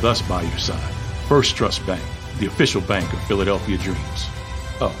forward with us by your side. First Trust Bank, the official bank of Philadelphia dreams.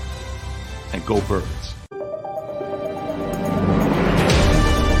 Oh, and go Birds.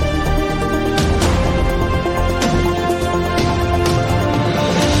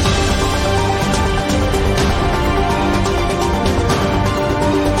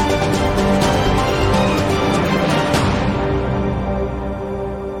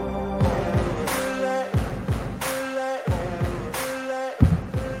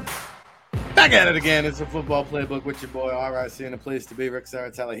 Back at it again. It's a Football Playbook with your boy RIC and a place to be. Ric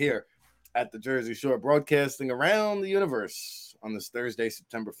Serritella here at the Jersey Shore, broadcasting around the universe on this Thursday,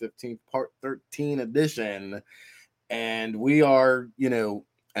 September 15th, part 13 edition. And we are, an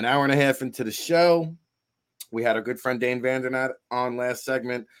hour and a half into the show. We had our good friend Dane Vandernat on last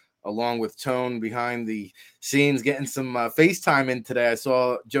segment, along with Tone behind the scenes, getting some FaceTime in today. I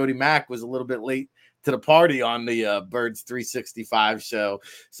saw Jody Mack was a little bit late to the party on the Birds 365 show.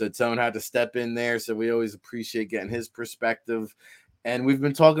 So Tone had to step in there. So we always appreciate getting his perspective. And we've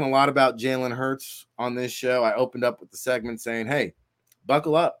been talking a lot about Jalen Hurts on this show. I opened up with the segment saying, hey,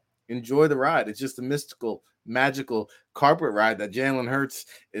 buckle up, enjoy the ride. It's just a mystical, magical carpet ride that Jalen Hurts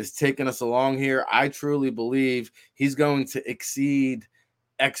is taking us along here. I truly believe he's going to exceed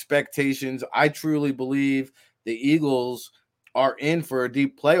expectations. I truly believe the Eagles are in for a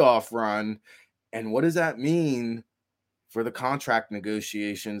deep playoff run. And what does that mean for the contract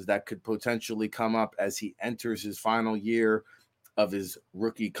negotiations that could potentially come up as he enters his final year of his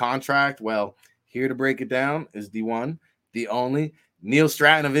rookie contract? Well, here to break it down is the one, the only, Neil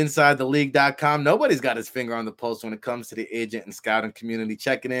Stratton of InsideTheLeague.com. Nobody's got his finger on the pulse when it comes to the agent and scouting community.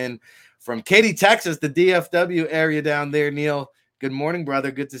 Checking in from Katy, Texas, the DFW area down there. Neil, good morning, brother.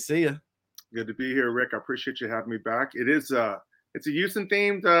 Good to see you. Good to be here, Rick. I appreciate you having me back. It's a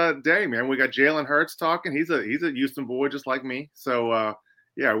Houston-themed day, man. We got Jalen Hurts talking. He's a Houston boy just like me. So,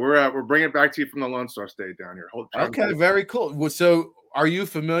 we're bringing it back to you from the Lone Star State down here. Okay, very cool. So are you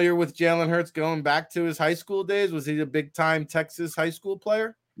familiar with Jalen Hurts going back to his high school days? Was he a big-time Texas high school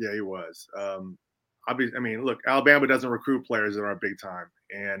player? Yeah, he was. Look, Alabama doesn't recruit players that are big time.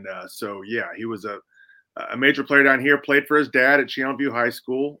 And he was a major player down here, played for his dad at Channelview High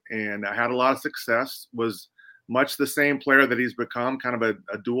School, and had a lot of success, was much the same player that he's become, kind of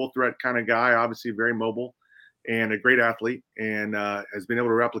a dual threat kind of guy, obviously very mobile and a great athlete, and has been able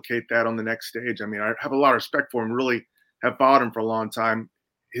to replicate that on the next stage. I mean, I have a lot of respect for him, really have followed him for a long time.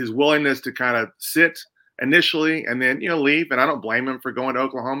 His willingness to kind of sit initially and then, leave, and I don't blame him for going to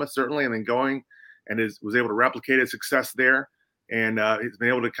Oklahoma, certainly, and then going and was able to replicate his success there. And he's been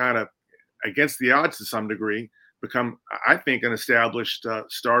able to kind of, against the odds to some degree, become, I think, an established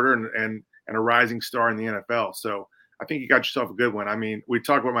starter and a rising star in the NFL. So I think you got yourself a good one. I mean, we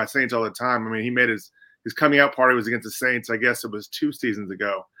talk about my Saints all the time. I mean, he made his coming out party was against the Saints. I guess it was 2 seasons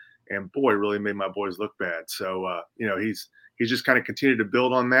ago, and boy, really made my boys look bad. So, he's just kind of continued to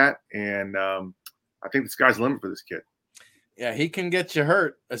build on that. And I think the sky's the limit for this kid. Yeah, he can get you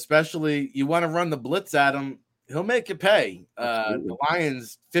hurt, especially you want to run the blitz at him. He'll make you pay. The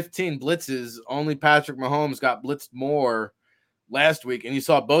Lions, 15 blitzes. Only Patrick Mahomes got blitzed more last week, and you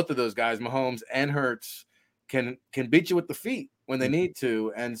saw both of those guys, Mahomes and Hurts, can beat you with the feet when they need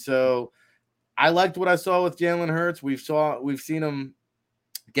to. And so I liked what I saw with Jalen Hurts. We've seen him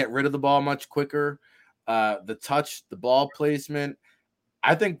get rid of the ball much quicker. The touch, the ball placement.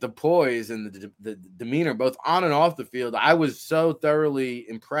 I think the poise and the demeanor, both on and off the field, I was so thoroughly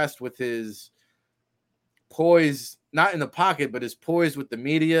impressed with his poise, not in the pocket, but his poise with the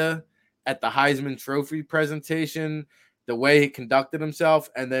media at the Heisman Trophy presentation, the way he conducted himself.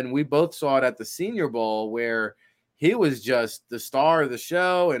 And then we both saw it at the Senior Bowl where he was just the star of the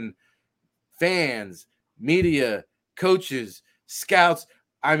show, and fans, media, coaches, scouts.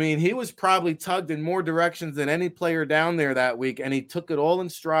 I mean, he was probably tugged in more directions than any player down there that week, and he took it all in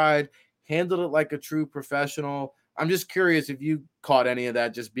stride, handled it like a true professional. I'm just curious if you caught any of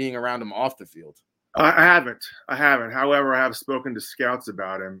that just being around him off the field. I haven't. However, I have spoken to scouts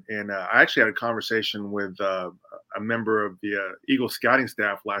about him, and I actually had a conversation with a member of the Eagles scouting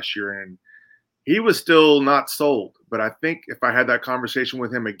staff last year, and he was still not sold. But I think if I had that conversation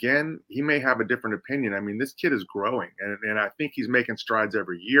with him again, he may have a different opinion. I mean, this kid is growing, and I think he's making strides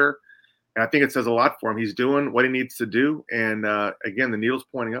every year. And I think it says a lot for him. He's doing what he needs to do, and again, the needle's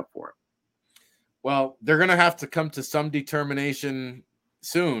pointing up for him. Well, they're going to have to come to some determination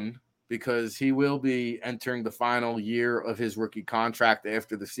soon, because he will be entering the final year of his rookie contract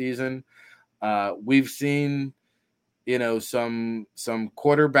after the season. We've seen, some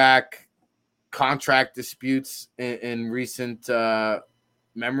quarterback contract disputes in recent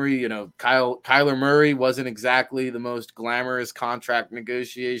memory. Kyler Murray wasn't exactly the most glamorous contract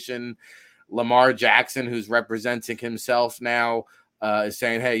negotiation. Lamar Jackson, who's representing himself now, is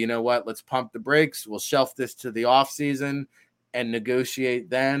saying, hey, you know what? Let's pump the brakes. We'll shelf this to the offseason and negotiate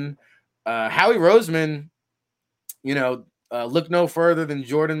then. Howie Roseman, look no further than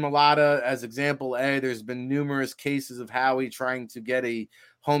Jordan Mailata as example A. There's been numerous cases of Howie trying to get a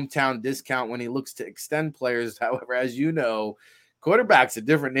hometown discount when he looks to extend players. However, as you know, quarterback's a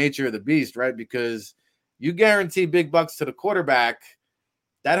different nature of the beast, right? Because you guarantee big bucks to the quarterback,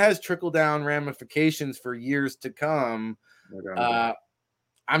 that has trickle-down ramifications for years to come.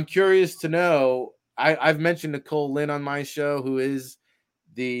 I'm curious to know, I've mentioned Nicole Lynn on my show, who is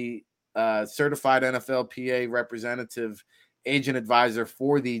the certified NFLPA representative agent advisor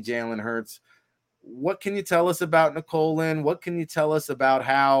for the Jalen Hurts. What can you tell us about Nicole Lynn? What can you tell us about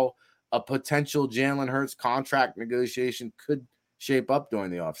how a potential Jalen Hurts contract negotiation could shape up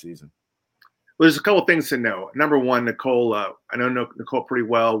during the offseason? Well, there's a couple of things to know. Number one, Nicole, I know Nicole pretty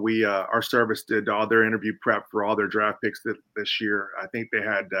well. We, our service did all their interview prep for all their draft picks this year. I think they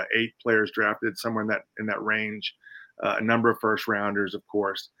had 8 players drafted, somewhere in that range, a number of first rounders, of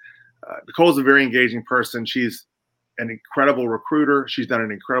course. Nicole's a very engaging person. She's an incredible recruiter. She's done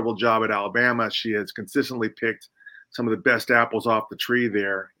an incredible job at Alabama. She has consistently picked some of the best apples off the tree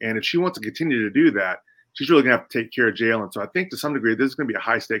there. And if she wants to continue to do that, she's really going to have to take care of Jalen. So I think to some degree, this is going to be a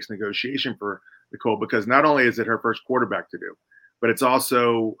high-stakes negotiation for Nicole, because not only is it her first quarterback to do, but it's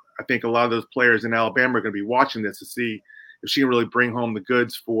also, I think a lot of those players in Alabama are going to be watching this to see if she can really bring home the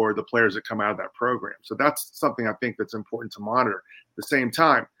goods for the players that come out of that program. So that's something I think that's important to monitor. At the same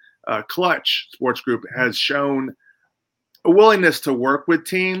time, Clutch Sports Group has shown a willingness to work with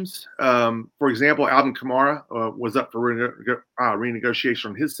teams. For example, Alvin Kamara was up for renegotiation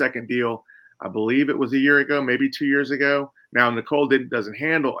on his second deal. I believe it was a year ago, maybe 2 years ago. Now, Nicole doesn't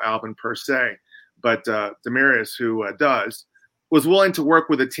handle Alvin per se, but Demarius, who does, was willing to work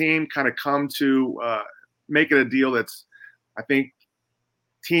with a team, kind of come to make it a deal that's, I think,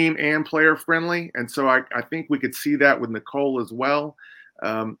 team and player friendly. And so I think we could see that with Nicole as well.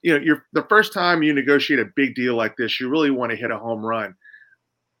 The first time you negotiate a big deal like this, you really want to hit a home run.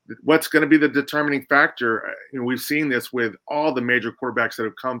 What's going to be the determining factor? We've seen this with all the major quarterbacks that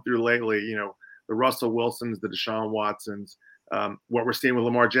have come through lately, the Russell Wilsons, the Deshaun Watsons. What we're seeing with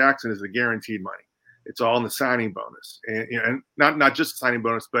Lamar Jackson is the guaranteed money. It's all in the signing bonus, and not just the signing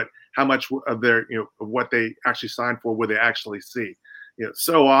bonus, but how much of their, of what they actually signed for, will they actually see.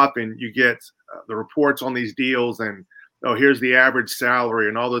 So often you get the reports on these deals and, oh, here's the average salary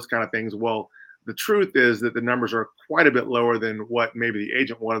and all those kind of things. Well, the truth is that the numbers are quite a bit lower than what maybe the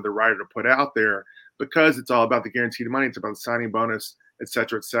agent wanted the writer to put out there, because it's all about the guaranteed money. It's about the signing bonus, et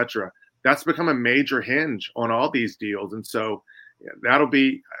cetera, et cetera. That's become a major hinge on all these deals. And so that'll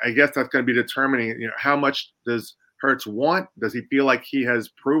be, I guess that's going to be determining, how much does Hurts want? Does he feel like he has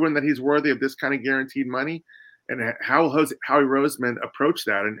proven that he's worthy of this kind of guaranteed money? And how has Howie Roseman approached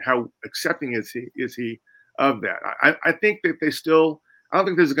that, and how accepting is he of that? I think that I don't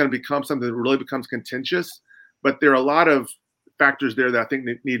think this is going to become something that really becomes contentious, but there are a lot of factors there that I think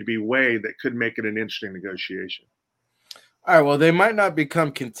need to be weighed that could make it an interesting negotiation. All right, well, they might not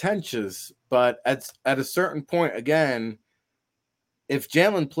become contentious, but at a certain point, again, if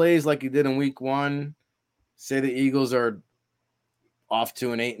Jalen plays like he did in week 1, say the Eagles are off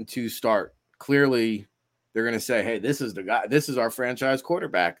to an 8-2 start, clearly they're going to say, hey, this is the guy, this is our franchise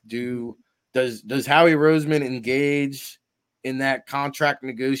quarterback. Does Howie Roseman engage in that contract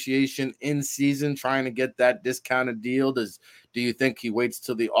negotiation in season, trying to get that discounted deal? Do you think he waits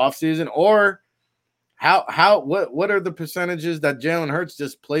till the offseason, or what are the percentages that Jalen Hurts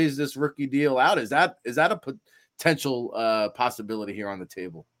just plays this rookie deal out? Is that a potential possibility here on the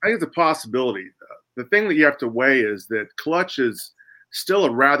table? I think it's a possibility. The thing that you have to weigh is that Clutch is still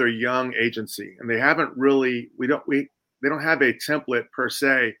a rather young agency, and they haven't really they don't have a template per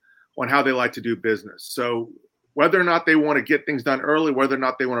se on how they like to do business. So whether or not they want to get things done early, whether or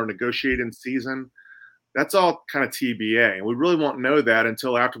not they want to negotiate in season, that's all kind of TBA. And we really won't know that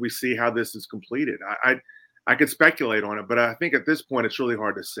until after we see how this is completed. I could speculate on it, but I think at this point it's really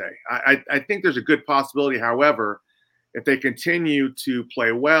hard to say. I think there's a good possibility, however, if they continue to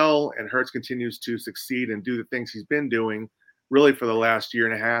play well and Hurts continues to succeed and do the things he's been doing really for the last year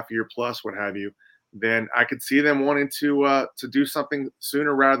and a half, year plus, what have you, then I could see them wanting to do something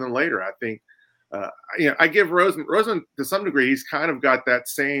sooner rather than later. I think I give Rosen to some degree. He's kind of got that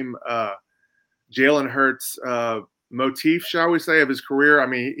same Jalen Hurts motif, shall we say, of his career. I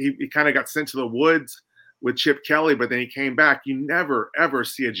mean, he kind of got sent to the woods with Chip Kelly, but then he came back. You never, ever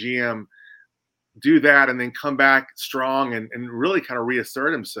see a GM do that and then come back strong and really kind of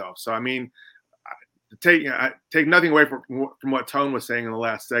reassert himself. So, I mean, take nothing away from what Tone was saying in the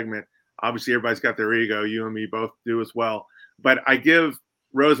last segment. Obviously, everybody's got their ego. You and me both do as well. But I give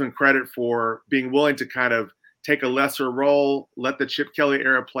Rosen credit for being willing to kind of take a lesser role, let the Chip Kelly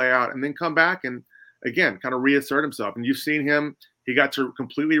era play out, and then come back and, again, kind of reassert himself. And you've seen him. He got to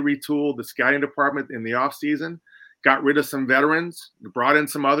completely retool the scouting department in the offseason, got rid of some veterans, brought in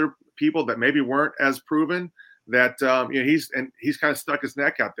some other people that maybe weren't as proven, that he's kind of stuck his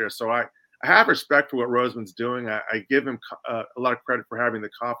neck out there. So I have respect for what Roseman's doing. I give him a lot of credit for having the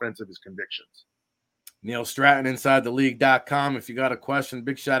confidence of his convictions. Neil Stratton, InsideTheLeague.com. If you got a question,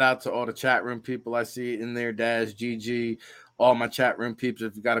 big shout out to all the chat room people I see in there, Daz, GG, all my chat room peeps.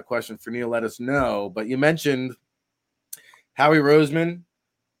 If you got a question for Neil, let us know. But you mentioned Howie Roseman,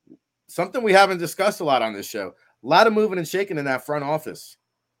 something we haven't discussed a lot on this show. A lot of moving and shaking in that front office.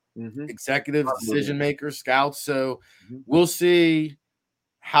 Executives, decision makers, scouts. So we'll see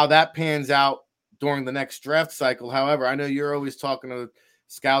how that pans out during the next draft cycle. However, I know you're always talking to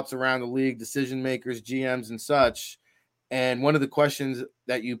scouts around the league, decision makers, GMs, and such. And one of the questions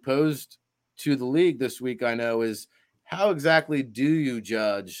that you posed to the league this week, I know, is how exactly do you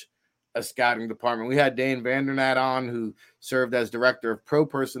judge a scouting department? We had Dane Vandernat on, who served as director of pro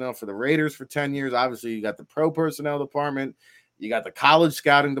personnel for the Raiders for 10 years. Obviously, you got the pro personnel department. You got the college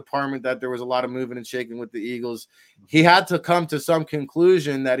scouting department that there was a lot of moving and shaking with the Eagles. He had to come to some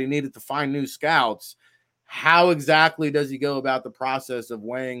conclusion that he needed to find new scouts. How exactly does he go about the process of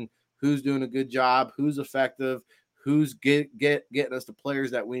weighing who's doing a good job, who's effective, who's getting us the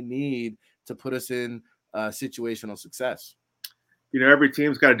players that we need to put us in situational success? Every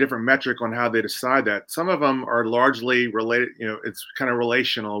team's got a different metric on how they decide that. Some of them are largely related. It's kind of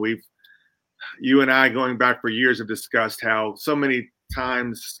relational. You and I, going back for years, have discussed how so many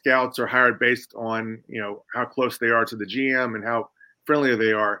times scouts are hired based on, how close they are to the GM and how friendly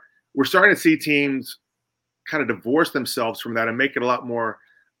they are. We're starting to see teams kind of divorce themselves from that and make it a lot more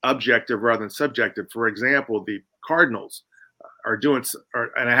objective rather than subjective. For example, the Cardinals are doing,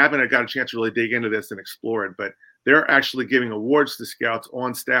 and I haven't got a chance to really dig into this and explore it, but they're actually giving awards to scouts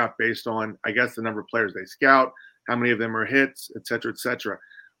on staff based on, I guess, the number of players they scout, how many of them are hits, et cetera, et cetera.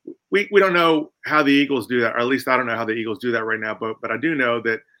 We don't know how the Eagles do that, or at least I don't know how the Eagles do that right now, but I do know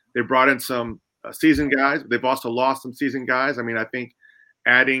that they brought in some seasoned guys. They've also lost some seasoned guys. I mean, I think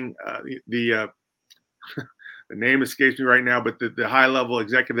adding the name escapes me right now, but the high-level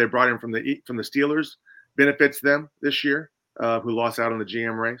executive they brought in from the Steelers benefits them this year, who lost out on the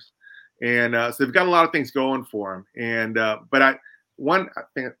GM race. And so they've got a lot of things going for them. And but I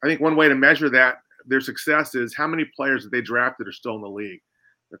think one way to measure that their success is how many players that they drafted are still in the league.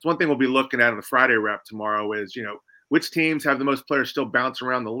 That's one thing we'll be looking at on the Friday wrap tomorrow is, which teams have the most players still bouncing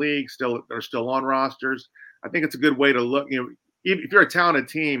around the league, are still on rosters. I think it's a good way to look. If you're a talented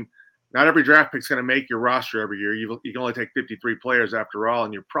team, not every draft pick is going to make your roster every year. You can only take 53 players after all,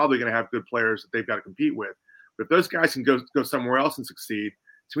 and you're probably going to have good players that they've got to compete with. But if those guys can go somewhere else and succeed,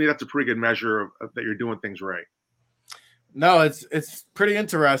 to me, that's a pretty good measure of that you're doing things right. No, it's pretty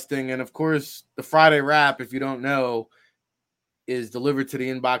interesting. And, of course, the Friday wrap, if you don't know, is delivered to the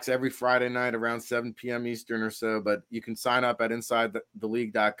inbox every Friday night around 7 p.m. Eastern or so. But you can sign up at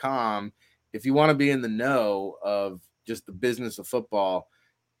InsideTheLeague.com. If you want to be in the know of just the business of football,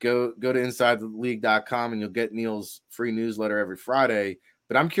 go to InsideTheLeague.com and you'll get Neil's free newsletter every Friday.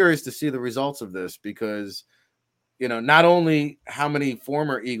 But I'm curious to see the results of this because, not only how many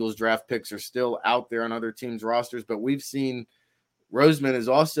former Eagles draft picks are still out there on other teams' rosters, but we've seen Roseman is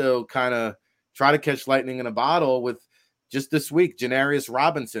also kind of try to catch lightning in a bottle with just this week, Janarius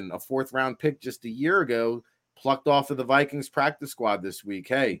Robinson, a 4th-round pick just a year ago, plucked off of the Vikings practice squad this week.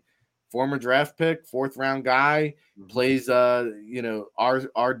 Hey, former draft pick, 4th-round guy, plays our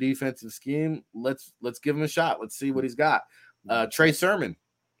defensive scheme. Let's give him a shot. Let's see what he's got. Trey Sermon,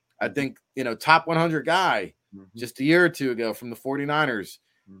 I think, top 100 guy just a year or two ago from the 49ers.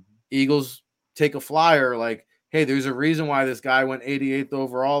 Eagles take a flyer like, hey, there's a reason why this guy went 88th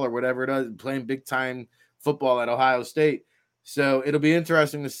overall or whatever it is, playing big-time football at Ohio State. So it'll be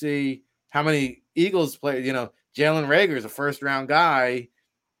interesting to see how many Eagles play. Jalen Reagor is a 1st-round guy.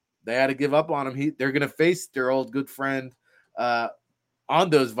 They had to give up on him. They're going to face their old good friend on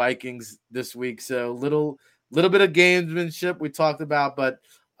those Vikings this week. So little bit of gamesmanship we talked about, but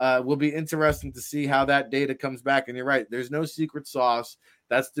will be interesting to see how that data comes back. And you're right, there's no secret sauce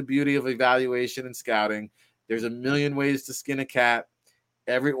That's the beauty of evaluation and scouting. There's a million ways to skin a cat.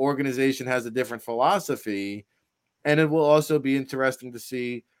 Every organization has a different philosophy, and it will also be interesting to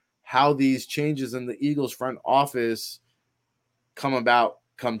see how these changes in the Eagles front office come about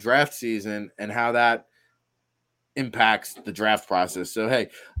come draft season and how that impacts the draft process. So, hey,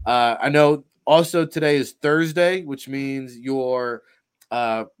 I know also today is Thursday, which means your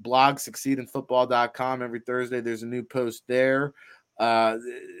blog, succeedinfootball.com. Every Thursday, there's a new post there.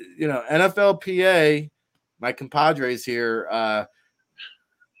 NFLPA, my compadres here,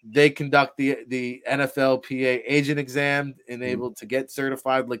 they conduct the NFLPA agent exam and able to get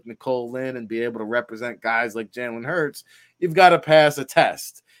certified like Nicole Lynn and be able to represent guys like Jalen Hurts. You've got to pass a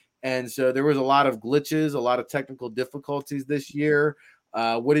test. And so there was a lot of glitches, a lot of technical difficulties this year.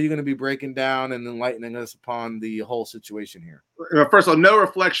 What are you going to be breaking down and enlightening us upon the whole situation here? First of all, no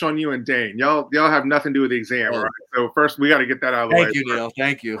reflection on you and Dane. Y'all have nothing to do with the exam, right? So first, we got to get that out of the way. Thank you, Neil.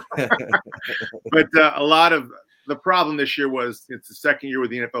 Thank you. But a lot of the problem this year was it's the second year with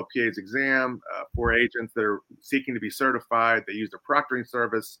the NFLPA's exam for agents that are seeking to be certified. They used a proctoring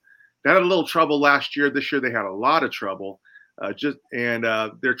service. They had a little trouble last year. This year, they had a lot of trouble.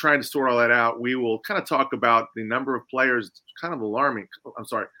 They're trying to sort all that out. We will kind of talk about the number of players, kind of alarming.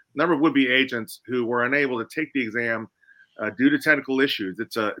 Number of would-be agents who were unable to take the exam due to technical issues.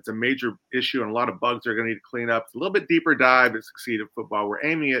 It's a major issue, and a lot of bugs they're going to need to clean up. It's a little bit deeper dive at Succeed at Football. We're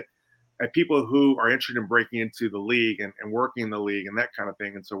aiming it at people who are interested in breaking into the league and working in the league and that kind of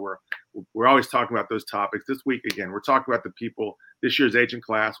thing. And so we're always talking about those topics. This week, again, we're talking about the people, this year's agent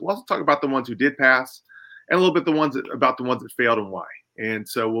class. We'll also talk about the ones who did pass, and a little bit about the ones that failed and why. And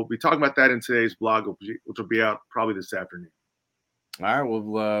so we'll be talking about that in today's blog, which will be out probably this afternoon. All right,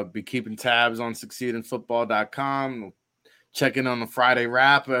 we'll be keeping tabs on succeedinfootball.com. We'll check in on the Friday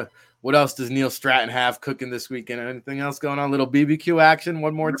wrap. What else does Neil Stratton have cooking this weekend? Anything else going on? Little BBQ action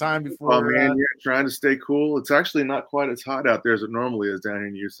one more time before. Oh, man, trying to stay cool. It's actually not quite as hot out there as it normally is down here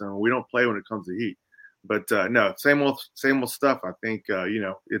in Houston. We don't play when it comes to heat. But, no, same old stuff. I think,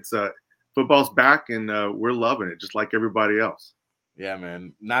 it's football's back, and we're loving it just like everybody else. Yeah,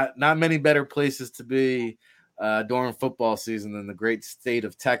 man. Not many better places to be during football season than the great state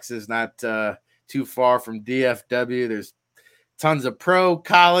of Texas. Not too far from DFW. There's tons of pro,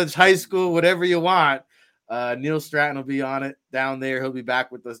 college, high school, whatever you want. Neil Stratton will be on it down there. He'll be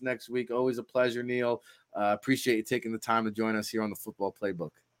back with us next week. Always a pleasure, Neil. Appreciate you taking the time to join us here on the Football Playbook.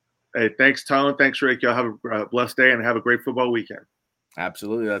 Hey, thanks, Tone. Thanks, Rick. Y'all have a blessed day and have a great football weekend.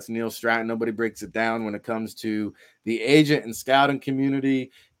 Absolutely. That's Neil Stratton. Nobody breaks it down when it comes to the agent and scouting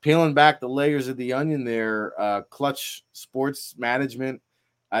community. Peeling back the layers of the onion there, Clutch Sports Management,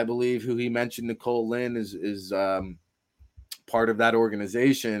 I believe, who he mentioned, Nicole Lynn, is part of that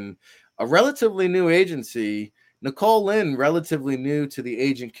organization. A relatively new agency. Nicole Lynn, relatively new to the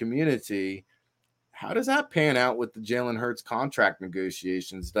agent community. How does that pan out with the Jalen Hurts contract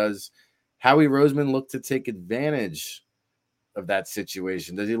negotiations? Does Howie Roseman look to take advantage of that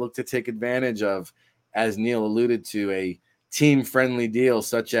situation? Does he look to take advantage of, as Neil alluded to, a team-friendly deal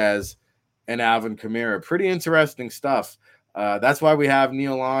such as an Alvin Kamara? Pretty interesting stuff. That's why we have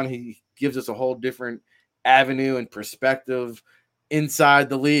Neil on. He gives us a whole different avenue and perspective inside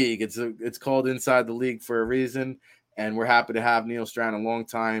the league. It's called Inside the League for a reason, and we're happy to have Neil Stratton, a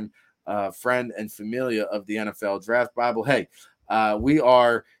longtime friend and familia of the NFL Draft Bible. Hey, we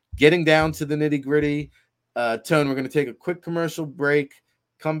are getting down to the nitty-gritty. Tone, we're going to take a quick commercial break,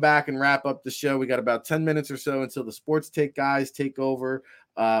 come back and wrap up the show. We got about 10 minutes or so until the Sports Take guys take over.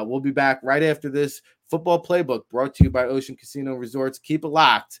 We'll be back right after this Football Playbook, brought to you by Ocean Casino Resorts. Keep it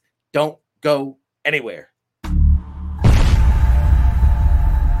locked. Don't go anywhere.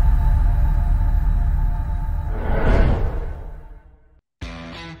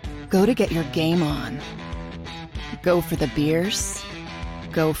 Go to get your game on. Go for the beers.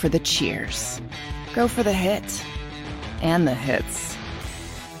 Go for the cheers. Go for the hit and the hits.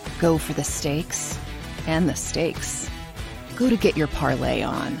 Go for the stakes and the stakes. Go to get your parlay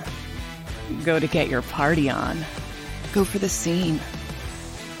on. Go to get your party on. Go for the scene.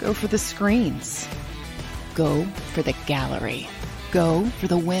 Go for the screens. Go for the gallery. Go for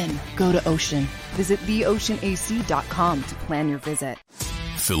the win. Go to Ocean. Visit theoceanac.com to plan your visit.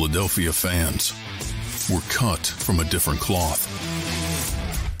 Philadelphia fans, we're cut from a different cloth.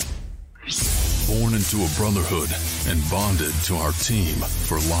 Born into a brotherhood and bonded to our team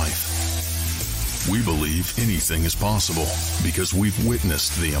for life. We believe anything is possible because we've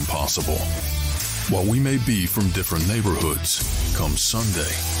witnessed the impossible. While we may be from different neighborhoods, come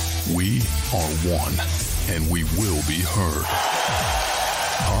Sunday, we are one, and we will be heard.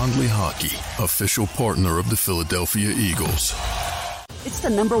 Pondley Hockey, official partner of the Philadelphia Eagles. It's the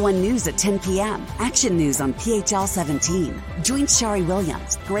 #1 news at 10 p.m. Action News on PHL 17. Join Shari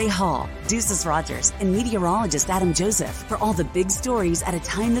Williams, Gray Hall, Deuces Rogers, and meteorologist Adam Joseph for all the big stories at a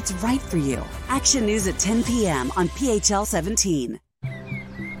time that's right for you. Action News at 10 p.m. on PHL 17.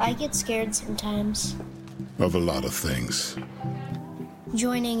 I get scared sometimes. Of a lot of things.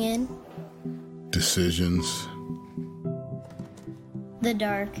 Joining in. Decisions. The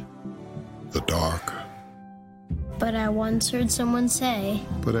dark. The dark. But I once heard someone say,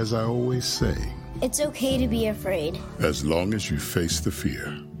 But as I always say, it's okay to be afraid. as long as you face the fear.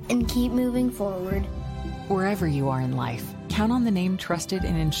 And keep moving forward. Wherever you are in life, count on the name trusted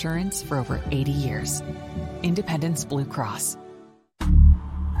in insurance for over 80 years. Independence Blue Cross.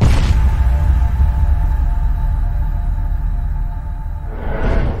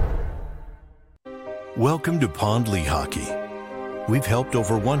 Welcome to Pond Lehocky. We've helped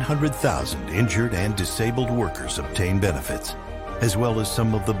over 100,000 injured and disabled workers obtain benefits, as well as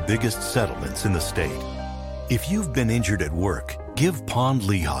some of the biggest settlements in the state. If you've been injured at work, give Pond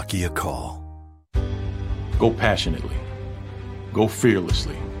Lehocky a call. Go passionately. Go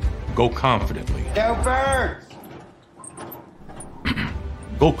fearlessly. Go confidently. Go Birds!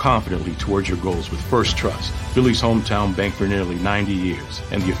 Go confidently towards your goals with First Trust, Philly's hometown bank for nearly 90 years,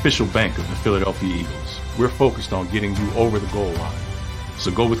 and the official bank of the Philadelphia Eagles. We're focused on getting you over the goal line.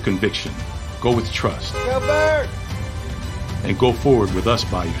 So go with conviction, go with trust, Go Birds! and go forward with us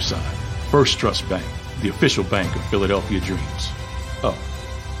by your side. First Trust Bank, the official bank of Philadelphia dreams. Oh,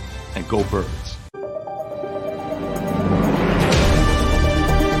 and go Birds.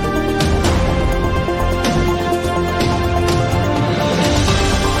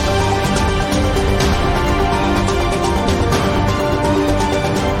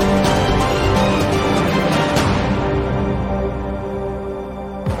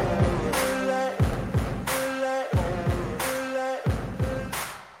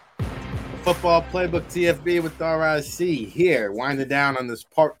 Football Playbook TFB with RIC here, winding down on this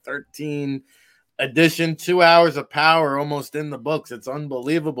part 13 edition. 2 hours of power almost in the books. It's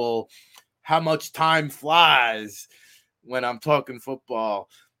unbelievable how much time flies when I'm talking football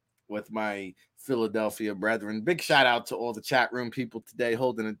with my Philadelphia brethren. Big shout out to all the chat room people today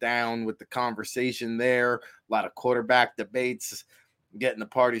holding it down with the conversation there. A lot of quarterback debates, getting the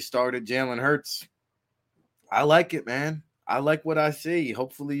party started. Jalen Hurts, I like it, man. I like what I see.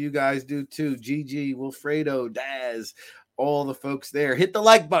 Hopefully you guys do too. Gigi, Wilfredo, Daz, all the folks there. Hit the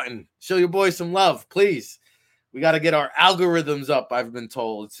like button. Show your boys some love, please. We got to get our algorithms up, I've been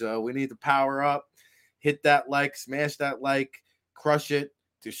told. So we need to power up. Hit that like, smash that like, crush it,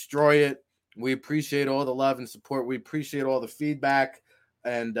 destroy it. We appreciate all the love and support. We appreciate all the feedback.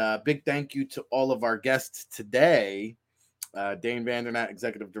 And big thank you to all of our guests today. Dane Vandernat,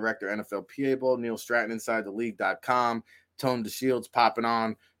 Executive Director, NFL PA Bowl. Neil Stratton, InsideTheLeague.com. Tone DeShields popping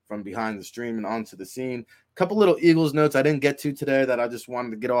on from behind the stream and onto the scene. A couple little Eagles notes I didn't get to today that I just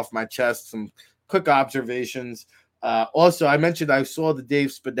wanted to get off my chest. Some quick observations. Also, I mentioned I saw the Dave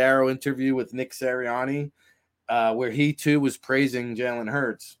Spadaro interview with Ric Serritella, where he too was praising Jalen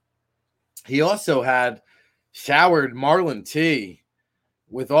Hurts. He also had showered Marlon T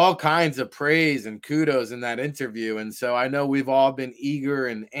with all kinds of praise and kudos in that interview. And so I know we've all been eager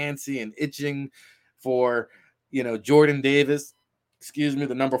and antsy and itching for Jordan Davis,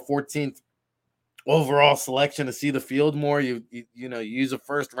 the number 14th overall selection, to see the field more. You use a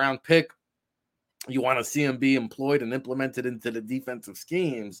first round pick. You want to see him be employed and implemented into the defensive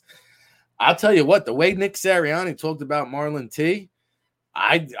schemes. I'll tell you what, the way Ric Serritella talked about Marlon T,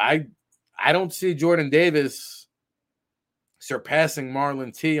 I don't see Jordan Davis surpassing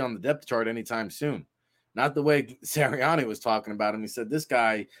Marlon T on the depth chart anytime soon. Not the way Serritella was talking about him. He said this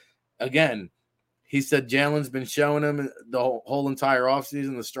guy, again, he said Jalen's been showing him the whole entire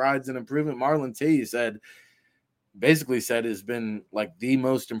offseason the strides and improvement. Marlon T, he basically said has been like the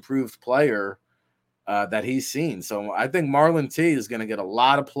most improved player that he's seen. So I think Marlon T is going to get a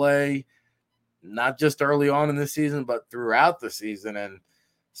lot of play, not just early on in the season, but throughout the season. And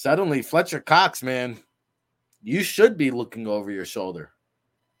suddenly Fletcher Cox, man, you should be looking over your shoulder.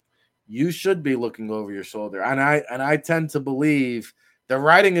 You should be looking over your shoulder. And I tend to believe the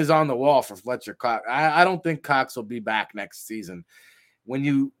writing is on the wall for Fletcher Cox. I don't think Cox will be back next season. When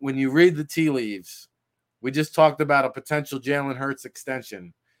you read the tea leaves, we just talked about a potential Jalen Hurts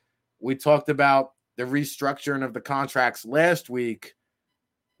extension. We talked about the restructuring of the contracts last week,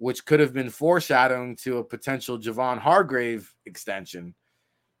 which could have been foreshadowing to a potential Javon Hargrave extension.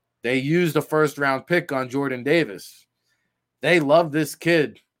 They used a first-round pick on Jordan Davis. They love this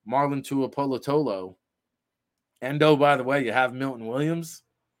kid, Marlon Tuapolotolo. And, oh, by the way, you have Milton Williams.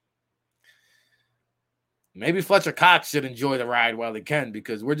 maybe Fletcher Cox should enjoy the ride while he can,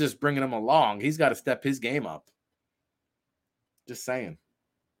 because we're just bringing him along. He's got to step his game up. Just saying.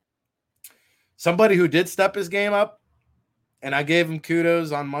 Somebody who did step his game up, and I gave him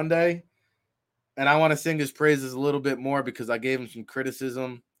kudos on Monday, and I want to sing his praises a little bit more because I gave him some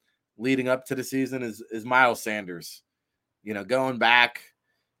criticism leading up to the season, is Miles Sanders. You know, going back,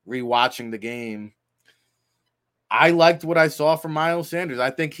 rewatching the game, I liked what I saw from Miles Sanders. I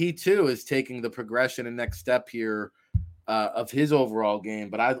think he, too, is taking the progression and next step here of his overall game.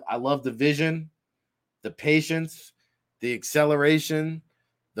 But I love the vision, the patience, the acceleration,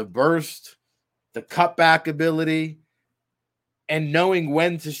 the burst, the cutback ability, and knowing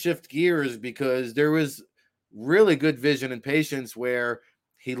when to shift gears, because there was really good vision and patience where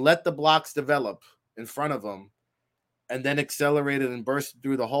he let the blocks develop in front of him and then accelerated and burst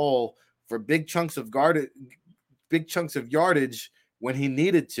through the hole for big chunks of yardage when he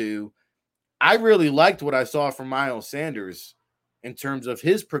needed to. I really liked what I saw from Miles Sanders in terms of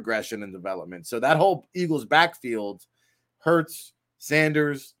his progression and development. So that whole Eagles backfield, Hurts,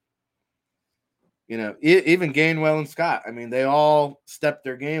 Sanders, you know, even Gainwell and Scott, I mean, they all stepped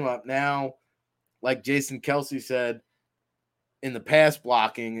their game up. Now, like Jason Kelsey said, in the pass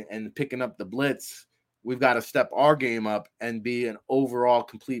blocking and picking up the blitz, we've got to step our game up and be an overall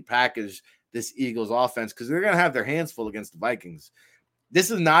complete package, this Eagles offense, because they're going to have their hands full against the Vikings.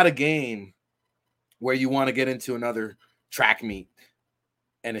 This is not a game where you want to get into another track meet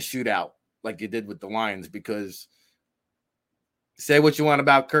and a shootout like you did with the Lions, because say what you want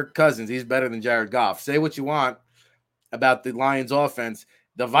about Kirk Cousins, he's better than Jared Goff. Say what you want about the Lions offense,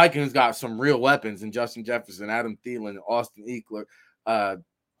 the Vikings got some real weapons in Justin Jefferson, Adam Thielen, Austin Eckler,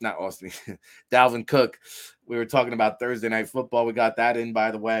 Dalvin Cook. We were talking about Thursday Night Football. We got that in,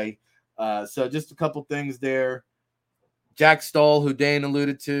 by the way. So just a couple things there. Jack Stoll, who Dane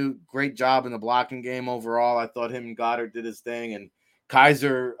alluded to, great job in the blocking game overall. I thought him and Goddard did his thing. And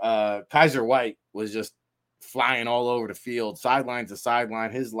Kaiser White was just flying all over the field, sideline to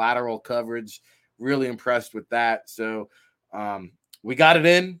sideline. His lateral coverage, really impressed with that. So we got it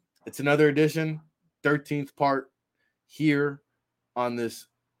in. It's another edition, 13th part here on this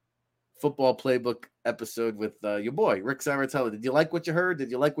Football Playbook episode with your boy, Ric Serritella. Did you like what you heard?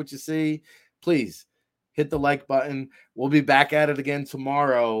 Did you like what you see? Please hit the like button. We'll be back at it again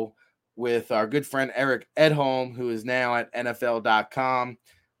tomorrow with our good friend Eric Edholm, who is now at NFL.com.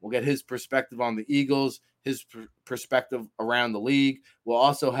 We'll get his perspective on the Eagles, his perspective around the league. We'll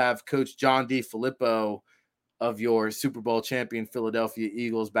also have Coach John DeFilippo of your Super Bowl champion Philadelphia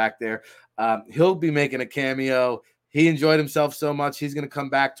Eagles back there. He'll be making a cameo. He enjoyed himself so much. He's going to come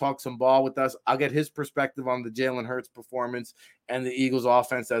back, talk some ball with us. I'll get his perspective on the Jalen Hurts performance and the Eagles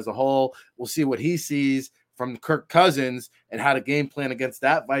offense as a whole. We'll see what he sees from Kirk Cousins and how to game plan against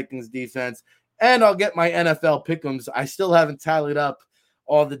that Vikings defense. And I'll get my NFL pick'ems. I still haven't tallied up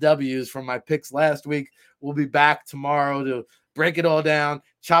all the W's from my picks last week. We'll be back tomorrow to break it all down,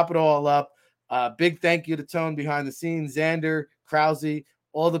 chop it all up. Big thank you to Tone behind the scenes, Xander, Krause,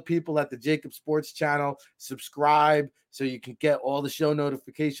 all the people at the JAKIB Sports channel. Subscribe so you can get all the show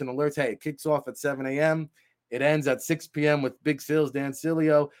notification alerts. Hey, it kicks off at 7 a.m. It ends at 6 p.m. with Big Sales Dan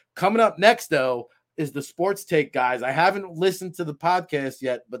Cilio. Coming up next, though, is the Sports Take, guys. I haven't listened to the podcast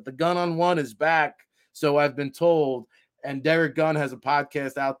yet, but the Gun on One is back, so I've been told. And Derek Gunn has a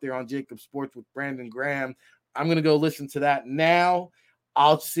podcast out there on JAKIB Sports with Brandon Graham. I'm going to go listen to that now.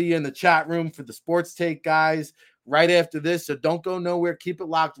 I'll see you in the chat room for the Sports Take, guys, right after this. So don't go nowhere. Keep it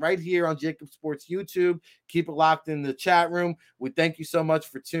locked right here on JAKIB Sports YouTube. Keep it locked in the chat room. We thank you so much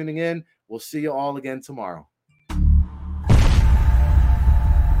for tuning in. We'll see you all again tomorrow.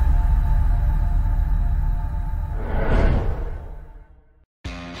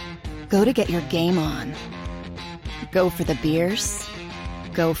 Go to get your game on. Go for the beers.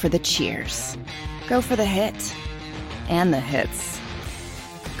 Go for the cheers. Go for the hit and the hits.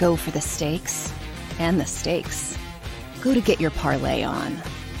 Go for the stakes and the stakes. Go to get your parlay on.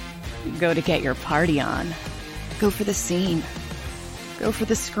 Go to get your party on. Go for the scene. Go for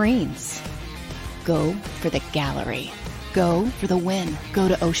the screens. Go for the gallery. Go for the win. Go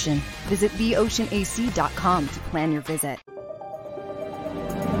to Ocean. Visit theoceanac.com to plan your visit.